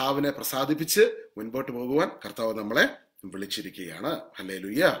കർത്താവിനെ പ്രസാദിപ്പിച്ച് മുൻപോട്ട് പോകുവാൻ കർത്താവ് നമ്മളെ വിളിച്ചിരിക്കുകയാണ്.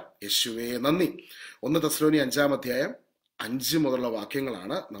 ഹല്ലേലൂയ, യേശുവേ നന്ദി. 1 തെസ്സലോനിക്കർ 5-ാം അധ്യായം 5 മുതലുള്ള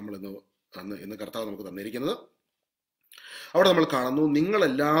വാക്യങ്ങളാണ് നമ്മൾ ഇന്ന് കർത്താവ് നമുക്ക് തന്നിരിക്കുന്നത്. അവിടെ നമ്മൾ കാണുന്നു,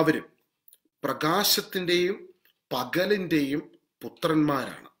 നിങ്ങളെല്ലാവരും പ്രകാശത്തിൻ്റെയും പകലിൻ്റെയും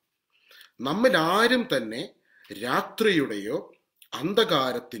പുത്രന്മാരാണ്. നമ്മിൽ ആരും തന്നെ രാത്രിയുടെയോ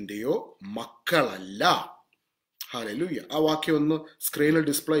അന്ധകാരത്തിൻ്റെയോ മക്കളല്ല. ഹല്ലേലൂയ. ആ വാക്യം ഒന്ന് സ്ക്രീനിൽ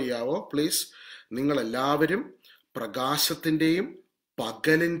ഡിസ്പ്ലേ ചെയ്യാവോ പ്ലീസ്? നിങ്ങളെല്ലാവരും പ്രകാശത്തിൻ്റെയും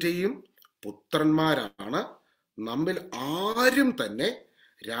പകലിൻ്റെയും പുത്രന്മാരാണ്. നമ്മിൽ ആരും തന്നെ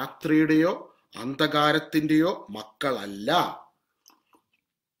രാത്രിയുടെയോ അന്ധകാരത്തിൻ്റെയോ മക്കളല്ല.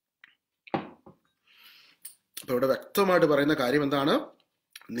 അപ്പൊ ഇവിടെ വ്യക്തമായിട്ട് പറയുന്ന കാര്യം എന്താണ്?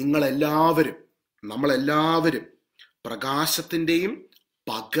 നമ്മളെല്ലാവരും പ്രകാശത്തിൻ്റെയും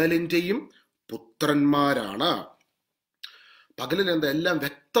പകലിൻ്റെയും പുത്രന്മാരാണ്. പകലിൽ എല്ലാം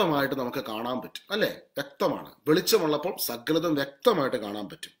വ്യക്തമായിട്ട് നമുക്ക് കാണാൻ പറ്റും, അല്ലെ? വ്യക്തമാണ്. വെളിച്ചമുള്ളപ്പോൾ സകലതും വ്യക്തമായിട്ട് കാണാൻ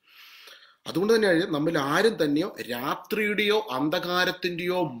പറ്റും. അതുകൊണ്ട് തന്നെ നമ്മിൽ ആരും തന്നെയോ രാത്രിയുടെയോ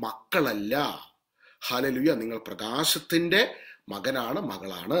അന്ധകാരത്തിൻ്റെയോ മക്കളല്ല. ഹല്ലേലൂയ. നിങ്ങൾ പ്രകാശത്തിന്റെ മകനാണ്,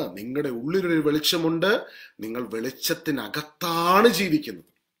 മകളാണ്. നിങ്ങളുടെ ഉള്ളിലൊരു വെളിച്ചമുണ്ട്. നിങ്ങൾ വെളിച്ചത്തിനകത്താണ്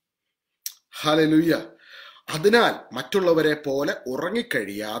ജീവിക്കുന്നത്. ഹല്ലേലൂയ. അതിനാൽ മറ്റുള്ളവരെ പോലെ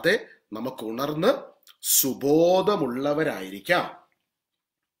ഉറങ്ങിക്കഴിയാതെ നമുക്ക് ഉണർന്ന് സുബോധമുള്ളവരായിരിക്കാം.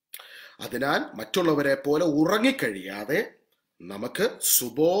 അതിനാൽ മറ്റുള്ളവരെ പോലെ ഉറങ്ങിക്കഴിയാതെ നമുക്ക്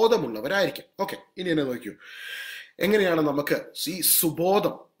സുബോധമുള്ളവരായിരിക്കാം. ഓക്കെ, ഇനി എന്നെ നോക്കൂ. എങ്ങനെയാണ് നമുക്ക് ഈ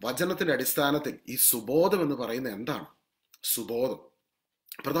സുബോധം, വചനത്തിന്റെ അടിസ്ഥാനത്തിൽ ഈ സുബോധം എന്ന് പറയുന്നത് എന്താണ്? സുബോധം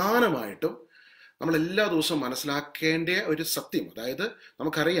പ്രധാനമായിട്ടും നമ്മൾ എല്ലാ ദിവസവും മനസ്സിലാക്കേണ്ട ഒരു സത്യം, അതായത്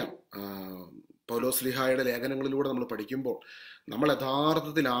നമുക്കറിയാം, പൗലോസ്ലീഹായുടെ ലേഖനങ്ങളിലൂടെ നമ്മൾ പഠിക്കുമ്പോൾ നമ്മൾ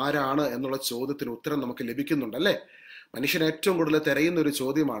യഥാർത്ഥത്തിൽ ആരാണ് എന്നുള്ള ചോദ്യത്തിന് ഉത്തരം നമുക്ക് ലഭിക്കുന്നുണ്ട്, അല്ലേ? മനുഷ്യൻ ഏറ്റവും കൂടുതൽ തിരയുന്ന ഒരു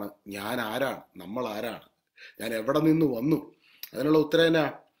ചോദ്യമാണ്, ഞാൻ ആരാണ്, നമ്മൾ ആരാണ്, ഞാൻ എവിടെ നിന്ന് വന്നു? അതിനുള്ള ഉത്തരം എന്നാ?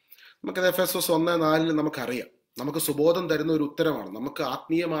 നമുക്കത് എഫെസോസ് 1:4 നമുക്കറിയാം. നമുക്ക് സുബോധം തരുന്ന ഒരു ഉത്തരമാണ്, നമുക്ക്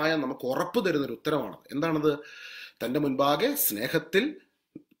ആത്മീയമായ നമുക്ക് ഉറപ്പ് തരുന്ന ഒരു ഉത്തരമാണ്. എന്താണത്? തൻ്റെ മുൻപാകെ സ്നേഹത്തിൽ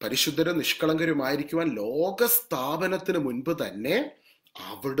പരിശുദ്ധരും നിഷ്കളങ്കരുമായിരിക്കുവാൻ ലോകസ്ഥാപനത്തിന് മുൻപ് തന്നെ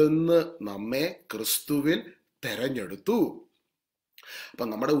അവിടുന്ന് നമ്മെ ക്രിസ്തുവിൽ തെരഞ്ഞെടുത്തു. അപ്പൊ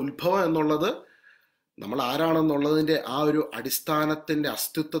നമ്മുടെ ഉത്ഭവം എന്നുള്ളത്, നമ്മൾ ആരാണെന്നുള്ളതിന്റെ ആ ഒരു അടിസ്ഥാനത്തിന്റെ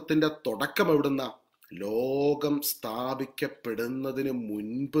അസ്തിത്വത്തിന്റെ തുടക്കം എവിടുന്ന? ലോകം സ്ഥാപിക്കപ്പെടുന്നതിന്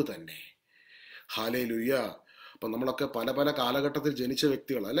മുൻപ് തന്നെ. ഹല്ലേലൂയ. അപ്പൊ നമ്മളൊക്കെ പല പല കാലഘട്ടത്തിൽ ജനിച്ച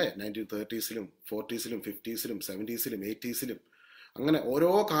വ്യക്തികൾ, അല്ലെ? 1930s, 40s, 50s, 70s, 80s, അങ്ങനെ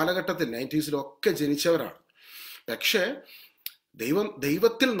ഓരോ കാലഘട്ടത്തിൽ 90s ഒക്കെ ജനിച്ചവരാണ്. പക്ഷേ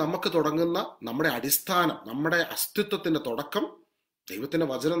ദൈവത്തിൽ നമുക്ക് തുടങ്ങുന്ന നമ്മുടെ അടിസ്ഥാനം, നമ്മുടെ അസ്തിത്വത്തിന്റെ തുടക്കം, ദൈവത്തിന്റെ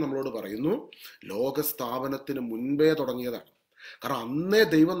വചനം നമ്മളോട് പറയുന്നു, ലോകസ്ഥാപനത്തിന് മുൻപേ തുടങ്ങിയതാണ്. കാരണം അന്നേ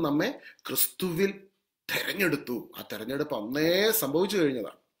ദൈവം നമ്മെ ക്രിസ്തുവിൽ തെരഞ്ഞെടുത്തു. ആ തെരഞ്ഞെടുപ്പ് അന്നേ സംഭവിച്ചു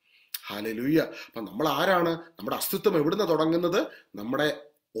കഴിഞ്ഞതാണ്. ഹല്ലേലൂയ. അപ്പൊ നമ്മൾ ആരാണ്? നമ്മുടെ അസ്തിത്വം എവിടുന്ന് തുടങ്ങുന്നത്? നമ്മുടെ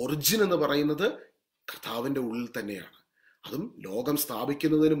ഒറിജിൻ എന്ന് പറയുന്നത് കർത്താവിന്റെ ഉള്ളിൽ തന്നെയാണ്. അതും ലോകം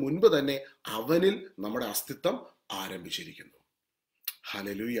സ്ഥാപിക്കുന്നതിന് മുൻപ് തന്നെ അവനിൽ നമ്മുടെ അസ്തിത്വം ആരംഭിച്ചിരിക്കുന്നു.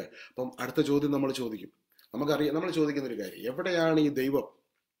 ഹല്ലേലൂയ. അപ്പം അടുത്ത ചോദ്യം നമ്മൾ ചോദിക്കും. നമുക്കറിയാം, നമ്മൾ ചോദിക്കുന്ന ഒരു കാര്യം, എവിടെയാണ് ഈ ദൈവം?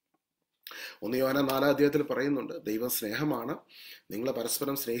 1 യോഹന്നാൻ 4-ാം അധ്യായത്തിൽ പറയുന്നുണ്ട്, ദൈവം സ്നേഹമാണ്. നിങ്ങൾ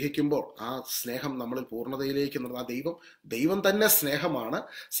പരസ്പരം സ്നേഹിക്കുമ്പോൾ ആ സ്നേഹം നമ്മളിൽ പൂർണ്ണതയിലേക്ക് ആ ദൈവം തന്നെ സ്നേഹമാണ്.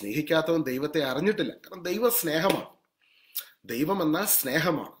 സ്നേഹിക്കാത്തവൻ ദൈവത്തെ അറിഞ്ഞിട്ടില്ല. കാരണം ദൈവം സ്നേഹമാണ്. ദൈവം എന്നാൽ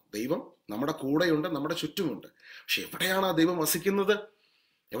സ്നേഹമാണ്. ദൈവം നമ്മുടെ കൂടെയുണ്ട്, നമ്മുടെ ചുറ്റുമുണ്ട്. പക്ഷെ എവിടെയാണ് ആ ദൈവം വസിക്കുന്നത്?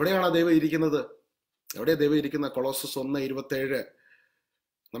 എവിടെയാണ് ആ ദൈവം ഇരിക്കുന്നത്? എവിടെയാണ് ദൈവം ഇരിക്കുന്ന? കൊളോസസ് 1:27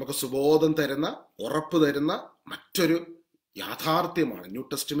 നമുക്ക് സുബോധം തരുന്ന, ഉറപ്പ് തരുന്ന മറ്റൊരു യാഥാർത്ഥ്യമാണ്. ന്യൂ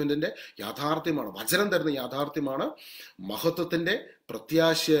ടെസ്റ്റ്മെന്റിന്റെ യാഥാർത്ഥ്യമാണ്, വചനം തരുന്ന യാഥാർത്ഥ്യമാണ്. മഹത്വത്തിന്റെ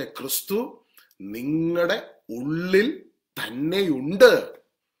പ്രത്യാശയായ ക്രിസ്തു നിങ്ങളുടെ ഉള്ളിൽ തന്നെയുണ്ട്.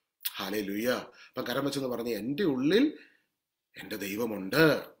 ഹല്ലേലൂയ. അപ്പൊ കരം വെച്ചെന്ന് പറഞ്ഞ്, എൻ്റെ ഉള്ളിൽ എൻ്റെ ദൈവമുണ്ട്,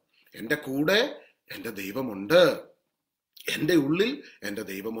 എൻ്റെ കൂടെ എൻ്റെ ദൈവമുണ്ട്, എൻ്റെ ഉള്ളിൽ എൻ്റെ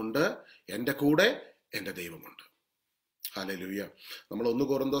ദൈവമുണ്ട്, എൻ്റെ കൂടെ എൻ്റെ ദൈവമുണ്ട്. ഹല്ലേലൂയ. നമ്മൾ 1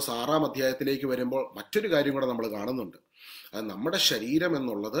 കൊരിന്തോസ് 6-ാം അധ്യായത്തിലേക്ക് വരുമ്പോൾ മറ്റൊരു കാര്യം കൂടെ നമ്മൾ കാണുന്നുണ്ട്. അത് നമ്മുടെ ശരീരം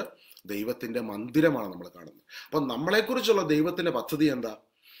എന്നുള്ളത് ദൈവത്തിന്റെ മന്ദിരമാണ് നമ്മൾ കാണുന്നത്. അപ്പൊ നമ്മളെക്കുറിച്ചുള്ള ദൈവത്തിന്റെ പദ്ധതി എന്താ?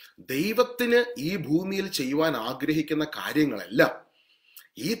 ദൈവത്തിന് ഈ ഭൂമിയിൽ ചെയ്യുവാൻ ആഗ്രഹിക്കുന്ന കാര്യങ്ങളെല്ലാം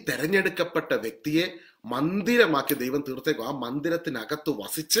ഈ തെരഞ്ഞെടുക്കപ്പെട്ട വ്യക്തിയെ മന്ദിരമാക്കി ദൈവം തീർത്തേക്കും. ആ മന്ദിരത്തിനകത്ത്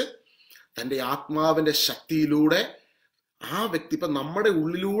വസിച്ച് തൻ്റെ ആത്മാവിന്റെ ശക്തിയിലൂടെ ആ വ്യക്തി, ഇപ്പൊ നമ്മുടെ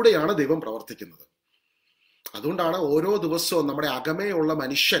ഉള്ളിലൂടെയാണ് ദൈവം പ്രവർത്തിക്കുന്നത്. അതുകൊണ്ടാണ് ഓരോ ദിവസവും നമ്മുടെ അകമേയുള്ള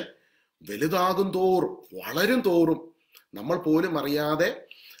മനുഷ്യൻ വലുതാകും തോറും, വളരും തോറും നമ്മൾ പോലും അറിയാതെ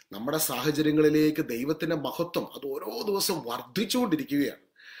നമ്മുടെ സാഹചര്യങ്ങളിലേക്ക് ദൈവത്തിന്റെ മഹത്വം അത് ഓരോ ദിവസവും വർദ്ധിച്ചുകൊണ്ടിരിക്കുകയാണ്.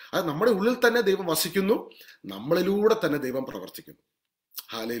 അത് നമ്മുടെ ഉള്ളിൽ തന്നെ ദൈവം വസിക്കുന്നു, നമ്മളിലൂടെ തന്നെ ദൈവം പ്രവർത്തിക്കുന്നു.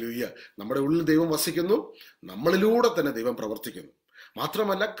 ഹല്ലേലൂയ. നമ്മുടെ ഉള്ളിൽ ദൈവം വസിക്കുന്നു, നമ്മളിലൂടെ തന്നെ ദൈവം പ്രവർത്തിക്കുന്നു.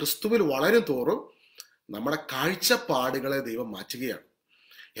 മാത്രമല്ല, ക്രിസ്തുവിൽ വളരും തോറും നമ്മുടെ കാഴ്ചപ്പാടുകളെ ദൈവം മാറ്റുകയാണ്.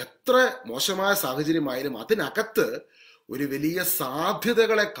 എത്ര മോശമായ സാഹചര്യമായാലും അതിനകത്ത് ഒരു വലിയ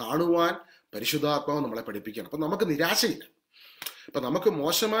സാധ്യതകളെ കാണുവാൻ പരിശുദ്ധാത്മാവ് നമ്മളെ പഠിപ്പിക്കുകയാണ്. അപ്പൊ നമുക്ക് നിരാശയില്ല. ഇപ്പൊ നമുക്ക്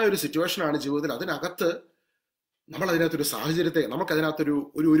മോശമായ ഒരു സിറ്റുവേഷൻ ആണ് ജീവിതത്തിൽ, അതിനകത്ത് നമ്മൾ അതിനകത്തൊരു സാഹചര്യത്തെ, നമുക്കതിനകത്തൊരു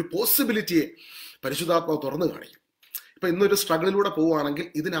ഒരു പോസിബിലിറ്റിയെ പരിശുദ്ധാത്മാവ് തുറന്നു കാണിക്കും. ഇപ്പൊ ഇന്നൊരു സ്ട്രഗിളിലൂടെ പോവുകയാണെങ്കിൽ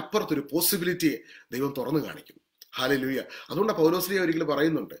ഇതിനപ്പുറത്തൊരു പോസിബിലിറ്റിയെ ദൈവം തുറന്നു കാണിക്കും. ഹല്ലേലൂയ. അതുകൊണ്ട് പൗലോസ്ലീഹ ഒരിക്കലും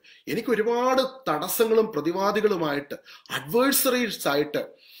പറയുന്നുണ്ട്, എനിക്ക് ഒരുപാട് തടസ്സങ്ങളും പ്രതിവാദികളുമായിട്ട്, അഡ്വേഴ്സറീസ് ആയിട്ട്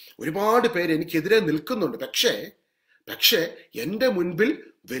ഒരുപാട് പേര് എനിക്കെതിരെ നിൽക്കുന്നുണ്ട്. പക്ഷേ എൻ്റെ മുൻപിൽ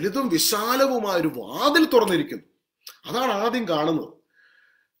വലുതും വിശാലവുമായ ഒരു വാതിൽ തുറന്നിരിക്കുന്നു. അതാണ് ആദ്യം കാണുന്നത്.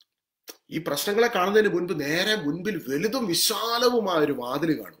 ഈ പ്രശ്നങ്ങളെ കാണുന്നതിന് മുൻപ് നേരെ മുൻപിൽ വലുതും വിശാലവുമായ ഒരു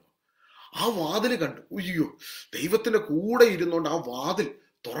വാതിൽ കാണുക. ആ വാതിൽ കണ്ടു, ഉയ്യോ, ദൈവത്തിന്റെ കൂടെ ഇരുന്നുകൊണ്ട് ആ വാതിൽ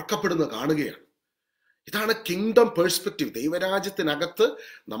തുറക്കപ്പെടുന്ന കാണുകയാണ്. ഇതാണ് കിങ്ഡം പേഴ്സ്പെക്റ്റീവ്. ദൈവരാജ്യത്തിനകത്ത്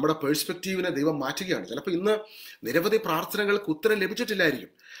നമ്മുടെ പേഴ്സ്പെക്റ്റീവിനെ ദൈവം മാറ്റുകയാണ്. ചിലപ്പോൾ ഇന്ന് നിരവധി പ്രാർത്ഥനകൾക്ക് ഉത്തരം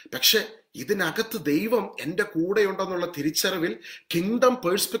ലഭിച്ചിട്ടില്ലായിരിക്കും, പക്ഷെ ഇതിനകത്ത് ദൈവം എൻ്റെ കൂടെയുണ്ടെന്നുള്ള തിരിച്ചറിവിൽ കിങ്ഡം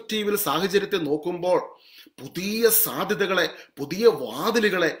പേഴ്സ്പെക്റ്റീവിൽ സാഹചര്യത്തെ നോക്കുമ്പോൾ പുതിയ സാധ്യതകളെ, പുതിയ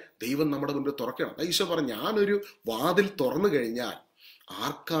വാതിലുകളെ ദൈവം നമ്മുടെ മുന്നിൽ തുറക്കണം. ഈശോ പറഞ്ഞു, ഞാനൊരു വാതിൽ തുറന്നു കഴിഞ്ഞാൽ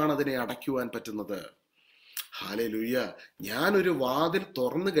ആർക്കാണ് അതിനെ അടയ്ക്കുവാൻ പറ്റുന്നത്? ഹല്ലേലൂയ. ഞാനൊരു വാതിൽ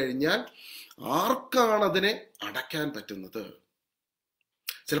തുറന്നു കഴിഞ്ഞാൽ ആർക്കാണ് അതിനെ അടയ്ക്കാൻ പറ്റുന്നത്?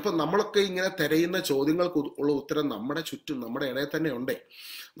 ചിലപ്പോൾ നമ്മളൊക്കെ ഇങ്ങനെ തിരയുന്ന ചോദ്യങ്ങൾക്ക് ഉള്ള ഉത്തരം നമ്മുടെ ചുറ്റും, നമ്മുടെ ഇടയിൽ തന്നെ ഉണ്ടേ.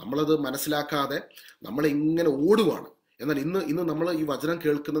 നമ്മളത് മനസ്സിലാക്കാതെ നമ്മളിങ്ങനെ ഓടുവാണ്. എന്നാൽ ഇന്ന് നമ്മൾ ഈ വചനം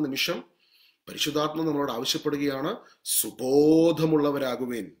കേൾക്കുന്ന നിമിഷം പരിശുദ്ധാത്മ നമ്മളോട് ആവശ്യപ്പെടുകയാണ്,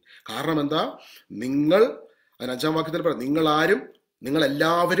 സുബോധമുള്ളവരാകുവിൻ. കാരണം എന്താ? നിങ്ങൾ, അതിന് 5-ാം വാക്യത്തിൽ പറയാം,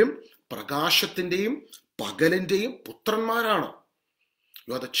 നിങ്ങളെല്ലാവരും പ്രകാശത്തിന്റെയും പകലിന്റെയും പുത്രന്മാരാണ്.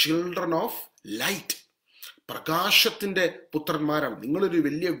 You are the children of light. പ്രകാശത്തിന്റെ പുത്രന്മാരാണ്. നിങ്ങളൊരു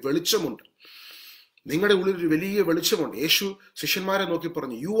വലിയ വെളിച്ചമുണ്ട്, നിങ്ങളുടെ ഉള്ളിൽ ഒരു വലിയ വെളിച്ചമുണ്ട്. യേശു ശിഷ്യന്മാരെ നോക്കി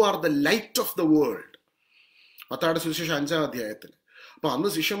പറഞ്ഞു, you are the light of the world. മത്തായിയുടെ സുവിശേഷം 5-ാം അധ്യായത്തിൽ. അപ്പൊ അന്ന്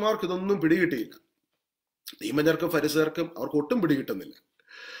ശിഷ്യന്മാർക്ക് ഇതൊന്നും പിടികിട്ടിയില്ല. നിയമജ്ഞർക്കും ഫരിസേർക്കും അവർക്ക് ഒട്ടും പിടികിട്ടുന്നില്ല.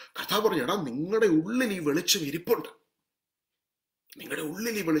 കർത്താവ് പറഞ്ഞു, എടാ, നിങ്ങളുടെ ഉള്ളിൽ ഈ വെളിച്ചം ഇരിപ്പുണ്ട്, നിങ്ങളുടെ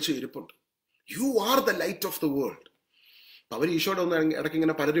ഉള്ളിൽ ഈ വെളിച്ചം ഇരിപ്പുണ്ട്. You are the light of the world. അവർ ഈശോയുടെ ഒന്ന് ഇടയ്ക്ക്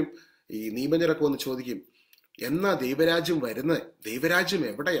ഇങ്ങനെ പലരും, ഈ നിയമജ്ഞരൊക്കെ വന്ന് ചോദിക്കും, എന്നാ ദൈവരാജ്യം വരുന്നത്? ദൈവരാജ്യം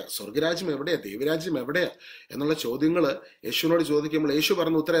എവിടെയാ? സ്വർഗരാജ്യം എവിടെയാ? ദൈവരാജ്യം എവിടെയാ? എന്നുള്ള ചോദ്യങ്ങൾ യേശുവിനോട് ചോദിക്കുമ്പോൾ യേശു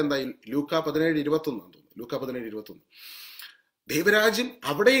പറഞ്ഞ ഉത്തരം എന്താ? ലൂക്ക 17:21 ലൂക്ക 17:21. ദൈവരാജ്യം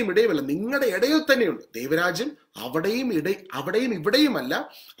അവിടെയും ഇടയുമല്ല, നിങ്ങളുടെ ഇടയിൽ തന്നെയുണ്ട്. ദൈവരാജ്യം അവിടെയും ഇവിടെയുമല്ല,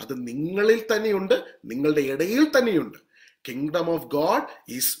 അത് നിങ്ങളിൽ തന്നെയുണ്ട്, നിങ്ങളുടെ ഇടയിൽ തന്നെയുണ്ട്. Kingdom of God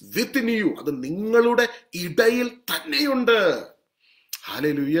is within you. അത് നിങ്ങളുടെ ഇടയിൽ തന്നെയുണ്ട്.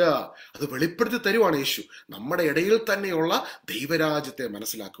 ഹല്ലേലൂയ. അത് വെളിപ്പെടുത്തി തരുവാണ് യേശു. നമ്മുടെ ഇടയിൽ തന്നെയുള്ള ദൈവരാജ്യത്തെ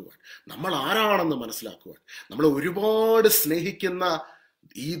മനസ്സിലാക്കുവാൻ, നമ്മൾ ആരാണെന്ന് മനസ്സിലാക്കുവാൻ. നമ്മളെ ഒരുപാട് സ്നേഹിക്കുന്ന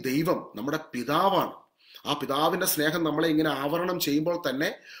ഈ ദൈവം നമ്മുടെ പിതാവാണ്. ആ പിതാവിന്റെ സ്നേഹം നമ്മളെ ഇങ്ങനെ ആവരണം ചെയ്യുമ്പോൾ തന്നെ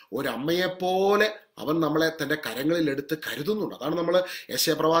ഒരമ്മയെപ്പോലെ അവൻ നമ്മളെ തന്റെ കരങ്ങളിൽ എടുത്ത് കരുതുന്നുണ്ട്. അതാണ് നമ്മൾ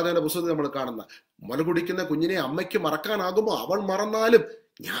യെശയ്യാ പ്രവാചകന്റെ പുസ്തകത്തിൽ നമ്മൾ കാണുന്ന, മുല കുടിക്കുന്ന കുഞ്ഞിനെ അമ്മയ്ക്ക് മറക്കാനാകുമോ? അവൾ മറന്നാലും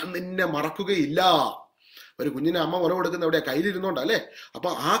ഞാൻ നിന്നെ മറക്കുകയില്ല. ഒരു കുഞ്ഞിനെ അമ്മ മുല കൊടുക്കുന്ന എവിടെയാ? കയ്യിലിരുന്നോണ്ട് അല്ലെ? അപ്പൊ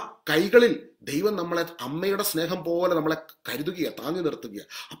ആ കൈകളിൽ ദൈവം നമ്മളെ അമ്മയുടെ സ്നേഹം പോലെ നമ്മളെ കരുതുകയാണ്, താങ്ങി നിർത്തുക.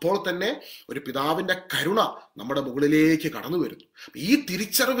 അപ്പോൾ തന്നെ ഒരു പിതാവിന്റെ കരുണ നമ്മുടെ മുകളിലേക്ക് കടന്നു വരുന്നു. ഈ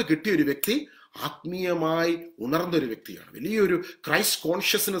തിരിച്ചറിവ് കിട്ടിയ ഒരു വ്യക്തി ആത്മീയമായി ഉണർന്നൊരു വ്യക്തിയാണ്. വലിയൊരു ക്രൈസ്റ്റ്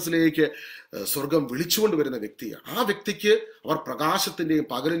കോൺഷ്യസ്നെസ്സിലേക്ക് സ്വർഗം വിളിച്ചുകൊണ്ട് വരുന്ന വ്യക്തിയാണ്. ആ വ്യക്തിക്ക് അവർ പ്രകാശത്തിൻ്റെയും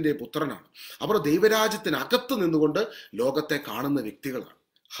പകലിൻ്റെയും പുത്രനാണ്. അവർ ദൈവരാജ്യത്തിനകത്ത് നിന്നുകൊണ്ട് ലോകത്തെ കാണുന്ന വ്യക്തികളാണ്.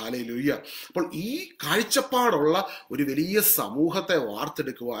 ഹല്ലേലൂയ. അപ്പോൾ ഈ കാഴ്ചപ്പാടുള്ള ഒരു വലിയ സമൂഹത്തെ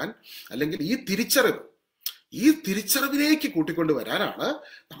വാർത്തെടുക്കുവാൻ, അല്ലെങ്കിൽ ഈ തിരിച്ചറിവിലേക്ക് കൂട്ടിക്കൊണ്ട് വരാനാണ്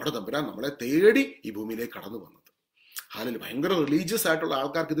നമ്മുടെ തമ്പുരാൻ നമ്മളെ തേടി ഈ ഭൂമിയിലേക്ക് കടന്നു വന്നത്. ഹല്ലേലൂയ. ഭയങ്കര റിലീജിയസ് ആയിട്ടുള്ള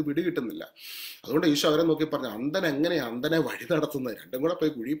ആൾക്കാർക്ക് ഇത് പിടികിട്ടുന്നില്ല. അതുകൊണ്ട് ഈശോ അവരെ നോക്കി പറഞ്ഞു, അന്ധൻ എങ്ങനെയാ അന്ധനെ വഴി നടത്തുന്നത്? രണ്ടും കൂടെ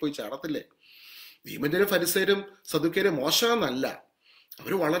പോയി കുഴിയിൽ പോയി ചാടത്തില്ലേ? നിയമജ്ഞരും ഫരിസേരും സദുക്കരും മോശമെന്നല്ല,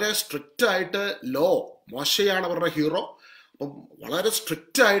 അവർ വളരെ സ്ട്രിക്റ്റ് ആയിട്ട് മോശയാണ് അവരുടെ ഹീറോ. അപ്പം വളരെ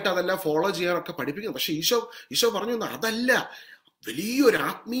സ്ട്രിക്റ്റ് ആയിട്ട് അതെല്ലാം ഫോളോ ചെയ്യാനൊക്കെ പഠിപ്പിക്കുന്നു. പക്ഷെ ഈശോ പറഞ്ഞു, അതല്ല, വലിയൊരു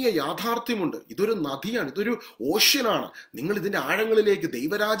ആത്മീയ യാഥാർത്ഥ്യമുണ്ട്. ഇതൊരു നദിയാണ്, ഇതൊരു ഓഷ്യനാണ്. നിങ്ങൾ ഇതിന്റെ ആഴങ്ങളിലേക്ക്,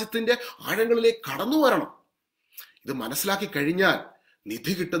 ദൈവരാജ്യത്തിന്റെ ആഴങ്ങളിലേക്ക് കടന്നു വരണം. ഇത് മനസ്സിലാക്കി കഴിഞ്ഞാൽ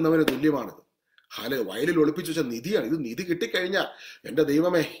നിധി കിട്ടുന്നവന് തുല്യമാണിത്. വയലിൽ ഒളിപ്പിച്ചു വെച്ച നിധിയാണ് ഇത്. നിധി കിട്ടിക്കഴിഞ്ഞാൽ എൻ്റെ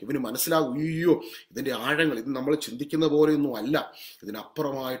ദൈവമേ, ഇവന് മനസ്സിലാകും, അയ്യോ ഇതിന്റെ ആഴങ്ങൾ, ഇത് നമ്മൾ ചിന്തിക്കുന്ന പോലെയൊന്നും അല്ല,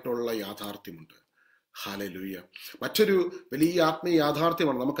 ഇതിനപ്പുറമായിട്ടുള്ള യാഥാർത്ഥ്യമുണ്ട്. ഹല്ലേലൂയ. മറ്റൊരു വലിയ ആത്മീയ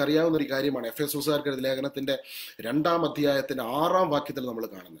യാഥാർത്ഥ്യമാണ്, നമുക്കറിയാവുന്ന ഒരു കാര്യമാണ്. എഫെസോസുകാർക്ക് ലേഖനത്തിന്റെ 2-ാം അധ്യായത്തിന്റെ 6-ാം വാക്യത്തിൽ നമ്മൾ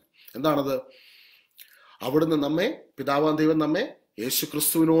കാണുന്നത് എന്താണത്? അവിടുന്ന് നമ്മെ, പിതാവാം ദൈവം നമ്മെ യേശു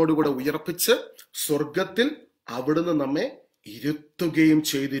ക്രിസ്തുവിനോടുകൂടെ ഉയർപ്പിച്ച് സ്വർഗത്തിൽ അവിടുന്ന് നമ്മെ ഇരുത്തുകയും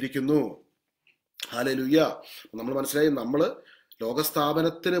ചെയ്തിരിക്കുന്നു. ഹല്ലേലൂയ. നമ്മൾ മനസ്സിലായി, നമ്മൾ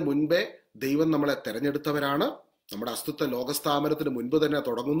ലോകസ്ഥാപനത്തിന് മുൻപേ ദൈവം നമ്മളെ തെരഞ്ഞെടുത്തവരാണ്. നമ്മുടെ അസ്തിത്വം ലോകസ്ഥാപനത്തിന് മുൻപ് തന്നെ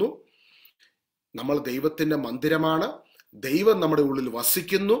തുടങ്ങുന്നു. നമ്മൾ ദൈവത്തിന്റെ മന്ദിരമാണ്. ദൈവം നമ്മുടെ ഉള്ളിൽ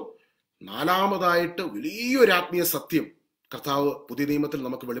വസിക്കുന്നു. 4-മതായിട്ട് വലിയൊരു ആത്മീയ സത്യം കർത്താവ് പുതിയ നിയമത്തിൽ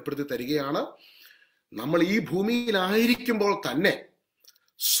നമുക്ക് വെളിപ്പെടുത്തി തരികയാണ്. നമ്മൾ ഈ ഭൂമിയിലായിരിക്കുമ്പോൾ തന്നെ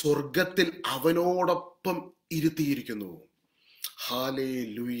സ്വർഗത്തിൽ അവനോടൊപ്പം ഇരുത്തിയിരിക്കുന്നു.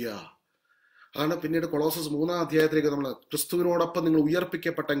 ഹല്ലേലൂയ. അതാണ് പിന്നീട് കൊളോസസ് 3-ാം അധ്യായത്തിലേക്ക് നമ്മൾ, ക്രിസ്തുവിനോടൊപ്പം നിങ്ങൾ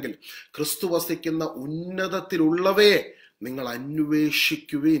ഉയർപ്പിക്കപ്പെട്ടെങ്കിൽ ക്രിസ്തു വസിക്കുന്ന ഉന്നതത്തിലുള്ളവയെ നിങ്ങൾ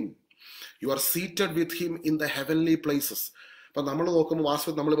അന്വേഷിക്കുവിൻ. You are seated with him in the heavenly places. അപ്പൊ നമ്മൾ നോക്കുമ്പോൾ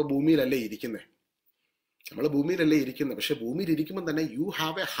വാസ്തവത്തിൽ നമ്മളിപ്പോൾ ഭൂമിയിലല്ലേ ഇരിക്കുന്നത്. പക്ഷെ ഭൂമിയിൽ ഇരിക്കുമ്പോൾ തന്നെ you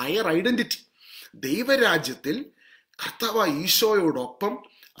have A higher identity. ദൈവരാജ്യത്തിൽ കർത്താവ് ഈശോയോടൊപ്പം,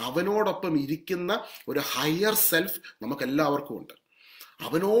 അവനോടൊപ്പം ഇരിക്കുന്ന ഒരു ഹയർ സെൽഫ് നമുക്ക് എല്ലാവർക്കും ഉണ്ട്.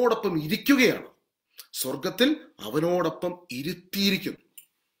 അവനോടൊപ്പം ഇരിക്കുകയാണ്. സ്വർഗത്തിൽ അവനോടൊപ്പം ഇരുത്തിയിരിക്കുന്നു.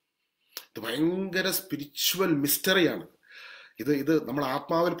 ഇത് ഭയങ്കര സ്പിരിച്വൽ മിസ്റ്ററിയാണ്. ഇത് നമ്മൾ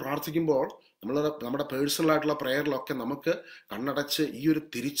ആത്മാവിൽ പ്രാർത്ഥിക്കുമ്പോൾ, നമ്മുടെ പേഴ്സണൽ ആയിട്ടുള്ള പ്രയറിലൊക്കെ നമുക്ക് കണ്ണടച്ച് ഈ ഒരു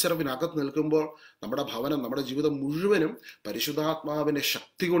തിരിച്ചറിവിനകത്ത് നിൽക്കുമ്പോൾ നമ്മുടെ ഭവനം, നമ്മുടെ ജീവിതം മുഴുവനും പരിശുദ്ധാത്മാവിന്റെ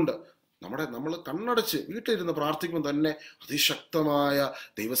ശക്തി കൊണ്ട് നമ്മൾ കണ്ണടച്ച് വീട്ടിലിരുന്ന് പ്രാർത്ഥിക്കുമ്പോൾ തന്നെ അതിശക്തമായ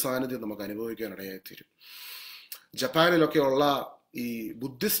ദൈവസാന്നിധ്യം നമുക്ക് അനുഭവിക്കാനിടയായിത്തീരും. ജപ്പാനിലൊക്കെ ഉള്ള ഈ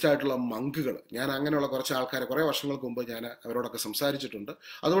ബുദ്ധിസ്റ്റ് ആയിട്ടുള്ള മങ്കുകൾ, ഞാൻ അങ്ങനെയുള്ള കുറച്ച് ആൾക്കാരെ കുറേ വർഷങ്ങൾക്ക് മുമ്പ് ഞാൻ അവരോടൊക്കെ സംസാരിച്ചിട്ടുണ്ട്.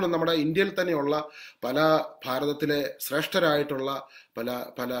 അതുകൊണ്ട് നമ്മുടെ ഇന്ത്യയിൽ തന്നെയുള്ള പല, ഭാരതത്തിലെ ശ്രേഷ്ഠരായിട്ടുള്ള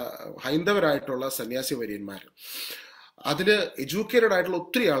പല ഹൈന്ദവരായിട്ടുള്ള സന്യാസി വര്യന്മാർ, അതിൽ എഡ്യൂക്കേറ്റഡ് ആയിട്ടുള്ള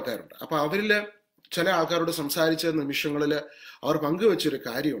ഒത്തിരി ആൾക്കാരുണ്ട്. അപ്പൊ അവരിൽ ചില ആൾക്കാരോട് സംസാരിച്ച നിമിഷങ്ങളിൽ അവർ പങ്കുവെച്ചൊരു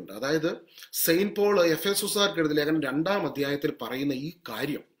കാര്യമുണ്ട്. അതായത് സെയിന്റ് പോൾ എഫെസോസുകാർക്ക് എഴുതിയ ലേഖനം 2-ാം അധ്യായത്തിൽ പറയുന്ന ഈ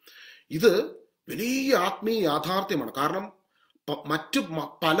കാര്യം, ഇത് വലിയ ആത്മീയ യാഥാർത്ഥ്യമാണ്. കാരണം മറ്റു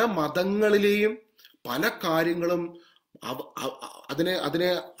പല മതങ്ങളിലെയും പല കാര്യങ്ങളും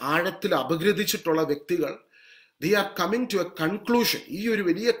അതിനെ ആഴത്തിൽ അപഗ്രഥിച്ചിട്ടുള്ള വ്യക്തികൾ, they are coming to A conclusion. ഈ ഒരു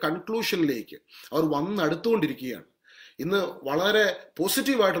വലിയ കൺക്ലൂഷനിലേക്ക് അവർ വന്നെടുത്തുകൊണ്ടിരിക്കുകയാണ്. ഇന്ന് വളരെ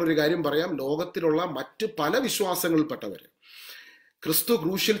പോസിറ്റീവായിട്ടുള്ളൊരു കാര്യം പറയാം. ലോകത്തിലുള്ള മറ്റ് പല വിശ്വാസങ്ങളിൽപ്പെട്ടവർ ക്രിസ്തു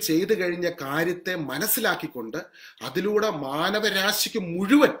ക്രൂശിൽ ചെയ്തു കഴിഞ്ഞ കാര്യത്തെ മനസ്സിലാക്കിക്കൊണ്ട് അതിലൂടെ മാനവരാശിക്ക്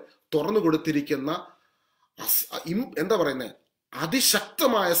മുഴുവൻ തുറന്നു കൊടുത്തിരിക്കുന്ന എന്താ പറയുന്നത്,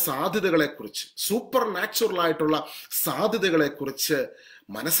 അതിശക്തമായ സാധ്യതകളെക്കുറിച്ച്, സൂപ്പർ നാച്ചുറൽ ആയിട്ടുള്ള സാധ്യതകളെക്കുറിച്ച്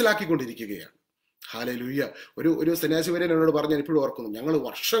മനസ്സിലാക്കിക്കൊണ്ടിരിക്കുകയാണ്. ഹല്ലേലൂയ. ഒരു സന്യാസിവര്യൻ എന്നോട് പറഞ്ഞ് ഞാൻ ഇപ്പോഴും ഓർക്കുന്നു, ഞങ്ങൾ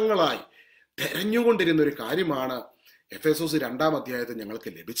വർഷങ്ങളായി തെരഞ്ഞുകൊണ്ടിരുന്ന ഒരു കാര്യമാണ് എഫെസോസ് 2-ാം അധ്യായത്തിൽ ഞങ്ങൾക്ക്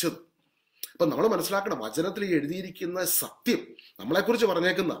ലഭിച്ചത്. അപ്പൊ നമ്മൾ മനസ്സിലാക്കണം, വചനത്തിൽ എഴുതിയിരിക്കുന്ന സത്യം നമ്മളെക്കുറിച്ച്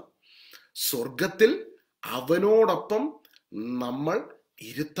പറഞ്ഞേക്കുന്ന, സ്വർഗത്തിൽ അവനോടൊപ്പം നമ്മൾ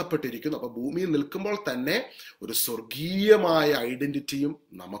ഇരുത്തപ്പെട്ടിരിക്കുന്നു. അപ്പൊ ഭൂമിയിൽ നിൽക്കുമ്പോൾ തന്നെ ഒരു സ്വർഗീയമായ ഐഡന്റിറ്റിയും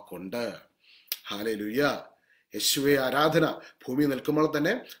നമുക്കുണ്ട്. ഹല്ലേലൂയ. യേശുവേ ആരാധന. ഭൂമിയിൽ നിൽക്കുമ്പോൾ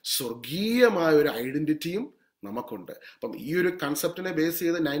തന്നെ സ്വർഗീയമായ ഒരു ഐഡന്റിറ്റിയും നമുക്കുണ്ട്. അപ്പം ഈ ഒരു കൺസെപ്റ്റിനെ ബേസ്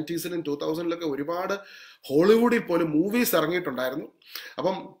ചെയ്ത് 90s-ലും 2000-ലൊക്കെ ഒരുപാട് ഹോളിവുഡിൽ പോലും മൂവീസ് ഇറങ്ങിയിട്ടുണ്ടായിരുന്നു.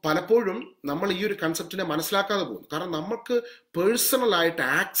 അപ്പം പലപ്പോഴും നമ്മൾ ഈ ഒരു കൺസെപ്റ്റിനെ മനസ്സിലാക്കാതെ പോകും. കാരണം നമുക്ക് പേഴ്സണലായിട്ട്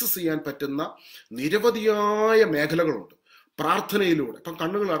ആക്സസ് ചെയ്യാൻ പറ്റുന്ന നിരവധിയായ മേഖലകളുണ്ട് പ്രാർത്ഥനയിലൂടെ. ഇപ്പം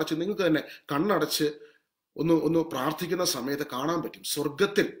കണ്ണുകൾ അടച്ച്, നിങ്ങൾക്ക് തന്നെ കണ്ണടച്ച് ഒന്ന് പ്രാർത്ഥിക്കുന്ന സമയത്ത് കാണാൻ പറ്റും,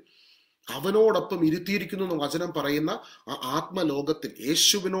 സ്വർഗത്തിൽ അവനോടൊപ്പം ഇരുത്തിയിരിക്കുന്നു എന്ന് വചനം പറയുന്ന ആ ആത്മലോകത്തിൽ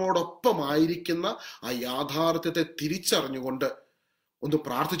യേശുവിനോടൊപ്പം ആയിരിക്കുന്ന ആ യാഥാർത്ഥ്യത്തെ തിരിച്ചറിഞ്ഞുകൊണ്ട് ഒന്ന്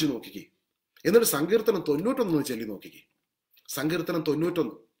പ്രാർത്ഥിച്ചു നോക്കിക്കേ. എന്നിട്ട് സങ്കീർത്തനം 91 ചൊല്ലി നോക്കിക്കേ. സങ്കീർത്തനം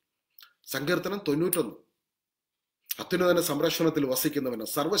 91 അത്യുന്നതന്റെ സംരക്ഷണത്തിൽ വസിക്കുന്നവന്,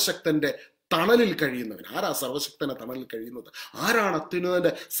 സർവശക്തന്റെ തണലിൽ കഴിയുന്നവൻ. ആരാ സർവശക്തന്റെ തണലിൽ കഴിയുന്നത്? ആരാണ്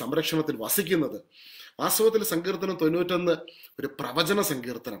അത്യുന്നതന്റെ സംരക്ഷണത്തിൽ വസിക്കുന്നത്? വാസ്തവത്തിൽ സങ്കീർത്തനം 91 ഒരു പ്രവചന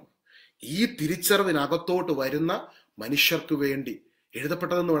സങ്കീർത്തനം. ഈ തിരിച്ചറിവിനകത്തോട്ട് വരുന്ന മനുഷ്യർക്ക് വേണ്ടി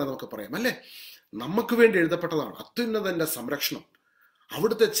എഴുതപ്പെട്ടതെന്ന് വേണം നമുക്ക് പറയാം, അല്ലെ? നമുക്ക് വേണ്ടി എഴുതപ്പെട്ടതാണ്. അത്യുന്നതന്റെ സംരക്ഷണം,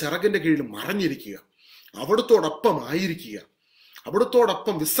 അവിടുത്തെ ചിറകിന്റെ കീഴിൽ മറഞ്ഞിരിക്കുക, അവിടുത്തോടൊപ്പം ആയിരിക്കുക,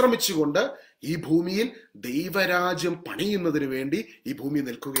 അവിടുത്തോടൊപ്പം വിശ്രമിച്ചുകൊണ്ട് ഈ ഭൂമിയിൽ ദൈവരാജ്യം പണിയുന്നതിന് വേണ്ടി ഈ ഭൂമി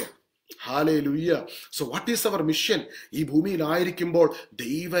നിൽക്കുകയാണ്. Hallelujah. So what is our mission? ഈ ഭൂമിയിലായിരിക്കുമ്പോൾ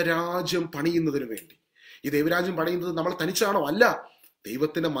ദൈവരാജ്യം പണിയുന്നതിന് വേണ്ടി. ഈ ദൈവരാജ്യം പണിയുന്നത് നമ്മൾ തനിച്ചാണോ? അല്ല.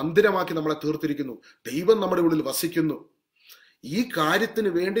 ദൈവത്തിന്റെ മന്ദിരമാക്കി നമ്മളെ തീർത്തിരിക്കുന്നു. ദൈവം നമ്മുടെ ഉള്ളിൽ വസിക്കുന്നു. ഈ കാര്യത്തിന്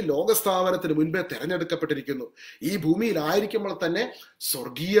വേണ്ടി ലോകസ്ഥാപനത്തിന് മുൻപേ തെരഞ്ഞെടുക്കപ്പെട്ടിരിക്കുന്നു. ഈ ഭൂമിയിലായിരിക്കുമ്പോൾ തന്നെ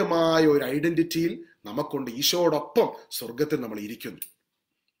സ്വർഗീയമായ ഒരു ഐഡന്റിറ്റിയിൽ നമുക്കുണ്ട്. ഈശോയോടൊപ്പം സ്വർഗത്തിൽ നമ്മൾ ഇരിക്കുന്നു.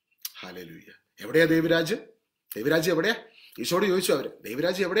 ഹല്ലേലൂയ. എവിടെയാ ദൈവരാജ്യം? ദൈവരാജ്യം എവിടെയാ? ഈശോയോട് ചോദിച്ചു അവര്,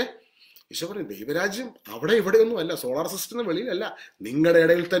 ദൈവരാജ്യം എവിടെയാ? ഈശോ പറഞ്ഞു, ദൈവരാജ്യം അവിടെ ഇവിടെയൊന്നും അല്ല, സോളാർ സിസ്റ്റത്തിന് വെളിയിലല്ല, നിങ്ങളുടെ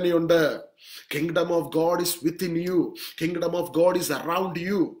ഇടയിൽ തന്നെയുണ്ട്. Kingdom of God is within you. Kingdom of God is around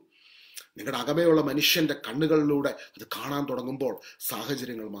U. നിങ്ങളുടെ അകമയുള്ള മനുഷ്യന്റെ കണ്ണുകളിലൂടെ അത് കാണാൻ തുടങ്ങുമ്പോൾ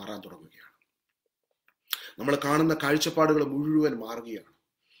സാഹചര്യങ്ങൾ മാറാൻ തുടങ്ങുകയാണ്. നമ്മൾ കാണുന്ന കാഴ്ചപ്പാടുകൾ മുഴുവൻ മാറുകയാണ്.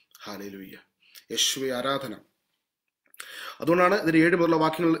 ഹല്ലേലൂയ. യേശുവേ ആരാധന. അതുകൊണ്ടാണ് ഇതിന് 7 മുതലുള്ള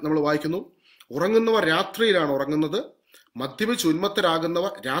വാക്യങ്ങൾ നമ്മൾ വായിക്കുന്നു. ഉറങ്ങുന്നവർ രാത്രിയിലാണ് ഉറങ്ങുന്നത്, മദ്യപിച്ച്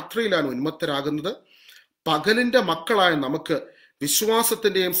ഉന്മത്തരാകുന്നവർ രാത്രിയിലാണ് ഉന്മത്തരാകുന്നത്. പകലിന്റെ മക്കളായ നമുക്ക്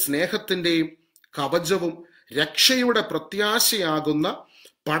വിശ്വാസത്തിന്റെയും സ്നേഹത്തിന്റെയും കവചവും രക്ഷയുടെ പ്രത്യാശയാകുന്ന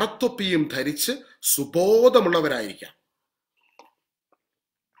പടത്തൊപ്പിയും ധരിച്ച് സുബോധമുള്ളവരായിരിക്കാം.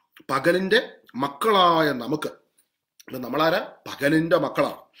 പകലിന്റെ മക്കളായ നമുക്ക്, നമ്മളാരാ? പകലിന്റെ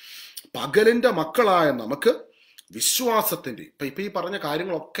മക്കളാണ്. പകലിന്റെ മക്കളായ നമുക്ക് വിശ്വാസത്തിന്റെ, ഇപ്പൊ ഈ പറഞ്ഞ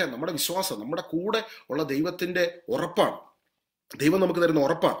കാര്യങ്ങളൊക്കെ നമ്മുടെ വിശ്വാസം, നമ്മുടെ കൂടെ ഉള്ള ദൈവത്തിന്റെ ഉറപ്പാണ്. ദൈവം നമുക്ക് തരുന്ന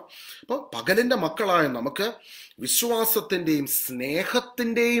ഉറപ്പാണ്. അപ്പൊ പകലിന്റെ മക്കളായ നമുക്ക് വിശ്വാസത്തിന്റെയും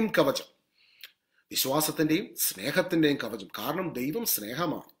സ്നേഹത്തിന്റെയും കവചം. വിശ്വാസത്തിന്റെയും സ്നേഹത്തിന്റെയും കവചം. കാരണം ദൈവം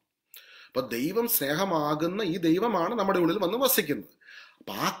സ്നേഹമാണ്. അപ്പൊ ദൈവം സ്നേഹമാകുന്ന ഈ ദൈവമാണ് നമ്മുടെ ഉള്ളിൽ വന്ന് വസിക്കുന്നത്.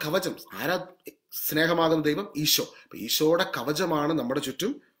 അപ്പൊ ആ കവചം, ആരാ സ്നേഹമാകുന്ന ദൈവം? ഈശോ. അപ്പൊ ഈശോയുടെ കവചമാണ് നമ്മുടെ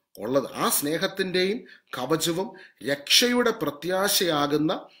ചുറ്റും ഉള്ളത്. ആ സ്നേഹത്തിന്റെയും കവചവും രക്ഷയുടെ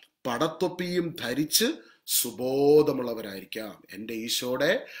പ്രത്യാശയാകുന്ന പടത്തൊപ്പിയും ധരിച്ച് സുബോധമുള്ളവരായിരിക്കാം. എൻ്റെ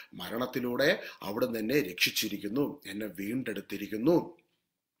ഈശോയുടെ മരണത്തിലൂടെ അവിടുന്ന് എന്നെ രക്ഷിച്ചിരിക്കുന്നു, എന്നെ വീണ്ടെടുത്തിരിക്കുന്നു.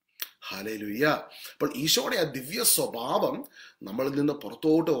 ഹല്ലേലൂയ. അപ്പോൾ ഈശോയുടെ ആ ദിവ്യ സ്വഭാവം നമ്മളിൽ നിന്ന്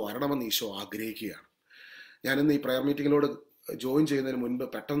പുറത്തോട്ട് വരണമെന്ന് ഈശോ ആഗ്രഹിക്കുകയാണ്. ഞാനിന്ന് ഈ പ്രയർ മീറ്റിങ്ങിലോട് ജോയിൻ ചെയ്യുന്നതിന് മുൻപ്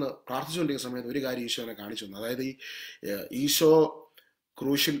പെട്ടെന്ന് പ്രാർത്ഥിച്ചുകൊണ്ടിരിക്കുന്ന സമയത്ത് ഒരു കാര്യം ഈശോ എന്നെ കാണിച്ചു തന്നു. അതായത് ഈ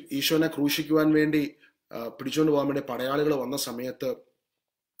ഈശോനെ ക്രൂശിക്കുവാൻ വേണ്ടി പിടിച്ചുകൊണ്ട് പോകാൻ വേണ്ടി പടയാളികൾ വന്ന സമയത്ത്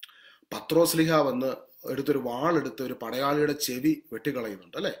പത്രോസ്ലിഹ വന്ന് എടുത്തൊരു വാളെടുത്ത് ഒരു പടയാളിയുടെ ചെവി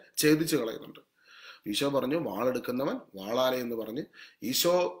വെട്ടിക്കളയുന്നുണ്ട്, അല്ലെ? ഛേദിച്ച് കളയുന്നുണ്ട്. ഈശോ പറഞ്ഞു, വാളെടുക്കുന്നവൻ വാളാലെ എന്ന് പറഞ്ഞ്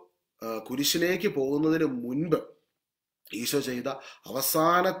ഈശോ കുരിശിലേക്ക് പോകുന്നതിന് മുൻപ് ഈശോ ചെയ്ത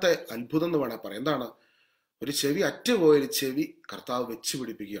അവസാനത്തെ അത്ഭുതം എന്ന് വേണേൽ പറയാം. എന്താണ്? ഒരു ചെവി അറ്റുപോയൊരു ചെവി കർത്താവ് വെച്ച്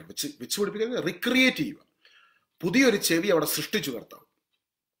പിടിപ്പിക്കുകയാണ്. വെച്ച് പിടിപ്പിക്കുക, റിക്രിയേറ്റ് ചെയ്യുക. പുതിയൊരു ചെവി അവിടെ സൃഷ്ടിച്ചു കർത്താവ്.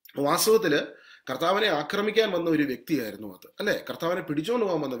 വാസ്തവത്തില് കർത്താവിനെ ആക്രമിക്കാൻ വന്ന ഒരു വ്യക്തിയായിരുന്നു അത്, അല്ലെ? കർത്താവിനെ പിടിച്ചുകൊണ്ട്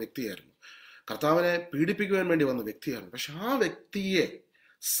പോകാൻ വന്ന വ്യക്തിയായിരുന്നു, കർത്താവിനെ പീഡിപ്പിക്കുവാൻ വേണ്ടി വന്ന വ്യക്തിയായിരുന്നു. പക്ഷെ ആ വ്യക്തിയെ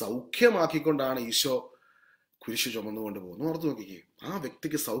സൗഖ്യമാക്കിക്കൊണ്ടാണ് ഈശോ കുരിശ് ചുമന്നുകൊണ്ട് പോകുന്നു. ഓർത്ത് നോക്കിക്കേ, ആ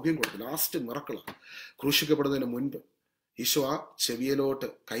വ്യക്തിക്ക് സൗഖ്യം കൊടുത്തു. ലാസ്റ്റ് മിറക്കിളാണ്. ക്രൂശിക്കപ്പെടുന്നതിന് മുൻപ് ഈശോ ആ ചെവിയിലോട്ട്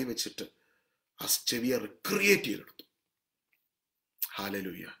കൈവച്ചിട്ട് ആ ചെവിയെ റിക്രിയേറ്റ് ചെയ്തെടുത്തു.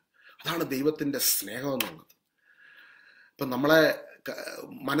 ഹല്ലേലൂയ. അതാണ് ദൈവത്തിന്റെ സ്നേഹം എന്നുള്ളത്. ഇപ്പൊ നമ്മളെ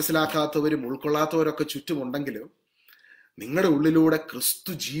മനസ്സിലാക്കാത്തവരും ഉൾക്കൊള്ളാത്തവരൊക്കെ ചുറ്റുമുണ്ടെങ്കിലും നിങ്ങളുടെ ഉള്ളിലൂടെ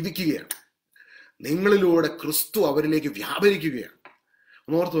ക്രിസ്തു ജീവിക്കുകയാണ്. നിങ്ങളിലൂടെ ക്രിസ്തു അവരിലേക്ക് വ്യാപരിക്കുകയാണ്.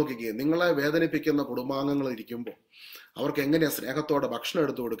 ഓർത്ത് നോക്കിക്കുക, നിങ്ങളെ വേദനിപ്പിക്കുന്ന കുടുംബാംഗങ്ങൾ ഇരിക്കുമ്പോൾ അവർക്ക് എങ്ങനെയാ സ്നേഹത്തോടെ ഭക്ഷണം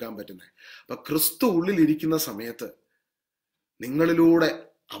എടുത്തു കൊടുക്കാൻ പറ്റുന്നത്? അപ്പൊ ക്രിസ്തു ഉള്ളിലിരിക്കുന്ന സമയത്ത് നിങ്ങളിലൂടെ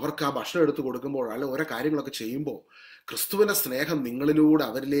അവർക്ക് ആ ഭക്ഷണം എടുത്തു കൊടുക്കുമ്പോൾ, അല്ലെ ഓരോ കാര്യങ്ങളൊക്കെ ചെയ്യുമ്പോൾ ക്രിസ്തുവിന്റെ സ്നേഹം നിങ്ങളിലൂടെ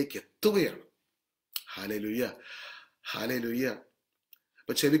അവരിലേക്ക് എത്തുകയാണ്. Hallelujah, hallelujah.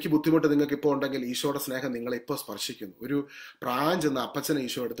 ഇപ്പൊ ചെവിക്ക് ബുദ്ധിമുട്ട് നിങ്ങൾക്ക് ഇപ്പോൾ ഉണ്ടെങ്കിൽ ഈശോയുടെ സ്നേഹം നിങ്ങളെ ഇപ്പോൾ സ്പർശിക്കുന്നു. ഒരു പ്രായം ചെന്ന അപ്പച്ചനെ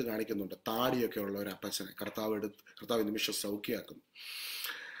ഈശോ എടുത്ത് കാണിക്കുന്നുണ്ട്. താടിയൊക്കെ ഉള്ള ഒരു അപ്പച്ചനെ കർത്താവ് നിമിഷം സൗഖ്യമാക്കുന്നു.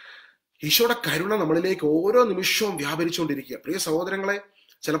 ഈശോയുടെ കരുണ നമ്മളിലേക്ക് ഓരോ നിമിഷവും വ്യാപരിച്ചുകൊണ്ടിരിക്കുക. പ്രിയ സഹോദരങ്ങളെ,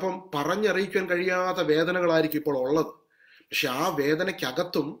 ചിലപ്പം പറഞ്ഞറിയിക്കാൻ കഴിയാത്ത വേദനകളായിരിക്കും ഇപ്പോൾ ഉള്ളത്. പക്ഷെ ആ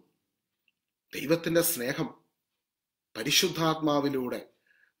വേദനയ്ക്കകത്തും ദൈവത്തിന്റെ സ്നേഹം പരിശുദ്ധാത്മാവിലൂടെ,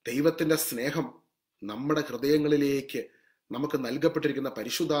 ദൈവത്തിന്റെ സ്നേഹം നമ്മുടെ ഹൃദയങ്ങളിലേക്ക് നമുക്ക് നൽകപ്പെട്ടിരിക്കുന്ന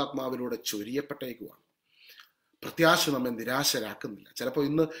പരിശുദ്ധാത്മാവിലൂടെ ചൊരിയപ്പെട്ടേക്കുവാണ്. പ്രത്യാശ നമ്മെ നിരാശരാക്കുന്നില്ല. ചിലപ്പോൾ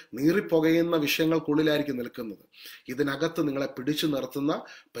ഇന്ന് നീറിപ്പുകയുന്ന വിഷയങ്ങൾക്കുള്ളിലായിരിക്കും നിൽക്കുന്നത്. ഇതിനകത്ത് നിങ്ങളെ പിടിച്ചു നിർത്തുന്ന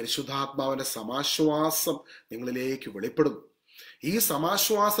പരിശുദ്ധാത്മാവിന്റെ സമാശ്വാസം നിങ്ങളിലേക്ക് വെളിപ്പെടുന്നു. ഈ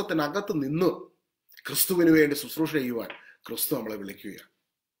സമാശ്വാസത്തിനകത്ത് നിന്ന് ക്രിസ്തുവിന് വേണ്ടി ശുശ്രൂഷ ചെയ്യുവാൻ ക്രിസ്തു നമ്മളെ വിളിക്കുകയാണ്.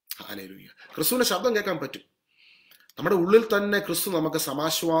 ഹല്ലേലൂയ. ക്രിസ്തുവിന്റെ ശബ്ദം കേൾക്കാൻ പറ്റും. നമ്മുടെ ഉള്ളിൽ തന്നെ ക്രിസ്തു നമുക്ക്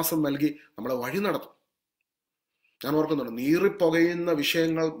സമാശ്വാസം നൽകി നമ്മളെ വഴി നടത്തും. ഞാൻ ഓർക്കുന്നുണ്ട്, നീറിപ്പുകയുന്ന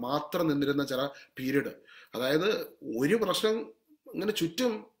വിഷയങ്ങൾ മാത്രം നിന്നിരുന്ന ചില പീരീഡ്, അതായത് ഒരു പ്രശ്നം ഇങ്ങനെ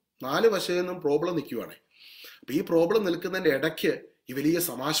ചുറ്റും 4 വശത്തു നിന്നും പ്രോബ്ലം നിൽക്കുവാണ്. അപ്പൊ ഈ പ്രോബ്ലം നിൽക്കുന്നതിന്റെ ഇടയ്ക്ക് ഈ വലിയ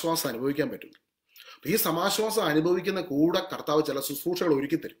സമാശ്വാസം അനുഭവിക്കാൻ പറ്റും. അപ്പൊ ഈ സമാശ്വാസം അനുഭവിക്കുന്ന കൂടെ കർത്താവ് ചില ശുശ്രൂഷകൾ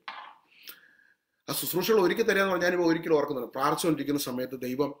ഒരുക്കി തരും. ആ ശുശ്രൂഷകൾ ഒരുക്കി തരിക എന്ന് പറഞ്ഞാൽ ഞാനിപ്പോൾ ഒരിക്കലും ഓർക്കുന്നുണ്ട്, പ്രാർത്ഥിച്ചുകൊണ്ടിരിക്കുന്ന സമയത്ത്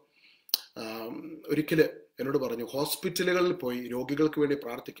ദൈവം ഒരിക്കല് എന്നോട് പറഞ്ഞു, ഹോസ്പിറ്റലുകളിൽ പോയി രോഗികൾക്ക് വേണ്ടി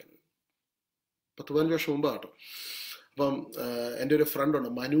പ്രാർത്ഥിക്കാൻ. 10-15 വർഷം മുമ്പ് കേട്ടോ. അപ്പം എൻ്റെ ഒരു ഫ്രണ്ട് ഉണ്ട്,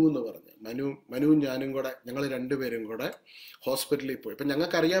 മനു എന്ന് പറഞ്ഞ്. മനുവും ഞാനും കൂടെ, ഞങ്ങൾ 2 പേരും കൂടെ ഹോസ്പിറ്റലിൽ പോയി. അപ്പം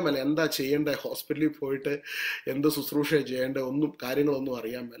ഞങ്ങൾക്ക് അറിയാമല്ല എന്താ ചെയ്യേണ്ടത്, ഹോസ്പിറ്റലിൽ പോയിട്ട് എന്ത് ശുശ്രൂഷ ചെയ്യേണ്ടത്, കാര്യങ്ങളൊന്നും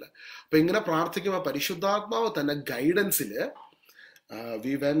അറിയാൻ മേല. അപ്പം ഇങ്ങനെ പ്രാർത്ഥിക്കുമ്പോൾ പരിശുദ്ധാത്മാവ് തന്നെ ഗൈഡൻസിൽ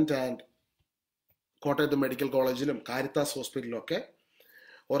വി വെന്റ് ആൻഡ് കോട്ടയത്ത് മെഡിക്കൽ കോളേജിലും കാരിത്താസ് ഹോസ്പിറ്റലിലും ഒക്കെ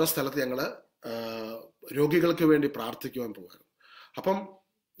ഓരോ സ്ഥലത്ത് ഞങ്ങൾ രോഗികൾക്ക് വേണ്ടി പ്രാർത്ഥിക്കുവാൻ പോകുമായിരുന്നു. അപ്പം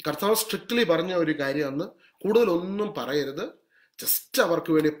കർത്താവ് സ്ട്രിക്ട്ലി പറഞ്ഞ ഒരു കാര്യം, അന്ന് കൂടുതലൊന്നും പറയരുത്, ജസ്റ്റ്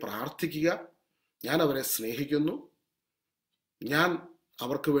അവർക്ക് വേണ്ടി പ്രാർത്ഥിക്കുക, ഞാൻ അവരെ സ്നേഹിക്കുന്നു, ഞാൻ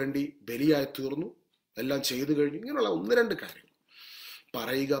അവർക്ക് വേണ്ടി ബലിയായി തീർന്നു, എല്ലാം ചെയ്തു കഴിഞ്ഞു, ഇങ്ങനെയുള്ള 1-2 കാര്യങ്ങൾ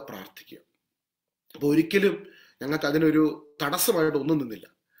പറയുക, പ്രാർത്ഥിക്കുക. അപ്പോൾ ഒരിക്കലും ഞങ്ങൾക്ക് അതിനൊരു തടസ്സമായിട്ട് ഒന്നും നിന്നില്ല.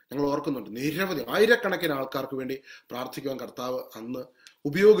 ഞങ്ങൾ ഓർക്കുന്നുണ്ട്, നിരവധി ആയിരക്കണക്കിന് ആൾക്കാർക്ക് വേണ്ടി പ്രാർത്ഥിക്കുവാൻ കർത്താവ് അന്ന്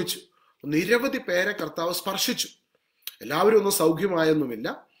ഉപയോഗിച്ചു. നിരവധി പേരെ കർത്താവ് സ്പർശിച്ചു. എല്ലാവരും ഒന്നും സൗഖ്യമായൊന്നുമില്ല,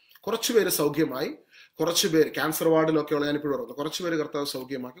 കുറച്ചുപേര് സൗഖ്യമായി, കുറച്ചുപേര് ക്യാൻസർ വാർഡിലൊക്കെയുള്ള, ഞാനിപ്പോഴും ഓർക്കുന്നു, കുറച്ചുപേര് കർത്താവ്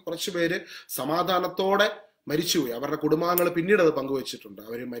സൗഖ്യമാക്കി, കുറച്ചുപേര് സമാധാനത്തോടെ മരിച്ചുപോയി. അവരുടെ കുടുംബാംഗങ്ങൾ പിന്നീട് അത് പങ്കുവച്ചിട്ടുണ്ട്.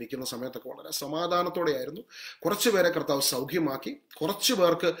 അവർ മരിക്കുന്ന സമയത്തൊക്കെ വളരെ സമാധാനത്തോടെ ആയിരുന്നു. കുറച്ചുപേരെ കർത്താവ് സൗഖ്യമാക്കി, കുറച്ചു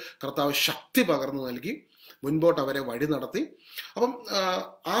പേർക്ക് കർത്താവ് ശക്തി പകർന്നു നൽകി, മുൻപോട്ട് അവരെ വഴി നടത്തി. അപ്പം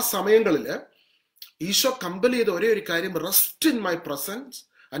ആ സമയങ്ങളിൽ ഈശോ കമ്പൽ ചെയ്ത ഒരേ ഒരു കാര്യം, rest in my presence,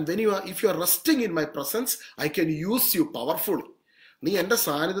 and if you are resting in my presence I can use U powerfully. നീ എൻ്റെ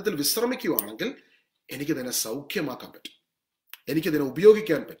സാന്നിധ്യത്തിൽ വിശ്രമിക്കുകയാണെങ്കിൽ എനിക്ക് നിന്നെ സൗഖ്യമാക്കാൻ പറ്റും, എനിക്ക് നിന്നെ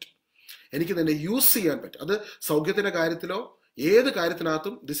ഉപയോഗിക്കാൻ പറ്റും, എനിക്ക് നിന്നെ യൂസ് ചെയ്യാൻ പറ്റും. അത് സൗഖ്യത്തിന്റെ കാര്യത്തിലോ ഏത്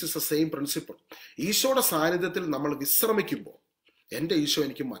കാര്യത്തിനകത്തും this is the same principle. ഈശോയുടെ സാന്നിധ്യത്തിൽ നമ്മൾ വിശ്രമിക്കുമ്പോൾ, എൻ്റെ ഈശോ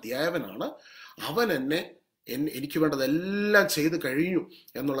എനിക്ക് മതിയായവനാണ്, അവൻ എനിക്ക് വേണ്ടതെല്ലാം ചെയ്തു കഴിഞ്ഞു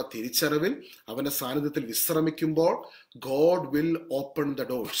എന്നുള്ള തിരിച്ചറിവിൽ അവന്റെ സാന്നിധ്യത്തിൽ വിശ്രമിക്കുമ്പോൾ God will open the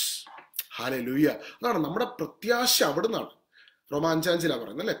doors. Hallelujah. അതാണ് നമ്മുടെ പ്രത്യാശ. അവിടുന്നാണ് റോമാ 5:5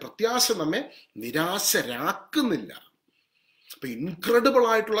 പറയുന്നത് അല്ലെ, പ്രത്യാശ നമ്മെ നിരാശരാക്കുന്നില്ല. അപ്പൊ ഇൻക്രെഡിബിൾ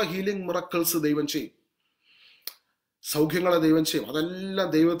ആയിട്ടുള്ള ഹീലിംഗ് മിറക്കിൾസ് ദൈവം ചെയ്യും, സൗഖ്യങ്ങളെ ദൈവം ചെയ്യും. അതെല്ലാം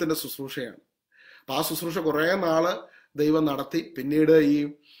ദൈവത്തിന്റെ ശുശ്രൂഷയാണ്. അപ്പൊ ആ ശുശ്രൂഷ കുറെ നാള് ദൈവം നടത്തി. പിന്നീട് ഈ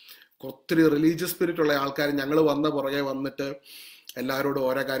ഒത്തിരി റിലീജിയസ് സ്പിരിറ്റ് ഉള്ള ആൾക്കാർ ഞങ്ങൾ വന്ന പുറകെ വന്നിട്ട് എല്ലാവരോടും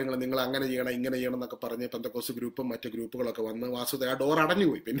ഓരോ കാര്യങ്ങൾ, നിങ്ങൾ അങ്ങനെ ചെയ്യണം ഇങ്ങനെ ചെയ്യണം എന്നൊക്കെ പറഞ്ഞ് പെന്തക്കോസ്റ്റ് ഗ്രൂപ്പും മറ്റു ഗ്രൂപ്പുകളൊക്കെ വന്ന് വാസുദ ആ ഡോർ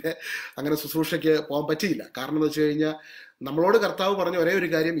അടഞ്ഞുപോയി. പിന്നെ അങ്ങനെ ശുശ്രൂഷയ്ക്ക് പോകാൻ പറ്റിയില്ല. കാരണം എന്ന് വെച്ച് കഴിഞ്ഞാൽ നമ്മളോട് കർത്താവ് പറഞ്ഞ ഒരേ ഒരു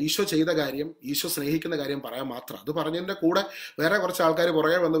കാര്യം, ഈശോ ചെയ്ത കാര്യം, ഈശോ സ്നേഹിക്കുന്ന കാര്യം പറയാൻ മാത്രം. അത് പറഞ്ഞതിൻ്റെ കൂടെ വേറെ കുറച്ച് ആൾക്കാർ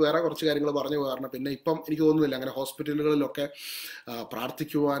പുറകെ വന്ന് വേറെ കുറച്ച് കാര്യങ്ങൾ പറഞ്ഞു കാരണം പിന്നെ ഇപ്പം എനിക്ക് തോന്നുന്നില്ല അങ്ങനെ ഹോസ്പിറ്റലുകളിലൊക്കെ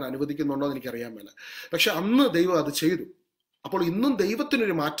പ്രാർത്ഥിക്കുവാൻ അനുവദിക്കുന്നുണ്ടോ എന്ന് എനിക്കറിയാൻ മേല. പക്ഷെ അന്ന് ദൈവം അത് ചെയ്തു. അപ്പോൾ ഇന്നും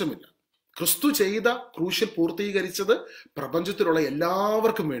ദൈവത്തിനൊരു മാറ്റമില്ല. ക്രിസ്തു ചെയ്ത ക്രൂശിൽ പൂർത്തീകരിച്ചത് പ്രപഞ്ചത്തിലുള്ള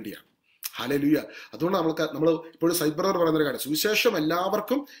എല്ലാവർക്കും വേണ്ടിയാണ്. ഹല്ലേലൂയ. അതുകൊണ്ട് നമ്മൾ ഇപ്പോഴും സൈബ്രദർ പറയുന്നൊരു കാര്യം, സുവിശേഷം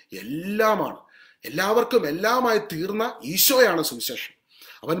എല്ലാവർക്കും എല്ലാമാണ്, എല്ലാവർക്കും എല്ലാമായി തീർന്ന ഈശോയാണ് സുവിശേഷം.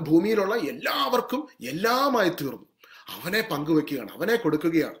 അവൻ ഭൂമിയിലുള്ള എല്ലാവർക്കും എല്ലാമായി തീർന്നു. അവനെ പങ്കുവെക്കുകയാണ്, അവനെ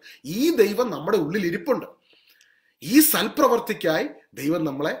കൊടുക്കുകയാണ്. ഈ ദൈവം നമ്മുടെ ഉള്ളിൽ ഇരിപ്പുണ്ട്. ഈ സൽപ്രവർത്തിക്കായി ദൈവം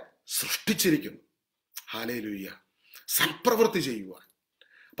നമ്മളെ സൃഷ്ടിച്ചിരിക്കുന്നു. ഹല്ലേലൂയ. സൽപ്രവൃത്തി ചെയ്യുവാൻ.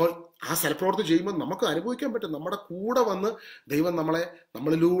 അപ്പോൾ ആ സൽപ്രവൃത്തി ചെയ്യുമ്പോൾ നമുക്ക് അനുഭവിക്കാൻ പറ്റും, നമ്മുടെ കൂടെ വന്ന് ദൈവം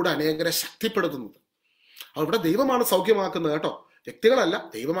നമ്മളിലൂടെ അനേകരെ ശക്തിപ്പെടുത്തുന്നത്. അപ്പോൾ ഇവിടെ ദൈവമാണ് സൗഖ്യമാക്കുന്നത് കേട്ടോ, വ്യക്തികളല്ല.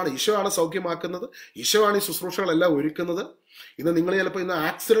 ദൈവമാണ്, ഈശോയാണ് സൗഖ്യമാക്കുന്നത്. ഈശോയാണ് ഈ ശുശ്രൂഷകളെല്ലാം ഒരുക്കുന്നത്. ഇന്ന് നിങ്ങൾ ചിലപ്പോൾ ഇന്ന്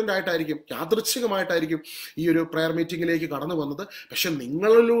ആക്സിഡന്റ് ആയിട്ടായിരിക്കും, യാദൃച്ഛികമായിട്ടായിരിക്കും ഈ ഒരു പ്രെയർ മീറ്റിംഗിലേക്ക് കടന്നു വന്നത്. പക്ഷെ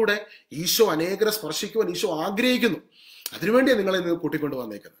നിങ്ങളിലൂടെ ഈശോ അനേകരെ സ്പർശിക്കുവാൻ ഈശോ ആഗ്രഹിക്കുന്നു. അതിനുവേണ്ടിയാണ് നിങ്ങളെ ഇന്ന് കൂട്ടിക്കൊണ്ട്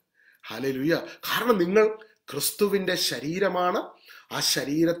വന്നേക്കുന്നത്. ഹല്ലേലൂയ. കാരണം നിങ്ങൾ ക്രിസ്തുവിന്റെ ശരീരമാണ്, ആ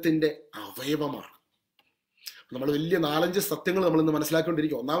ശരീരത്തിന്റെ അവയവമാണ്. നമ്മൾ വലിയ 4-5 സത്യങ്ങൾ നമ്മൾ ഇന്ന്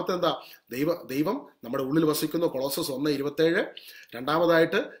മനസ്സിലാക്കിക്കൊണ്ടിരിക്കുക. ഒന്നാമത്തെ എന്താ? ദൈവം നമ്മുടെ ഉള്ളിൽ വസിക്കുന്നു, കൊളോസസ് 1:27.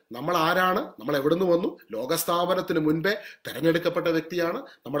 രണ്ടാമതായിട്ട് നമ്മൾ ആരാണ്, നമ്മൾ എവിടെ നിന്ന് വന്നു, ലോകസ്ഥാപനത്തിന് മുൻപേ തെരഞ്ഞെടുക്കപ്പെട്ട വ്യക്തിയാണ്,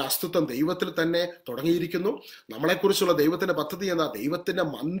 നമ്മുടെ അസ്തിത്വം ദൈവത്തിൽ തന്നെ തുടങ്ങിയിരിക്കുന്നു. നമ്മളെക്കുറിച്ചുള്ള ദൈവത്തിന്റെ പദ്ധതി എന്താ? ദൈവത്തിന്റെ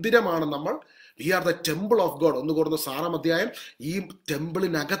മന്ദിരമാണ് നമ്മൾ. V are the temple of God. 1 Corinthians 6 ഈ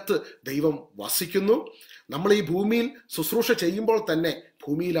ടെമ്പിളിനകത്ത് ദൈവം വസിക്കുന്നു. നമ്മൾ ഈ ഭൂമിയിൽ ശുശ്രൂഷ ചെയ്യുമ്പോൾ തന്നെ,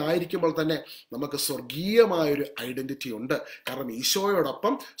 ഭൂമിയിലായിരിക്കുമ്പോൾ തന്നെ നമുക്ക് സ്വർഗീയമായൊരു ഐഡന്റിറ്റി ഉണ്ട്. കാരണം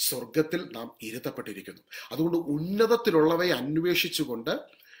ഈശോയോടൊപ്പം സ്വർഗത്തിൽ നാം ഇരുത്തപ്പെട്ടിരിക്കുന്നു. അതുകൊണ്ട് ഉന്നതത്തിലുള്ളവയെ അന്വേഷിച്ചുകൊണ്ട്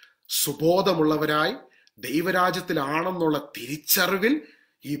സുബോധമുള്ളവരായി ദൈവരാജ്യത്തിലാണെന്നുള്ള തിരിച്ചറിവിൽ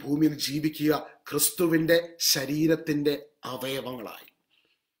ഈ ഭൂമിയിൽ ജീവിക്കുക, ക്രിസ്തുവിന്റെ ശരീരത്തിന്റെ അവയവങ്ങളായി.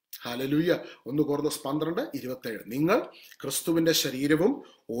 ഹല്ലേലൂയ. 1 Corinthians 12:27. നിങ്ങൾ ക്രിസ്തുവിന്റെ ശരീരവും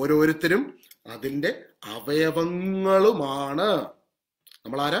ഓരോരുത്തരും അതിൻ്റെ അവയവങ്ങളുമാണ്.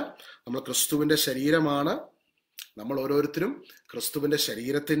 നമ്മൾ ആരാ? നമ്മൾ ക്രിസ്തുവിന്റെ ശരീരമാണ്. നമ്മൾ ഓരോരുത്തരും ക്രിസ്തുവിന്റെ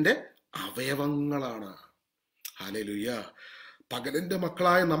ശരീരത്തിന്റെ അവയവങ്ങളാണ്. ഹല്ലേലൂയ. പകലിന്റെ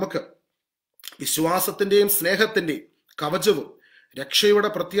മക്കളായ നമുക്ക് വിശ്വാസത്തിന്റെയും സ്നേഹത്തിന്റെയും കവചവും രക്ഷയുടെ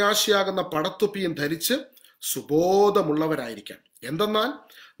പ്രത്യാശയാകുന്ന പടത്തുപ്പിയും ധരിച്ച് സുബോധമുള്ളവരായിരിക്കാം. എന്തെന്നാൽ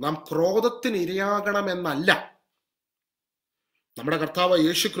നാം ക്രോധത്തിന് ഇരയാകണമെന്നല്ല, നമ്മുടെ കർത്താവ്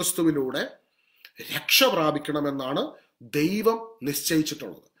യേശു ക്രിസ്തുവിലൂടെ രക്ഷ പ്രാപിക്കണമെന്നാണ് ദൈവം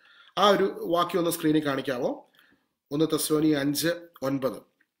നിശ്ചയിച്ചിട്ടുള്ളത്. ആ ഒരു വാക്യം ഒന്ന് സ്ക്രീനിൽ കാണിക്കാവോ? 1 തെസ്സലോനിക്കർ 5:9.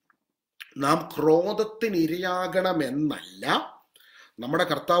 നാം ക്രോധത്തിന് ഇരയാകണമെന്നല്ല, നമ്മുടെ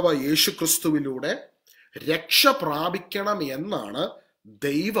കർത്താവ് യേശു ക്രിസ്തുവിലൂടെ രക്ഷ പ്രാപിക്കണം എന്നാണ്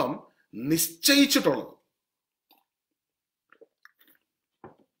ദൈവം നിശ്ചയിച്ചിട്ടുള്ളത്.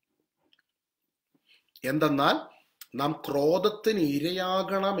 എന്തെന്നാൽ നാം ക്രോധത്തിന്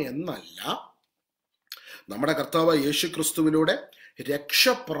ഇരയാകണം എന്നല്ല, നമ്മുടെ കർത്താവ് യേശു ക്രിസ്തുവിലൂടെ രക്ഷ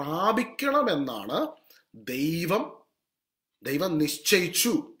പ്രാപിക്കണമെന്നാണ് ദൈവം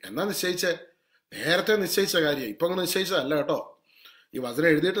നിശ്ചയിച്ചു. എന്നാ നിശ്ചയിച്ചേ? നേരത്തെ നിശ്ചയിച്ച കാര്യം, ഇപ്പൊ അങ്ങ് നിശ്ചയിച്ചതല്ല കേട്ടോ. ഈ വചനം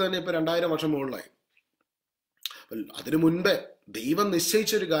എഴുതിയിട്ട് തന്നെ ഇപ്പൊ 2000 വർഷം മുകളിലായി. അതിനു മുൻപേ ദൈവം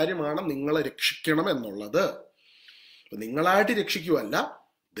നിശ്ചയിച്ചൊരു കാര്യമാണ് നിങ്ങളെ രക്ഷിക്കണം എന്നുള്ളത്. നിങ്ങളായിട്ട് രക്ഷിക്കുവല്ല,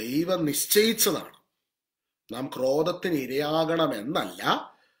 ദൈവം നിശ്ചയിച്ചതാണ്. നാം ക്രോധത്തിന് ഇരയാകണമെന്നല്ല,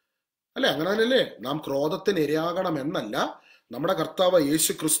 അല്ലെ? അങ്ങനെ തന്നെയല്ലേ? നാം ക്രോധത്തിന് ഇരയാകണമെന്നല്ല, നമ്മുടെ കർത്താവ്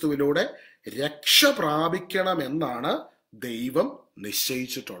യേശു ക്രിസ്തുവിലൂടെ രക്ഷ പ്രാപിക്കണമെന്നാണ് ദൈവം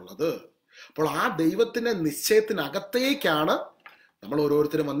നിശ്ചയിച്ചിട്ടുള്ളത്. അപ്പോൾ ആ ദൈവത്തിന്റെ നിശ്ചയത്തിനകത്തേക്കാണ് നമ്മൾ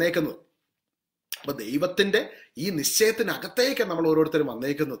ഓരോരുത്തരും വന്നേക്കുന്നത്. അപ്പൊ ദൈവത്തിന്റെ ഈ നിശ്ചയത്തിനകത്തേക്കാണ് നമ്മൾ ഓരോരുത്തരും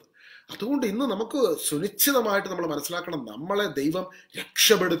വന്നേക്കുന്നത്. അതുകൊണ്ട് ഇന്ന് നമുക്ക് സുനിശ്ചിതമായിട്ട് നമ്മൾ മനസ്സിലാക്കണം, നമ്മളെ ദൈവം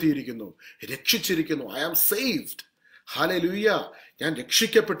രക്ഷപ്പെടുത്തിയിരിക്കുന്നു, രക്ഷിച്ചിരിക്കുന്നു. I am saved. ഹല്ലേലൂയ. ഞാൻ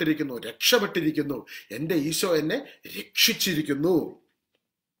രക്ഷപ്പെട്ടിരിക്കുന്നു. എൻ്റെ ഈശോ എന്നെ രക്ഷിച്ചിരിക്കുന്നു.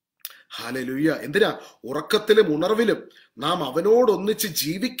 ഹല്ലേലൂയ. എന്തിനാ? ഉറക്കത്തിലും ഉണർവിലും നാം അവനോടൊന്നിച്ച്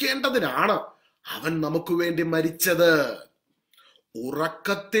ജീവിക്കേണ്ടതിനാണ് അവൻ നമുക്ക് വേണ്ടി മരിച്ചത്.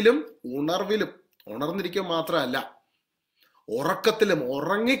 ഉറക്കത്തിലും ഉണർവിലും, ഉണർന്നിരിക്കുക മാത്രമല്ല, ഉറക്കത്തിലും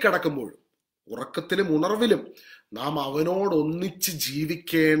ഉറങ്ങിക്കിടക്കുമ്പോഴും, ഉറക്കത്തിലും ഉണർവിലും നാം അവനോടൊന്നിച്ച്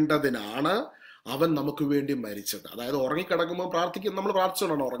ജീവിക്കേണ്ടതിനാണ് അവൻ നമുക്ക് വേണ്ടി മരിച്ചത്. അതായത് ഉറങ്ങിക്കിടക്കുമ്പോൾ നമ്മൾ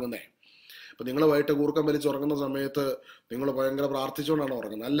പ്രാർത്ഥിച്ചുകൊണ്ടാണ് ഉറങ്ങുന്നത്. ഇപ്പൊ നിങ്ങൾ വൈകിട്ട് കൂർക്കം വലിച്ച് ഉറങ്ങുന്ന സമയത്ത് നിങ്ങൾ ഭയങ്കര പ്രാർത്ഥിച്ചുകൊണ്ടാണ്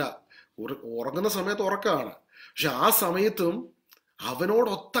ഉറങ്ങുന്നത്? അല്ല, ഉറങ്ങുന്ന സമയത്ത് ഉറക്കമാണ്, പക്ഷെ ആ സമയത്തും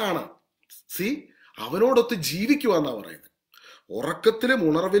അവനോടൊത്താണ്. അവനോടൊത്ത് ജീവിക്കുക എന്നാ പറയുന്നത്. ഉറക്കത്തിലും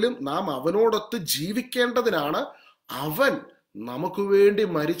ഉണർവിലും നാം അവനോടൊത്ത് ജീവിക്കേണ്ടതിനാണ് അവൻ നമുക്ക് വേണ്ടി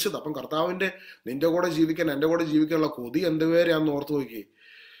മരിച്ചത്. അപ്പം കർത്താവിന്റെ നിന്റെ കൂടെ ജീവിക്കാൻ, എൻ്റെ കൂടെ ജീവിക്കാനുള്ള കൊതി എന്തുവരെയാന്ന് ഓർത്ത് നോക്കി.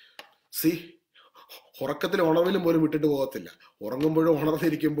 ഉറക്കത്തിലും ഉണർവിലും പോലും വിട്ടിട്ട് പോകത്തില്ല. ഉറങ്ങുമ്പോഴും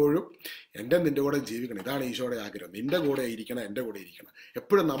ഉണർന്നിരിക്കുമ്പോഴും നിന്റെ കൂടെ ജീവിക്കണം. ഇതാണ് ഈശോയുടെ ആഗ്രഹം. നിന്റെ കൂടെ ഇരിക്കണം, എൻ്റെ കൂടെ ഇരിക്കണം.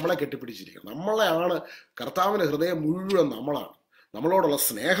 എപ്പോഴും നമ്മളെ കെട്ടിപ്പിടിച്ചിരിക്കണം. നമ്മളെയാണ് കർത്താവിന്റെ ഹൃദയം മുഴുവൻ നമ്മളാണ്, നമ്മളോടുള്ള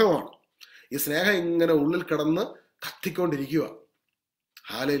സ്നേഹമാണ്. ഈ സ്നേഹം ഇങ്ങനെ ഉള്ളിൽ കിടന്ന് കത്തിക്കൊണ്ടിരിക്കുക.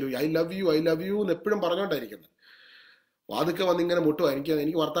 ഹല്ലേലൂയ. ഐ ലവ് യു എന്ന് എപ്പോഴും പറഞ്ഞോണ്ടായിരിക്കുന്നത്. വാതുക്കെ വന്ന് ഇങ്ങനെ മുട്ടുക,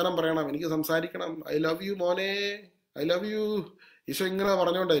 എനിക്ക് വർത്താനം പറയണം, എനിക്ക് സംസാരിക്കണം, ഐ ലവ് യു മോനെ, ഐ ലവ് യു. ഈശോ ഇങ്ങനെ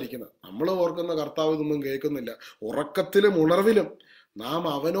പറഞ്ഞുകൊണ്ടായിരിക്കുന്നത്. നമ്മൾ ഓർക്കുന്ന കർത്താവ് ഇതൊന്നും കേൾക്കുന്നില്ല. ഉറക്കത്തിലും ഉണർവിലും നാം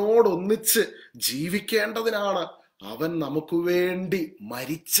അവനോടൊന്നിച്ച് ജീവിക്കേണ്ടതിനാണ് അവൻ നമുക്ക് വേണ്ടി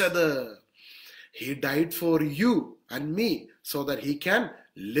മരിച്ചത്. He died for you and me so that he can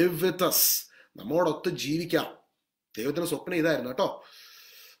live with us. നമ്മോടൊത്ത് ജീവിക്കാം. ദൈവത്തിന്റെ സ്വപ്നം ഇതായിരുന്നു കേട്ടോ.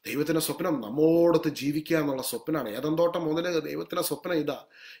 ദൈവത്തിന്റെ സ്വപ്നം നമ്മോടൊത്ത് ജീവിക്കുക എന്നുള്ള സ്വപ്നമാണ്. ഏദൻ തോട്ടം മുതൽ ദൈവത്തിന്റെ സ്വപ്നം ഇതാ.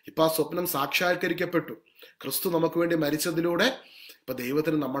 ഇപ്പൊ ആ സ്വപ്നം സാക്ഷാത്കരിക്കപ്പെട്ടു. ക്രിസ്തു നമുക്ക് വേണ്ടി മരിച്ചതിലൂടെ ഇപ്പൊ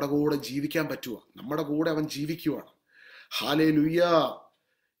ദൈവത്തിന് നമ്മുടെ കൂടെ ജീവിക്കാൻ പറ്റുക. നമ്മുടെ കൂടെ അവൻ ജീവിക്കുവാണ്. ഹല്ലേലൂയ.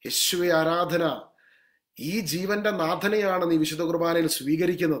 യേശുവേ ആരാധന. ഈ ജീവന്റെ നാഥനെയാണ് നീ വിശുദ്ധ കുർബാനയിൽ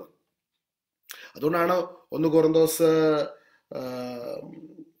സ്വീകരിക്കുന്നത്. അതുകൊണ്ടാണ് ഒന്ന് കൊറിന്തോസ്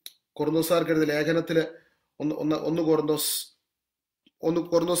കൊറിന്തോസുകാർക്ക് എഴുതിയ ലേഖനത്തില് ഒന്ന്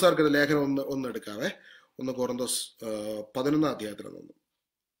കൊറിന്തോസുകാർക്ക് എഴുതിയ ലേഖനം ഒന്ന് എടുക്കാവേ. ഒന്ന് കൊറിന്തോസ് 11 അധ്യായത്തിൽ നിന്ന്.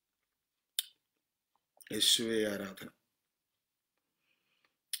 യേശുവേ ആരാധന.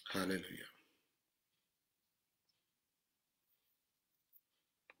 ഹല്ലേലൂയ.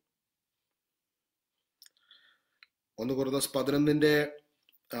 ഒന്ന് കൊറിന്തോസ് 11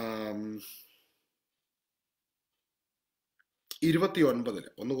 29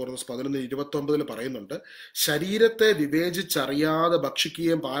 ഒന്ന് കൊറിന്തോസ് 11:29 പറയുന്നുണ്ട്, ശരീരത്തെ വിവേചിച്ചറിയാതെ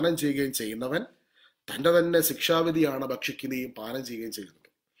ഭക്ഷിക്കുകയും പാനം ചെയ്യുകയും ചെയ്യുന്നവൻ തന്റെ തന്നെ ശിക്ഷാവിധിയാണ് ഭക്ഷിക്കുകയും പാനം ചെയ്യുകയും ചെയ്യുന്നത്.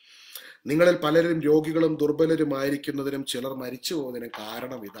 നിങ്ങളിൽ പലരും രോഗികളും ദുർബലരുമായിരിക്കുന്നതിനും ചിലർ മരിച്ചു പോകുന്നതിനും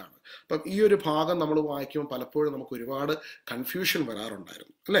കാരണം ഇതാണ്. അപ്പം ഈ ഒരു ഭാഗം നമ്മൾ വായിക്കുമ്പോൾ പലപ്പോഴും നമുക്ക് ഒരുപാട് കൺഫ്യൂഷൻ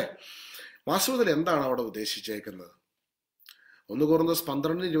വരാറുണ്ടായിരുന്നു, അല്ലേ? വാസ്തവത്തിൽ എന്താണ് അവിടെ ഉദ്ദേശിച്ചേക്കുന്നത്? ഒന്ന് കൊറിന്തോസ്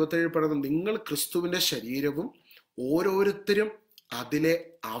 12:27 പറയുന്നത്, നിങ്ങൾ ക്രിസ്തുവിന്റെ ശരീരവും ഓരോരുത്തരും അതിലെ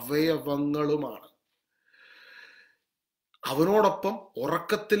അവയവങ്ങളുമാണ്. അവനോടൊപ്പം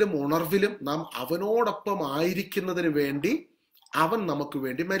ഉറക്കത്തിലും ഉണർവിലും നാം അവനോടൊപ്പം ആയിരിക്കുന്നതിന് വേണ്ടി അവൻ നമുക്ക്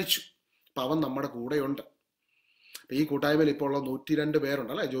വേണ്ടി മരിച്ചു. അപ്പൊ അവൻ നമ്മുടെ കൂടെയുണ്ട്. അപ്പൊ ഈ കൂട്ടായ്മയിൽ ഇപ്പോൾ ഉള്ള 102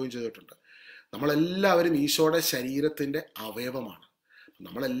 പേരുണ്ട്, അല്ലെ, ജോയിൻ ചെയ്തിട്ടുണ്ട്. നമ്മളെല്ലാവരും ഈശോയുടെ ശരീരത്തിന്റെ അവയവമാണ്.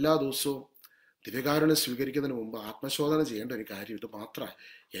 നമ്മളെല്ലാ ദിവസവും ദിവ്യകാരുണ്യം സ്വീകരിക്കുന്നതിന് മുമ്പ് ആത്മശോധന ചെയ്യേണ്ട ഒരു കാര്യം ഇത് മാത്രമാണ്.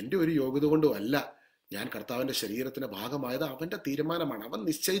 എൻ്റെ ഒരു യോഗ്യത കൊണ്ടും അല്ല ഞാൻ കർത്താവിന്റെ ശരീരത്തിന്റെ ഭാഗമായത്. അവന്റെ തീരുമാനമാണ്, അവൻ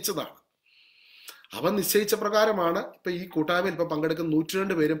നിശ്ചയിച്ചതാണ്. അവൻ നിശ്ചയിച്ച പ്രകാരമാണ് ഇപ്പൊ ഈ കൂട്ടായ്മയിൽ ഇപ്പൊ പങ്കെടുക്കുന്ന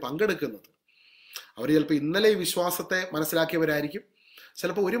 102 പേരും പങ്കെടുക്കുന്നത്. അവർ ചിലപ്പോൾ ഇന്നലെ ഈ വിശ്വാസത്തെ മനസ്സിലാക്കിയവരായിരിക്കും,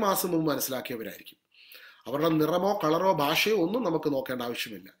 ചിലപ്പോൾ 1 മാസം മുമ്പ് മനസ്സിലാക്കിയവരായിരിക്കും. അവരുടെ നിറമോ കളറോ ഭാഷയോ ഒന്നും നമുക്ക് നോക്കേണ്ട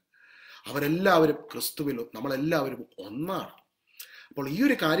ആവശ്യമില്ല. അവരെല്ലാവരും ക്രിസ്തുവിലും നമ്മളെല്ലാവരും ഒന്നാണ്. അപ്പോൾ ഈ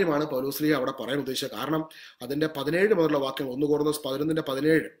ഒരു കാര്യമാണ് പൗലോസ്ലീഹ അവിടെ പറയാൻ ഉദ്ദേശിച്ചത്. കാരണം അതിന്റെ 17 മുതലുള്ള വാക്യം, 1 കൊറിന്തോസ്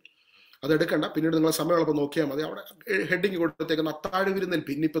 11:17 അതെടുക്കണ്ട, പിന്നീട് നിങ്ങൾ സമയമുള്ളപ്പോൾ നോക്കിയാൽ മതി. അവിടെ ഹെഡിങ് കൊടുത്തേക്കുന്ന അത്താഴ വിരുന്നിൽ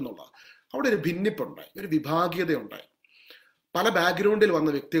ഭിന്നിപ്പ് എന്നുള്ള, അവിടെ ഒരു ഭിന്നിപ്പുണ്ടായി, ഒരു വിഭാഗീയത ഉണ്ടായി. പല ബാക്ക്ഗ്രൗണ്ടിൽ വന്ന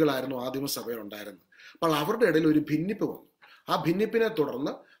വ്യക്തികളായിരുന്നു ആദിമസഭയിൽ ഉണ്ടായിരുന്നത്. അപ്പോൾ അവരുടെ ഇടയിൽ ഒരു ഭിന്നിപ്പ് വന്നു. ആ ഭിന്നിപ്പിനെ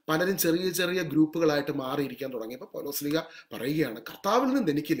തുടർന്ന് പലരും ചെറിയ ചെറിയ ഗ്രൂപ്പുകളായിട്ട് മാറിയിരിക്കാൻ തുടങ്ങിയപ്പോൾ പൗലോസ്ലീഹ പറയുകയാണ്, കർത്താവിൽ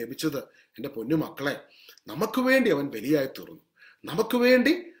നിന്ന് എനിക്ക് ലഭിച്ചത് എൻ്റെ പൊന്നുമക്കളെ, നമുക്ക് വേണ്ടി അവൻ ബലിയായി തീർന്നു, നമുക്ക്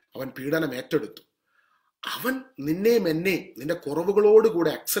വേണ്ടി അവൻ പീഡനം ഏറ്റെടുത്തു. അവൻ നിന്നെയും എന്നെയും നിന്റെ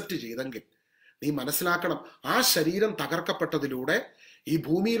കുറവുകളോടുകൂടെ അക്സെപ്റ്റ് ചെയ്തെങ്കിൽ നീ മനസ്സിലാക്കണം, ആ ശരീരം തകർക്കപ്പെട്ടതിലൂടെ ഈ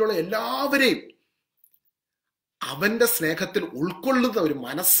ഭൂമിയിലുള്ള എല്ലാവരെയും അവന്റെ സ്നേഹത്തിൽ ഉൾക്കൊള്ളുന്ന ഒരു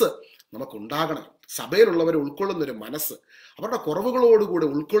മനസ്സ് നമുക്കുണ്ടാകണം. സഭയിലുള്ളവരെ ഉൾക്കൊള്ളുന്ന ഒരു മനസ്സ്, അവരുടെ കുറവുകളോടുകൂടെ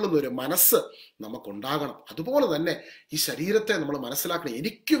ഉൾക്കൊള്ളുന്ന ഒരു മനസ്സ് നമുക്കുണ്ടാകണം. അതുപോലെ തന്നെ ഈ ശരീരത്തെ നമ്മൾ മനസ്സിലാക്കണം,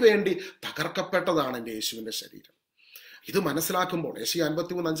 എനിക്ക് വേണ്ടി തകർക്കപ്പെട്ടതാണ് എൻ്റെ യേശുവിൻ്റെ ശരീരം. ഇത് മനസ്സിലാക്കുമ്പോൾ യേശയ്യാ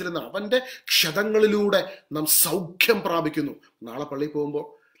 53:5 നിന്ന് അവന്റെ ക്ഷതങ്ങളിലൂടെ നാം സൗഖ്യം പ്രാപിക്കുന്നു. നാളെ പള്ളിയിൽ പോകുമ്പോൾ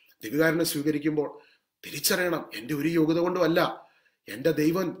ദിവ്യകാരുണ്യം സ്വീകരിക്കുമ്പോൾ തിരിച്ചറിയണം, എൻ്റെ ഒരു യോഗ്യത കൊണ്ടും അല്ല, എൻ്റെ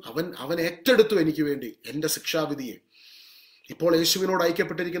ദൈവൻ അവൻ ഏറ്റെടുത്തു എനിക്ക് വേണ്ടി എൻ്റെ ശിക്ഷാവിധിയെ. ഇപ്പോൾ യേശുവിനോട്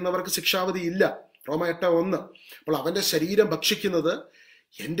ഐക്യപ്പെട്ടിരിക്കുന്നവർക്ക് ശിക്ഷാവിധി ഇല്ല, റോമ 8:1. അപ്പോൾ അവന്റെ ശരീരം ഭക്ഷിക്കുന്നത്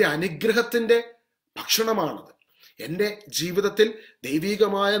എൻ്റെ അനുഗ്രഹത്തിന്റെ ഭക്ഷണമാണത്. എൻ്റെ ജീവിതത്തിൽ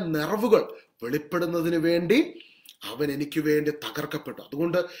ദൈവികമായ നിറവുകൾ വെളിപ്പെടുന്നതിന് വേണ്ടി അവൻ എനിക്ക് വേണ്ടി തകർക്കപ്പെട്ടു.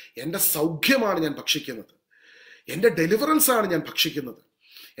 അതുകൊണ്ട് എൻ്റെ സൗഖ്യമാണ് ഞാൻ ഭക്ഷിക്കുന്നത്, എൻ്റെ ഡെലിവറൻസ് ആണ് ഞാൻ ഭക്ഷിക്കുന്നത്.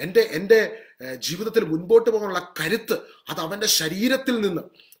 എൻ്റെ ജീവിതത്തിൽ മുൻപോട്ട് പോകാനുള്ള കരുത്ത് അത് അവന്റെ ശരീരത്തിൽ നിന്ന്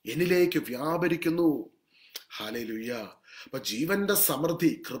എന്നിലേക്ക് വ്യാപരിക്കുന്നു. ഹല്ലേലൂയ. അപ്പൊ ജീവന്റെ സമൃദ്ധി,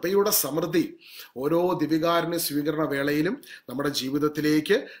 കൃപയുടെ സമൃദ്ധി ഓരോ ദിവ്യകാരുണ്യ സ്വീകരണ വേളയിലും നമ്മുടെ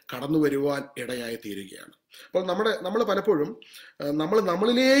ജീവിതത്തിലേക്ക് കടന്നു വരുവാൻ ഇടയായി തീരുകയാണ്. അപ്പോൾ നമ്മൾ പലപ്പോഴും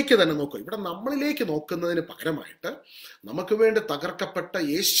നമ്മളിലേക്ക് തന്നെ നോക്കും. ഇവിടെ നമ്മളിലേക്ക് നോക്കുന്നതിന് പകരമായിട്ട് നമുക്ക് വേണ്ടി തകർക്കപ്പെട്ട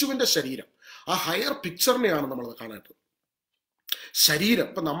യേശുവിന്റെ ശരീരം, ആ ഹയർ പിക്ചറിനെയാണ് നമ്മൾ കാണേണ്ടത്. ശരീരം,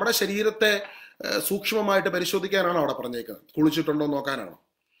 ഇപ്പൊ നമ്മുടെ ശരീരത്തെ സൂക്ഷ്മമായിട്ട് പരിശോധിക്കാനാണോ അവിടെ പറഞ്ഞേക്കുന്നത്? കുളിച്ചിട്ടുണ്ടോ നോക്കാനാണോ?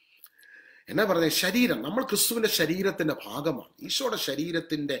 എന്നാ പറഞ്ഞത്? ശരീരം, നമ്മൾ ക്രിസ്തുവിന്റെ ശരീരത്തിന്റെ ഭാഗമാണ്, ഈശോയുടെ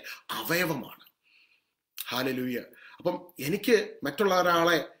ശരീരത്തിന്റെ അവയവമാണ്. ഹല്ലേലൂയ. അപ്പം എനിക്ക് മറ്റുള്ള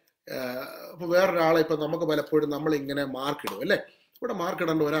ഒരാളെ, ഇപ്പൊ വേറൊരാളെ ഇപ്പൊ നമുക്ക് പലപ്പോഴും നമ്മൾ ഇങ്ങനെ മാർക്കിടും, അല്ലെ? ഇവിടെ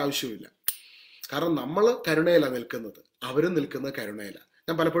മാർക്കിടേണ്ട ഒരാവശ്യമില്ല. കാരണം നമ്മൾ കരുണയിലാണ് നിൽക്കുന്നത്, അവരും നിൽക്കുന്നത് കരുണയിലാണ്.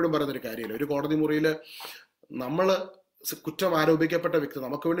 ഞാൻ പലപ്പോഴും പറയുന്നൊരു കാര്യമില്ല, ഒരു കോടതി മുറിയിൽ നമ്മൾ കുറ്റം ആരോപിക്കപ്പെട്ട വ്യക്തി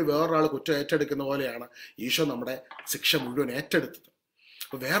നമുക്ക് വേണ്ടി വേറൊരാൾ കുറ്റം ഏറ്റെടുക്കുന്ന പോലെയാണ് ഈശോ നമ്മുടെ ശിക്ഷ മുഴുവൻ ഏറ്റെടുത്തത്.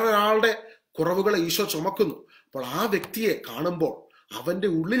 അപ്പൊ വേറൊരാളുടെ കുറവുകളെ ഈശോ ചുമക്കുന്നു. അപ്പോൾ ആ വ്യക്തിയെ കാണുമ്പോൾ അവന്റെ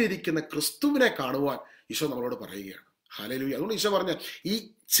ഉള്ളിലിരിക്കുന്ന ക്രിസ്തുവിനെ കാണുവാൻ ഈശോ നമ്മളോട് പറയുകയാണ്. ഹല്ലേലൂയ. അതുകൊണ്ട് ഈശോ പറഞ്ഞ, ഈ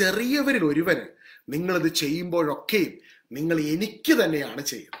ചെറിയവരിൽ ഒരുവന് നിങ്ങളിത് ചെയ്യുമ്പോഴൊക്കെയും നിങ്ങൾ എനിക്ക് തന്നെയാണ്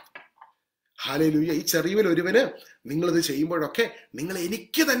ചെയ്യുന്നത്. ഹല്ലേലൂയ. ഈ ചെറിയവരിൽ ഒരുവന് നിങ്ങളിത് ചെയ്യുമ്പോഴൊക്കെ നിങ്ങൾ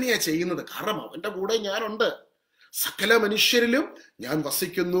എനിക്ക് തന്നെയാണ് ചെയ്യുന്നത്. കാരണം അവന്റെ കൂടെ ഞാനുണ്ട്, സകല മനുഷ്യരിലും ഞാൻ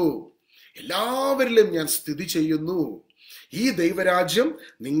വസിക്കുന്നു. എല്ലാവരിലും ഞാൻ സ്ഥിതി ചെയ്യുന്നു. ഈ ദൈവരാജ്യം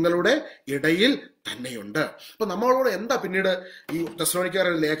നിങ്ങളുടെ ഇടയിൽ തന്നെയുണ്ട്. അപ്പൊ നമ്മളോട് എന്താ പിന്നീട് ഈ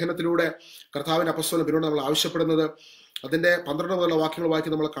തെസ്സലോനിക്കരുടെ ലേഖനത്തിലൂടെ കർത്താവിന്റെ അപ്പോസ്തലൻ പിന്നീട് നമ്മൾ ആവശ്യപ്പെടുന്നത്? അതിന്റെ 12 മുതലുള്ള വാക്യങ്ങൾ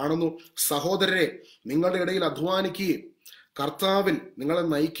വായിച്ച് നമ്മൾ കാണുന്നു, സഹോദരരെ, നിങ്ങളുടെ ഇടയിൽ അധ്വാനിക്കുകയും കർത്താവിൽ നിങ്ങളെ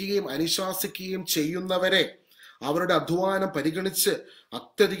നയിക്കുകയും അനുശാസിക്കുകയും ചെയ്യുന്നവരെ അവരുടെ അധ്വാനം പരിഗണിച്ച്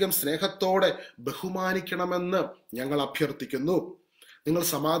അത്യധികം സ്നേഹത്തോടെ ബഹുമാനിക്കണമെന്ന് ഞങ്ങൾ അഭ്യർത്ഥിക്കുന്നു. നിങ്ങൾ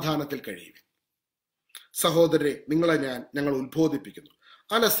സമാധാനത്തിൽ കഴിയുവിൻ. സഹോദരരെ, ഞങ്ങൾ ഉത്ബോധിപ്പിക്കുന്നു.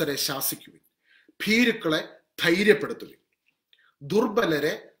 അലസരെ ശാസിക്കുവിൻ, ഭീരുക്കളെ ധൈര്യപ്പെടുത്തുവിൻ,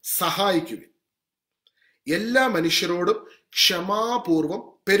 ദുർബലരെ സഹായിക്കുവിൻ, എല്ലാ മനുഷ്യരോടും ക്ഷമാപൂർവം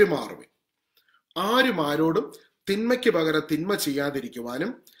പെരുമാറുവിൻ, ആരോടും തിന്മയ്ക്ക് പകരം തിന്മ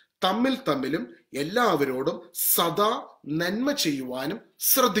ചെയ്യാതിരിക്കുവാനും തമ്മിലും എല്ലാവരോടും സദാ നന്മ ചെയ്യുവാനും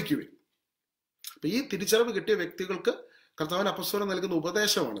ശ്രദ്ധിക്കുവിൻ. അപ്പൊ ഈ തിരിച്ചറിവ് കിട്ടിയ വ്യക്തികൾക്ക് കർത്താവിന്റെ അപ്പോസ്തലൻ നൽകുന്ന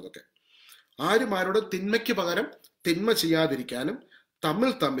ഉപദേശമാണ് ഇതൊക്കെ. ആരോടും തിന്മയ്ക്ക് പകരം തിന്മ ചെയ്യാതിരിക്കാനും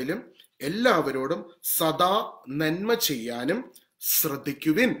തമ്മിലും എല്ലാവരോടും സദാ നന്മ ചെയ്യാനും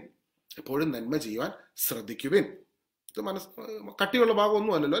ശ്രദ്ധിക്കുവിൻ. എപ്പോഴും നന്മ ചെയ്യുവാൻ ശ്രദ്ധിക്കുവിൻ. ഇത് കട്ടിയുള്ള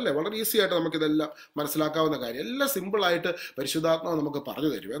ഭാഗമൊന്നും അല്ലല്ലോ, അല്ലെ? വളരെ ഈസി ആയിട്ട് നമുക്ക് ഇതെല്ലാം മനസ്സിലാക്കാവുന്ന കാര്യം. എല്ലാം സിമ്പിൾ ആയിട്ട് പരിശുദ്ധാത്മാവ് നമുക്ക് പറഞ്ഞു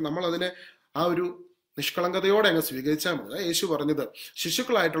തരുവേ. നമ്മൾ അതിനെ ആ ഒരു നിഷ്കളങ്കതയോടെ അങ്ങ് സ്വീകരിച്ചാൽ മതി. യേശു പറഞ്ഞത്,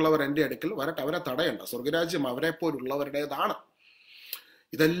 ശിശുക്കളായിട്ടുള്ളവർ എൻ്റെ അടുക്കൽ വരട്ടെ, അവരെ തടയണ്ട, സ്വർഗരാജ്യം അവരെ പോലുള്ളവരുടേതാണ്.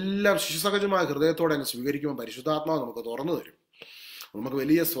 ഇതെല്ലാം ശിശുസഹജമായ ഹൃദയത്തോടെ അങ്ങ് സ്വീകരിക്കുമ്പോൾ പരിശുദ്ധാത്മാവ് നമുക്ക് തുറന്നു തരും. നമുക്ക്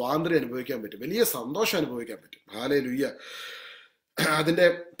വലിയ സ്വാതന്ത്ര്യം അനുഭവിക്കാൻ പറ്റും, വലിയ സന്തോഷം അനുഭവിക്കാൻ പറ്റും. ഹല്ലേലൂയ. അതിന്റെ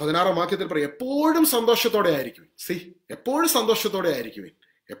 16-ാം വാക്യത്തിൽ പറയും, എപ്പോഴും സന്തോഷത്തോടെ ആയിരിക്കുവിൻ. എപ്പോഴും സന്തോഷത്തോടെ ആയിരിക്കുവിൻ,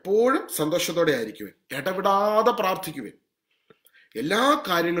 എപ്പോഴും സന്തോഷത്തോടെ ആയിരിക്കുവിൻ, ഇടവിടാതെ പ്രാർത്ഥിക്കുവിൻ, എല്ലാ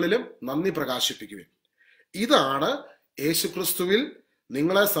കാര്യങ്ങളിലും നന്ദി പ്രകാശിപ്പിക്കുവിൻ. ഇതാണ് യേശുക്രിസ്തുവിൽ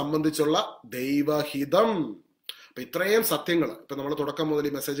നിങ്ങളെ സംബന്ധിച്ചുള്ള ദൈവഹിതം. അപ്പൊ ഇത്രയും സത്യങ്ങൾ ഇപ്പൊ നമ്മൾ തുടക്കം മുതൽ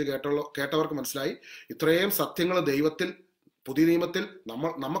ഈ മെസ്സേജ് കേട്ടവർക്ക് മനസ്സിലായി. ഇത്രയും സത്യങ്ങൾ ദൈവത്തിൽ, പുതിയ നിയമത്തിൽ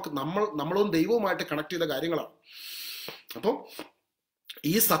നമ്മളും ദൈവവുമായിട്ട് കണക്ട് ചെയ്ത കാര്യങ്ങളാണ്. അപ്പം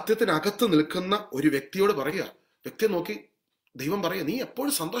ഈ സത്യത്തിനകത്ത് നിൽക്കുന്ന ഒരു വ്യക്തിയോട് പറയുക, വ്യക്തിയെ നോക്കി ദൈവം പറയുക, നീ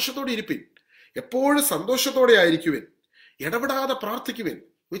എപ്പോഴും സന്തോഷത്തോടെ ഇരിപ്പിൻ, എപ്പോഴും സന്തോഷത്തോടെ ആയിരിക്കുവിൻ, ഇടപെടാതെ പ്രാർത്ഥിക്കുവിൻ.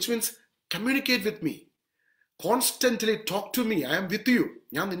 Which means communicate with me, constantly talk to me, I am with you.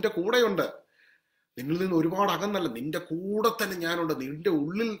 ഞാൻ നിന്റെ കൂടെയുണ്ട്, നിന്നിൽ നിന്ന് ഒരുപാട് അകന്നല്ല, നിന്റെ കൂടെ തന്നെ ഞാനുണ്ട്, നിന്റെ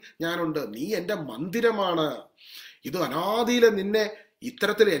ഉള്ളിൽ ഞാനുണ്ട്, നീ എൻ്റെ മന്ദിരമാണ്. ഇത് അനാദിയിലെ നിന്നെ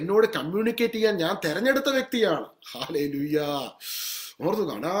ഇത്തരത്തിൽ എന്നോട് കമ്മ്യൂണിക്കേറ്റ് ചെയ്യാൻ ഞാൻ തെരഞ്ഞെടുത്ത വ്യക്തിയാണ്. ഹല്ലേലൂയ. ഓർത്തു,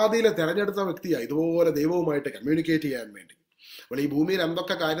 അനാദിയിലെ തെരഞ്ഞെടുത്ത വ്യക്തിയാണ് ഇതുപോലെ ദൈവവുമായിട്ട് കമ്മ്യൂണിക്കേറ്റ് ചെയ്യാൻ വേണ്ടി. അപ്പോൾ ഈ ഭൂമിയിൽ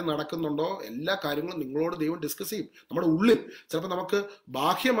എന്തൊക്കെ കാര്യം നടക്കുന്നുണ്ടോ എല്ലാ കാര്യങ്ങളും നിങ്ങളോട് ദൈവം ഡിസ്കസ് ചെയ്യും. നമ്മുടെ ഉള്ളിൽ ചിലപ്പോൾ നമുക്ക്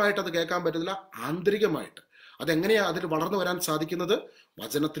ബാഹ്യമായിട്ട് അത് കേൾക്കാൻ പറ്റത്തില്ല, ആന്തരികമായിട്ട്. അതെങ്ങനെയാ അതിൽ വളർന്നു വരാൻ സാധിക്കുന്നത്?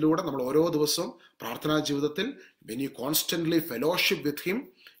 വചനത്തിലൂടെ നമ്മൾ ഓരോ ദിവസവും പ്രാർത്ഥനാ ജീവിതത്തിൽ when you constantly fellowship with him,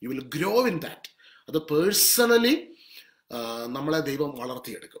 you will grow in that. അത് പേഴ്സണലി നമ്മളെ ദൈവം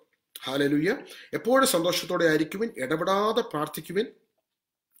വളർത്തിയെടുക്കും. ഹല്ലേലൂയ. എപ്പോഴും സന്തോഷത്തോടെ ആയിരിക്കുവിൻ, ഇടപെടാതെ പ്രാർത്ഥിക്കുവിൻ,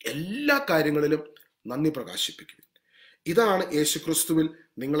 എല്ലാ കാര്യങ്ങളിലും നന്ദി പ്രകാശിപ്പിക്കുവിൻ. ഇതാണ് യേശുക്രിസ്തുവിൽ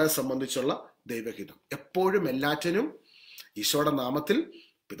നിങ്ങളെ സംബന്ധിച്ചുള്ള ദൈവഹിതം. എപ്പോഴും എല്ലാറ്റിനും ഈശോയുടെ നാമത്തിൽ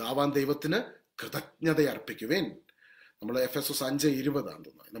പിതാവാൻ ദൈവത്തിന് കൃതജ്ഞത അർപ്പിക്കുവേൻ. നമ്മൾ എഫെസോസ്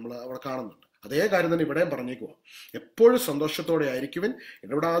 5:20 നമ്മൾ അവിടെ കാണുന്നുണ്ട്. അതേ കാര്യം തന്നെ ഇവിടെയും പറഞ്ഞേക്കുവാ. എപ്പോഴും സന്തോഷത്തോടെ ആയിരിക്കുവിൻ,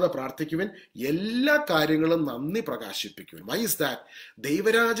 ഇടപെടാതെ പ്രാർത്ഥിക്കുവിൻ, എല്ലാ കാര്യങ്ങളും നന്ദി പ്രകാശിപ്പിക്കുവിൻ. Y is that?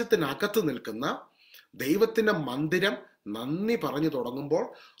 ദൈവരാജ്യത്തിനകത്ത് നിൽക്കുന്ന ദൈവത്തിന്റെ മന്ദിരം നന്ദി പറഞ്ഞു തുടങ്ങുമ്പോൾ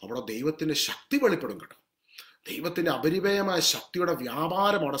അവിടെ ദൈവത്തിന്റെ ശക്തി വെളിപ്പെടും കേട്ടോ. ദൈവത്തിന്റെ അപരിമേയമായ ശക്തിയുടെ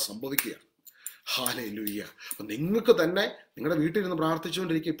വ്യാപാരം അവിടെ സംഭവിക്കുകയാണ്. ഹല്ലേലൂയ. അപ്പൊ നിങ്ങൾക്ക് തന്നെ നിങ്ങളുടെ വീട്ടിൽ ഇരുന്ന്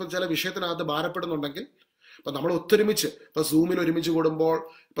പ്രാർത്ഥിച്ചുകൊണ്ടിരിക്കും. ഇപ്പൊ ചില വിഷയത്തിനകത്ത് ഭാരപ്പെടുന്നുണ്ടെങ്കിൽ, ഇപ്പൊ നമ്മൾ ഒത്തൊരുമിച്ച് ഇപ്പൊ സൂമിൽ ഒരുമിച്ച് കൂടുമ്പോൾ,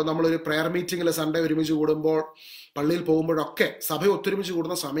 ഇപ്പൊ നമ്മളൊരു പ്രെയർ മീറ്റിംഗിൽ സൺഡേ ഒരുമിച്ച് കൂടുമ്പോൾ, പള്ളിയിൽ പോകുമ്പോഴൊക്കെ സഭ ഒത്തൊരുമിച്ച്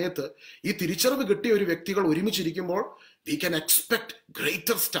കൂടുന്ന സമയത്ത് ഈ തിരിച്ചറിവ് കിട്ടിയ ഒരു വ്യക്തികൾ ഒരുമിച്ചിരിക്കുമ്പോൾ we can expect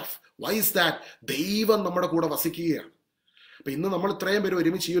greater stuff. Y is that? ദൈവം നമ്മുടെ കൂടെ വസിക്കുകയാണ്. അപ്പൊ ഇന്ന് നമ്മൾ ഇത്രയും പേര്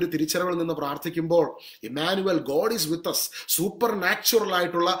ഒരുമിച്ച് ഈ ഒരു തിരിച്ചറിവിൽ നിന്ന് പ്രാർത്ഥിക്കുമ്പോൾ, Emmanuel, God is with us, super natural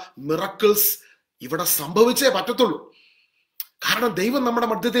ആയിട്ടുള്ള മിറക്കിൾസ് ഇവിടെ സംഭവിച്ചേ പറ്റത്തുള്ളൂ. കാരണം ദൈവം നമ്മുടെ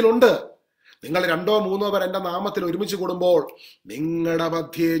മധ്യത്തിലുണ്ട്. നിങ്ങൾ 2-3 പേർ എൻ്റെ നാമത്തിൽ ഒരുമിച്ച് കൂടുമ്പോൾ നിങ്ങളുടെ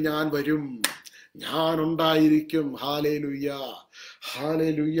മധ്യേ ഞാൻ വരും, ഞാൻ ഉണ്ടായിരിക്കും. Hallelujah,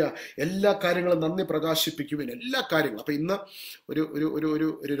 hallelujah. എല്ലാ കാര്യങ്ങളും നന്ദി പ്രകാശിപ്പിക്കുവിൻ, എല്ലാ കാര്യങ്ങളും. അപ്പൊ ഇന്ന്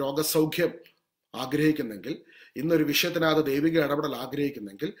ഒരു രോഗസൗഖ്യം ആഗ്രഹിക്കുന്നെങ്കിൽ, ഇന്നൊരു വിഷയത്തിനകത്ത് ദൈവിക ഇടപെടൽ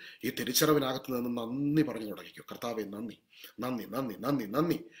ആഗ്രഹിക്കുന്നെങ്കിൽ, ഈ തിരിച്ചറിവിനകത്ത് നിന്ന് നന്ദി പറഞ്ഞു തുടങ്ങിക്കോ. കർത്താവേ, നന്ദി, നന്ദി, നന്ദി, നന്ദി,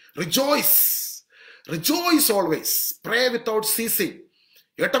 നന്ദി. റിജോയ്സ് ഓൾവേസ്, പ്രേ വിത്തൗട്ട് സീസിങ്.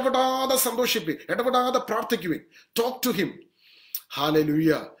 ഇടപെടാതെ സന്തോഷിപ്പിൻ, ഇടപെടാതെ പ്രാർത്ഥിക്കുവിൻ, ടോക്ക് ടു ഹിം.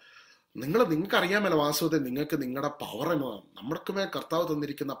 ഹല്ലേലൂയ. നിങ്ങൾക്ക് അറിയാമല്ലോ വാസ്തവത്തിൽ നിങ്ങൾക്ക് നിങ്ങളുടെ പവർ എന്നതാണ്. നമ്മൾക്ക് മേൽ കർത്താവ്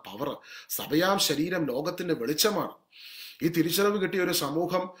തന്നിരിക്കുന്ന പവർ, സഭയാം ശരീരം ലോകത്തിന്റെ വെളിച്ചമാണ്. ഈ തിരിച്ചറിവ് കിട്ടിയ ഒരു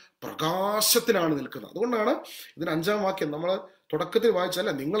സമൂഹം പ്രകാശത്തിലാണ് നിൽക്കുന്നത്. അതുകൊണ്ടാണ് ഇതിന് 5-ാം വാക്യം നമ്മൾ തുടക്കത്തിൽ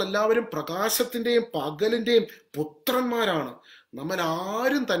വായിച്ചല്ല, നിങ്ങളെല്ലാവരും പ്രകാശത്തിന്റെയും പകലിന്റെയും പുത്രന്മാരാണ്. നമ്മിൽ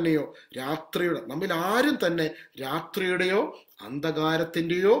ആരും തന്നെ രാത്രിയുടെയോ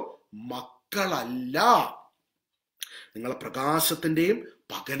അന്ധകാരത്തിന്റെയോ മക്കളല്ല. നിങ്ങൾ പ്രകാശത്തിന്റെയും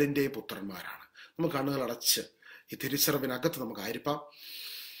പകലിന്റെയും പുത്രന്മാരാണ്. നമുക്ക് കണ്ണുകൾ അടച്ച് ഈ തിരിച്ചറിവിനകത്ത് നമുക്ക് ആയിരിക്കാം.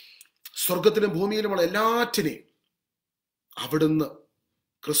 സ്വർഗത്തിലും ഭൂമിയിലുമുള്ള എല്ലാറ്റിനെയും അവിടുന്ന്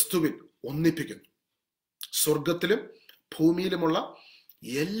ക്രിസ്തുവിൽ ഒന്നിപ്പിക്കുന്നു. സ്വർഗത്തിലും ഭൂമിയിലുമുള്ള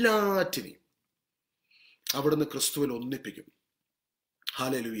എല്ലാറ്റിനെയും അവിടുന്ന് ക്രിസ്തുവിൽ ഒന്നിപ്പിക്കുന്നു.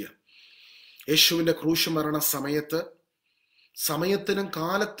 ഹല്ലേലൂയ. യേശുവിന്റെ ക്രൂശ് മരണ സമയത്തിനും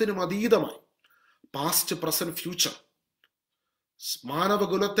കാലത്തിനും അതീതമായി, പാസ്റ്റ്, പ്രസന്റ്, ഫ്യൂച്ചർ,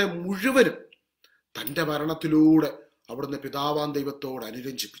 മാനവകുലത്തെ മുഴുവനും തന്റെ മരണത്തിലൂടെ അവിടുന്ന് പിതാവാം ദൈവത്തോട്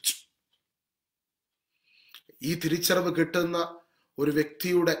അനുരഞ്ജിപ്പിച്ചു. ഈ തിരിച്ചറിവ് കിട്ടുന്ന ഒരു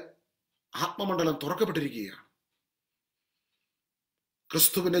വ്യക്തിയുടെ ആത്മമണ്ഡലം തുറക്കപ്പെട്ടിരിക്കുകയാണ്.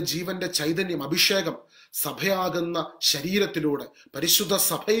 ക്രിസ്തുവിന്റെ ജീവന്റെ ചൈതന്യം, അഭിഷേകം സഭയാകുന്ന ശരീരത്തിലൂടെ, പരിശുദ്ധ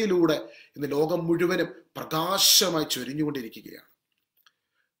സഭയിലൂടെ ഇന്ന് ലോകം മുഴുവനും പ്രകാശമായി ചൊരിഞ്ഞുകൊണ്ടിരിക്കുകയാണ്.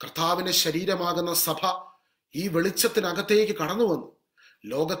 കർത്താവിന്റെ ശരീരമാകുന്ന സഭ ഈ വെളിച്ചത്തിനകത്തേക്ക് കടന്നു വന്നു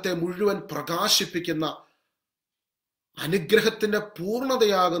ലോകത്തെ മുഴുവൻ പ്രകാശിപ്പിക്കുന്ന അനുഗ്രഹത്തിന്റെ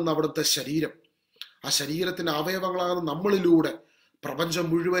പൂർണ്ണതയാകുന്ന അവിടുത്തെ ശരീരം, ആ ശരീരത്തിന്റെ അവയവങ്ങളാകുന്ന നമ്മളിലൂടെ പ്രപഞ്ചം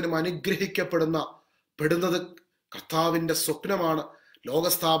മുഴുവനും അനുഗ്രഹിക്കപ്പെടുന്നത് കർത്താവിന്റെ സ്വപ്നമാണ്.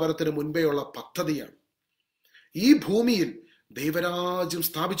 ലോകസ്ഥാപനത്തിന് മുൻപേയുള്ള പദ്ധതിയാണ്. ഈ ഭൂമിയിൽ ദൈവരാജ്യം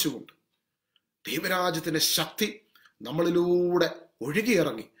സ്ഥാപിച്ചുകൊണ്ട് ദൈവരാജ്യത്തിന്റെ ശക്തി നമ്മളിലൂടെ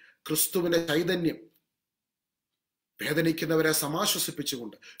ഒഴുകിയിറങ്ങി ക്രിസ്തുവിന്റെ ചൈതന്യം വേദനിക്കുന്നവരെ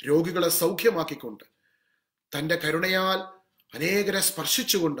സമാശ്വസിപ്പിച്ചുകൊണ്ട്, രോഗികളെ സൗഖ്യമാക്കിക്കൊണ്ട്, തന്റെ കരുണയാൽ അനേകരെ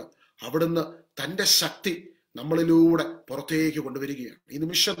സ്പർശിച്ചുകൊണ്ട് അവിടുന്ന് തന്റെ ശക്തി നമ്മളിലൂടെ പുറത്തേക്ക് കൊണ്ടുവരികയാണ്. ഈ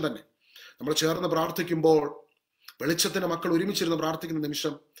നിമിഷം തന്നെ നമ്മൾ ചേർന്ന് പ്രാർത്ഥിക്കുമ്പോൾ, വെളിച്ചത്തിന്റെ മക്കൾ ഒരുമിച്ചിരുന്ന് പ്രാർത്ഥിക്കുന്ന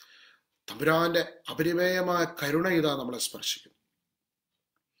നിമിഷം, തമ്പുരാന്റെ അപരിമേയമായ കരുണ ഇതാ നമ്മളെ സ്പർശിക്കുന്നു.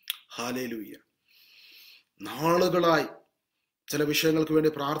 ഹല്ലേലൂയ. നാളുകളായി ചില വിഷയങ്ങൾക്ക് വേണ്ടി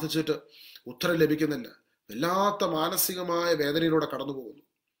പ്രാർത്ഥിച്ചിട്ട് ഉത്തരം ലഭിക്കുന്നില്ല. വല്ലാത്ത മാനസികമായ വേദനയിലൂടെ കടന്നു പോകുന്നു.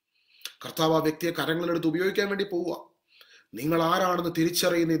 കർത്താവ് ആ വ്യക്തിയെ കരങ്ങളിലെടുത്ത് ഉപയോഗിക്കാൻ വേണ്ടി പോവുക. നിങ്ങൾ ആരാണെന്ന്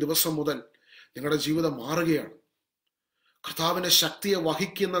തിരിച്ചറിയുന്ന ഈ ദിവസം മുതൽ നിങ്ങളുടെ ജീവിതം മാറുകയാണ്. കർത്താവിന്റെ ശക്തിയെ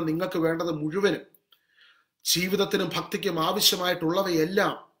വഹിക്കുന്ന നിങ്ങൾക്ക് വേണ്ടത് മുഴുവനും, ജീവിതത്തിനും ഭക്തിക്കും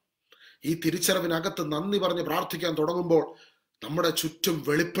ആവശ്യമായിട്ടുള്ളവയെല്ലാം ഈ തിരിച്ചറിവിനകത്ത് നന്ദി പറഞ്ഞ് പ്രാർത്ഥിക്കാൻ തുടങ്ങുമ്പോൾ നമ്മുടെ ചുറ്റും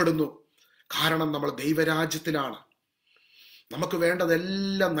വെളിപ്പെടുന്നു. കാരണം നമ്മൾ ദൈവരാജ്യത്തിലാണ്. നമുക്ക്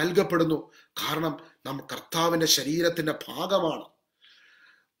വേണ്ടതെല്ലാം നൽകപ്പെടുന്നു. കാരണം നമ്മൾ കർത്താവിന്റെ ശരീരത്തിന്റെ ഭാഗമാണ്.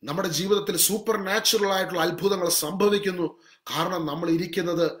 നമ്മുടെ ജീവിതത്തിൽ സൂപ്പർ നാച്ചുറൽ ആയിട്ടുള്ള അത്ഭുതങ്ങൾ സംഭവിക്കുന്നു. കാരണം നമ്മൾ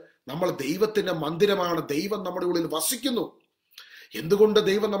ഇരിക്കുന്നത്, നമ്മൾ ദൈവത്തിന്റെ മന്ദിരമാണ്. ദൈവം നമ്മുടെ ഉള്ളിൽ വസിക്കുന്നു. എന്തുകൊണ്ട്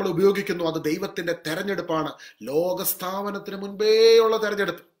ദൈവം നമ്മളെ ഉപയോഗിക്കുന്നു? അത് ദൈവത്തിന്റെ തെരഞ്ഞെടുപ്പാണ്. ലോകസ്ഥാപനത്തിന് മുൻപേയുള്ള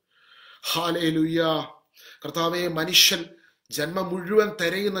തെരഞ്ഞെടുപ്പ്. ഹല്ലേലൂയ. കർത്താവേ, മനുഷ്യൻ ജന്മം മുഴുവൻ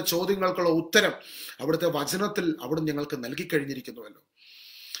തിരയുന്ന ചോദ്യങ്ങൾക്കുള്ള ഉത്തരം അവിടുത്തെ വചനത്തിൽ അവിടുന്ന് ഞങ്ങൾക്ക് നൽകി കഴിഞ്ഞിരിക്കുന്നുവല്ലോ.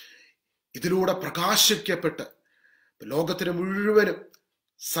 ഇതിലൂടെ പ്രകാശിക്കപ്പെട്ട് ലോകത്തിന് മുഴുവനും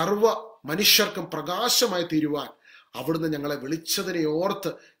സർവ മനുഷ്യർക്കും പ്രകാശമായി തീരുവാൻ അവിടുന്ന് ഞങ്ങളെ വിളിച്ചതിനെ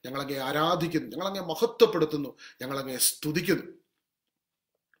ഓർത്ത് ഞങ്ങളങ്ങെ ആരാധിക്കുന്നു, ഞങ്ങളങ്ങെ മഹത്വപ്പെടുത്തുന്നു, ഞങ്ങളങ്ങെ സ്തുതിക്കുന്നു.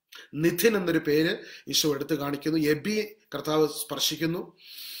 നിധിൻ എന്നൊരു പേര് ഈശോ എടുത്തു കാണിക്കുന്നു. എബി കർത്താവ് സ്പർശിക്കുന്നു,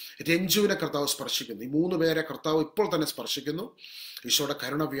 രഞ്ജുവിനെ കർത്താവ് സ്പർശിക്കുന്നു. ഈ 3 പേരെ കർത്താവ് ഇപ്പോൾ തന്നെ സ്പർശിക്കുന്നു. ഈശോയുടെ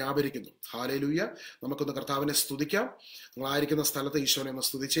കരുണ വ്യാപരിക്കുന്നു. ഹല്ലേലൂയ. നമുക്കൊന്ന് കർത്താവിനെ സ്തുതിക്കാം. നിങ്ങളായിരിക്കുന്ന സ്ഥലത്ത് ഈശോനെ ഒന്ന്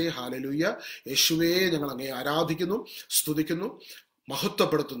സ്തുതിച്ചേ. ഹല്ലേലൂയ. യേശുവേ, ഞങ്ങൾ അങ്ങേ ആരാധിക്കുന്നു, സ്തുതിക്കുന്നു,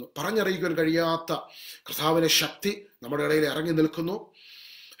 മഹത്വപ്പെടുത്തുന്നു. പറഞ്ഞറിയിക്കാൻ കഴിയാത്ത കർത്താവിന്റെ ശക്തി നമ്മുടെ ഇടയിൽ ഇറങ്ങി നിൽക്കുന്നു.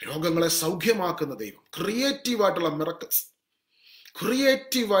 രോഗങ്ങളെ സൗഖ്യമാക്കുന്ന ദൈവം, ക്രിയേറ്റീവായിട്ടുള്ള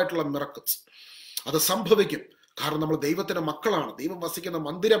മിറക്കിൾസ് അത് സംഭവിക്കും. കാരണം നമ്മൾ ദൈവത്തിന്റെ മക്കളാണ്. ദൈവം വസിക്കുന്ന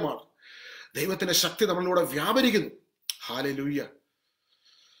മന്ദിരമാണ്. ദൈവത്തിന്റെ ശക്തി നമ്മളിലൂടെ വ്യാപരിക്കുന്നു. ഹല്ലേലൂയ.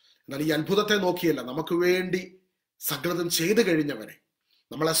 എന്നാൽ ഈ അത്ഭുതത്തെ നോക്കിയല്ല, നമുക്ക് വേണ്ടി സകലതും ചെയ്തു കഴിഞ്ഞവനെ,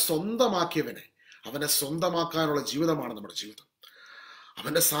 നമ്മളെ സ്വന്തമാക്കിയവനെ, അവനെ സ്വന്തമാക്കാനുള്ള ജീവിതമാണ് നമ്മുടെ ജീവിതം.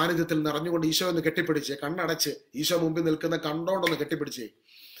 അവന്റെ സാന്നിധ്യത്തിൽ നിറഞ്ഞുകൊണ്ട് ഈശോ ഒന്ന് കെട്ടിപ്പിടിച്ചേ. കണ്ണടച്ച് ഈശോ മുമ്പിൽ നിൽക്കുന്ന കണ്ടോണ്ടൊന്ന് കെട്ടിപ്പിടിച്ചേ.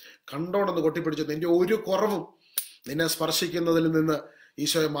 കണ്ടോണ്ടൊന്ന് കൊട്ടിപ്പിടിച്ചു. നിന്റെ ഒരു കുറവും നിന്നെ സ്പർശിക്കുന്നതിൽ നിന്ന്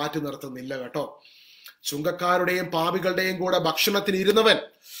ഈശോയെ മാറ്റി നിർത്തുന്നില്ല കേട്ടോ. ചുങ്കക്കാരുടെയും പാപികളുടെയും കൂടെ ഭക്ഷണത്തിന് ഇരുന്നവൻ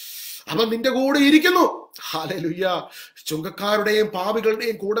അവൻ നിന്റെ കൂടെ ഇരിക്കുന്നു. ഹല്ലേലൂയ. ചുങ്കക്കാരുടെയും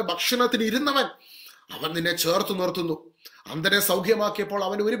പാപികളുടെയും കൂടെ ഭക്ഷണത്തിന് ഇരുന്നവൻ അവൻ നിന്നെ ചേർത്ത് നിർത്തുന്നു. അന്ധനെ സൗഖ്യമാക്കിയപ്പോൾ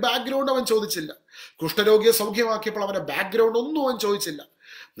അവന് ഒരു ബാക്ക്ഗ്രൗണ്ട് അവൻ ചോദിച്ചില്ല. കുഷ്ഠരോഗിയെ സൗഖ്യമാക്കിയപ്പോൾ അവന്റെ ബാക്ക്ഗ്രൗണ്ട് ഒന്നും അവൻ ചോദിച്ചില്ല.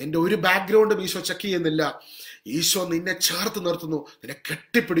 നിന്റെ ഒരു ബാക്ക്ഗ്രൗണ്ടും ഈശോ ചെക്ക് ചെയ്യുന്നില്ല. ഈശോ നിന്നെ ചേർത്ത് നിർത്തുന്നു, നിന്നെ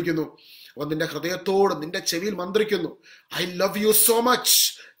കെട്ടിപ്പിടിക്കുന്നു. അവൻ നിന്റെ ഹൃദയത്തോട് നിന്റെ ചെവിയിൽ മന്ത്രിക്കുന്നു, I love you so much,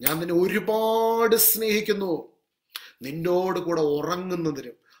 ഞാൻ നിന്നെ ഒരുപാട് സ്നേഹിക്കുന്നു. നിന്നോട് കൂടെ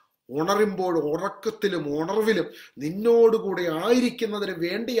ഉറങ്ങുന്നതിനും ഉണരുമ്പോഴും ഉറക്കത്തിലും ഉണർവിലും നിന്നോടുകൂടെ ആയിരിക്കുന്നതിന്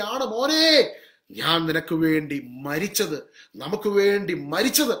വേണ്ടിയാണ് മോനെ ഞാൻ നിനക്ക് വേണ്ടി മരിച്ചത്, നമുക്ക് വേണ്ടി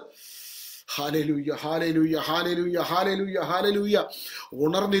മരിച്ചത്. Hallelujah, hallelujah, hallelujah, hallelujah, hallelujah.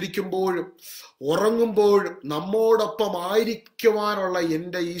 ഉണർന്നിരിക്കുമ്പോഴും ഉറങ്ങുമ്പോഴും നമ്മോടൊപ്പം ആയിരിക്കുവാനുള്ള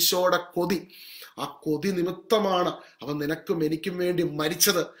എൻ്റെ ഈശോയുടെ കൊതി, ആ കൊതി നിമിത്തമാണ് അവൻ നിനക്കും എനിക്കും വേണ്ടി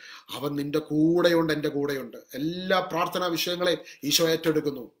മരിച്ചത്. അവൻ നിന്റെ കൂടെയുണ്ട്, എൻ്റെ കൂടെയുണ്ട്. എല്ലാ പ്രാർത്ഥനാ വിഷയങ്ങളെയും ഈശോ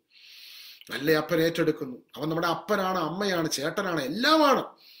ഏറ്റെടുക്കുന്നു, നല്ല അപ്പൻ ഏറ്റെടുക്കുന്നു. അവൻ നമ്മുടെ അപ്പനാണ്, അമ്മയാണ്, ചേട്ടനാണ്, എല്ലാമാണ്.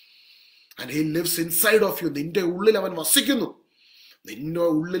 And he lives inside of U. നിന്റെ ഉള്ളിൽ അവൻ വസിക്കുന്നു. നിന്റെ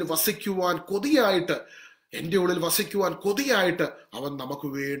ഉള്ളിൽ വസിക്കുവാൻ കൊതിയായിട്ട്, എൻ്റെ ഉള്ളിൽ വസിക്കുവാൻ കൊതിയായിട്ട് അവൻ നമുക്ക്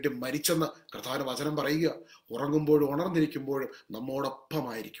വേണ്ടി മരിച്ചെന്ന് കർത്താവിന്റെ വചനം പറയുക. ഉറങ്ങുമ്പോഴും ഉണർന്നിരിക്കുമ്പോഴും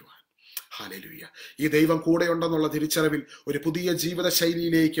നമ്മോടൊപ്പമായിരിക്കുവാൻ. ഹല്ലേലൂയ. ഈ ദൈവം കൂടെയുണ്ടെന്നുള്ള തിരിച്ചറിവിൽ ഒരു പുതിയ ജീവിത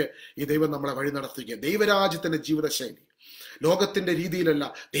ശൈലിയിലേക്ക് ഈ ദൈവം നമ്മളെ വഴി നടത്തുക. ദൈവരാജ്യത്തിന്റെ ജീവിത ശൈലി, ലോകത്തിന്റെ രീതിയിലല്ല,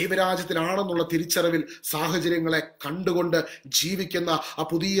 ദൈവരാജ്യത്തിലാണെന്നുള്ള തിരിച്ചറിവിൽ സാഹചര്യങ്ങളെ കണ്ടുകൊണ്ട് ജീവിക്കുന്ന ആ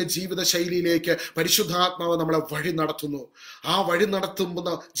പുതിയ ജീവിത ശൈലിയിലേക്ക് പരിശുദ്ധാത്മാവ് നമ്മളെ വഴി നടത്തുന്നു. ആ വഴി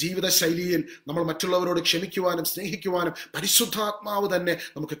നടത്തുന്ന ജീവിത ശൈലിയിൽ നമ്മൾ മറ്റുള്ളവരോട് ക്ഷമിക്കുവാനും സ്നേഹിക്കുവാനും പരിശുദ്ധാത്മാവ് തന്നെ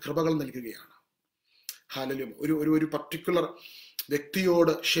നമുക്ക് കൃപകൾ നൽകുകയാണ്. ഹല്ലേലൂയ. ഒരു പർട്ടിക്കുലർ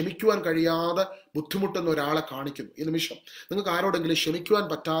വ്യക്തിയോട് ക്ഷമിക്കുവാൻ കഴിയാതെ ബുദ്ധിമുട്ടുന്ന ഒരാളെ കാണിക്കുന്നു. ഈ നിമിഷം നിങ്ങൾക്ക് ആരോടെങ്കിലും ക്ഷമിക്കുവാൻ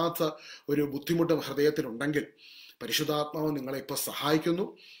പറ്റാത്ത ഒരു ബുദ്ധിമുട്ട് ഹൃദയത്തിലുണ്ടെങ്കിൽ പരിശുദ്ധാത്മാവ് നിങ്ങളെ ഇപ്പോൾ സഹായിക്കുന്നു.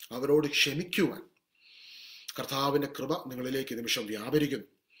 അവരോട് ക്ഷമിക്കുവാൻ കർത്താവിന്റെ കൃപ നിങ്ങളിലേക്ക് ഈ നിമിഷം വ്യാപരിക്കുന്നു.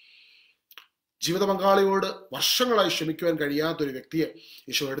 ജീവിത പങ്കാളിയോട് വർഷങ്ങളായി ക്ഷമിക്കുവാൻ കഴിയാത്തൊരു വ്യക്തിയെ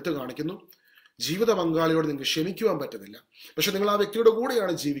ഈശോ എടുത്തു കാണിക്കുന്നു. ജീവിത പങ്കാളിയോട് നിങ്ങൾക്ക് ക്ഷമിക്കുവാൻ പറ്റുന്നില്ല, പക്ഷെ നിങ്ങൾ ആ വ്യക്തിയുടെ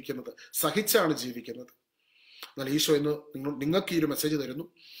കൂടെയാണ് ജീവിക്കുന്നത്, സഹിച്ചാണ് ജീവിക്കുന്നത്. എന്നാൽ ഈശോ ഇന്ന് നിങ്ങൾക്ക് ഈ ഒരു മെസ്സേജ് തരുന്നു.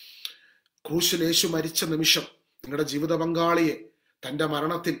 ക്രൂശിൽ യേശു മരിച്ച നിമിഷം നിങ്ങളുടെ ജീവിത പങ്കാളിയെ തന്റെ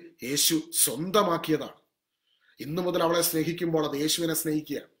മരണത്തിൽ യേശു സ്വന്തമാക്കിയതാണ്. ഇന്നു മുതൽ അവളെ സ്നേഹിക്കുമ്പോൾ അത് യേശുവിനെ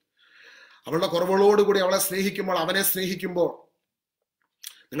സ്നേഹിക്കുകയാണ്. അവളുടെ കുറവുകളോടുകൂടി അവളെ സ്നേഹിക്കുമ്പോൾ, അവനെ സ്നേഹിക്കുമ്പോൾ,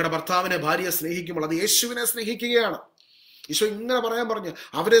 നിങ്ങളുടെ ഭർത്താവിനെ, ഭാര്യയെ സ്നേഹിക്കുമ്പോൾ അത് യേശുവിനെ സ്നേഹിക്കുകയാണ്. ഈശോ ഇങ്ങനെ പറഞ്ഞു,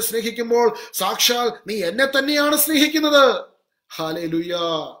 അവരെ സ്നേഹിക്കുമ്പോൾ സാക്ഷാൽ നീ എന്നെ തന്നെയാണ് സ്നേഹിക്കുന്നത്. ഹല്ലേലൂയ.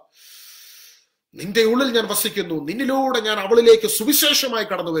 നിന്റെ ഉള്ളിൽ ഞാൻ വസിക്കുന്നു, നിന്നിലൂടെ ഞാൻ അവളിലേക്ക് സുവിശേഷമായി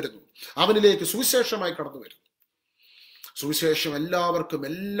കടന്നു വരുന്നു, അവനിലേക്ക് സുവിശേഷമായി കടന്നു വരുന്നു. സുവിശേഷം എല്ലാവർക്കും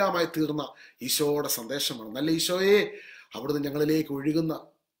എല്ലാമായി തീർന്ന ഈശോയുടെ സന്ദേശമാണ്. നല്ല ഈശോയെ, അവിടുന്ന് ഞങ്ങളിലേക്ക് ഒഴുകുന്ന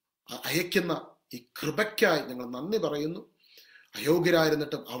അയക്കുന്ന ഈ കൃപയ്ക്കായി ഞങ്ങൾ നന്ദി പറയുന്നു.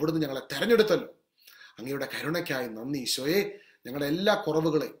 അയോഗ്യരായിരുന്നിട്ടും അവിടുന്ന് ഞങ്ങളെ തെരഞ്ഞെടുത്തല്ലോ. അങ്ങയുടെ കരുണയ്ക്കായി നന്ദി ഈശോയെ. ഞങ്ങളുടെ എല്ലാ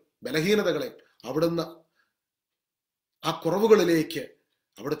കുറവുകളെയും ബലഹീനതകളെയും അവിടുന്ന് ആ കുറവുകളിലേക്ക്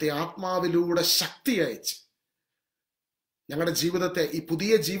അവിടുത്തെ ആത്മാവിലൂടെ ശക്തി അയച്ച് ഞങ്ങളുടെ ജീവിതത്തെ ഈ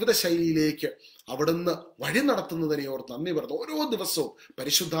പുതിയ ജീവിത ശൈലിയിലേക്ക് അവിടുന്ന് വഴി നടത്തുന്നതിനെ ഓർത്ത് നന്ദി പറഞ്ഞു. ഓരോ ദിവസവും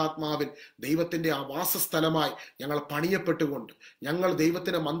പരിശുദ്ധാത്മാവിൽ ദൈവത്തിന്റെ ആ വാസസ്ഥലമായി ഞങ്ങൾ പണിയപ്പെട്ടുകൊണ്ട്, ഞങ്ങൾ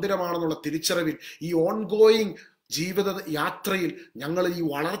ദൈവത്തിന്റെ മന്ദിരമാണെന്നുള്ള തിരിച്ചറിവിൽ ഈ ഓൺഗോയിങ് ജീവിത യാത്രയിൽ ഞങ്ങൾ ഈ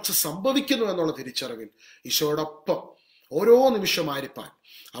വളർച്ച സംഭവിക്കുന്നു എന്നുള്ള തിരിച്ചറിവിൽ ഈശോയോടൊപ്പം ഓരോ നിമിഷമായിരിക്കാൻ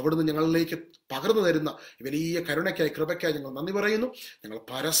അവിടുന്ന് ഞങ്ങളിലേക്ക് പകർന്നു തരുന്ന വലിയ കരുണയ്ക്കായി, കൃപയ്ക്കായി ഞങ്ങൾ നന്ദി പറയുന്നു. ഞങ്ങൾ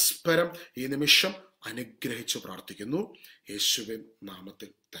പരസ്പരം ഈ നിമിഷം അനുഗ്രഹിച്ചു പ്രാർത്ഥിക്കുന്നു, യേശുവിൻ നാമത്തിൽ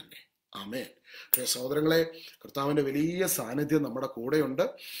തന്നെ. ആമേൻ. പ്രിയ സഹോദരങ്ങളെ, കർത്താവിന്റെ വലിയ സാന്നിധ്യം നമ്മുടെ കൂടെയുണ്ട്.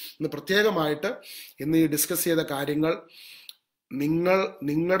 ഇന്ന് പ്രത്യേകമായിട്ട് ഇന്ന് ഈ ഡിസ്കസ് ചെയ്ത കാര്യങ്ങൾ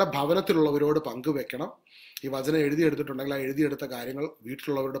നിങ്ങളുടെ ഭവനത്തിലുള്ളവരോട് പങ്കുവെക്കണം. ഈ വചനം എഴുതിയെടുത്തിട്ടുണ്ടെങ്കിൽ ആ എഴുതിയെടുത്ത കാര്യങ്ങൾ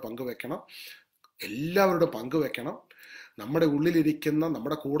വീട്ടിലുള്ളവരോട് പങ്കുവെക്കണം, എല്ലാവരോടും പങ്കുവെക്കണം. നമ്മുടെ ഉള്ളിലിരിക്കുന്ന,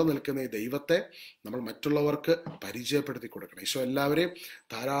 നമ്മുടെ കൂടെ നിൽക്കുന്ന ഈ ദൈവത്തെ നമ്മൾ മറ്റുള്ളവർക്ക് പരിചയപ്പെടുത്തി കൊടുക്കണം. ഈശോ എല്ലാവരെയും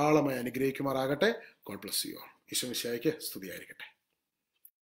ധാരാളമായി അനുഗ്രഹിക്കുമാറാകട്ടെ. God bless you all. Isho മിശിഹായ്ക്ക് സ്തുതിയായിരിക്കട്ടെ.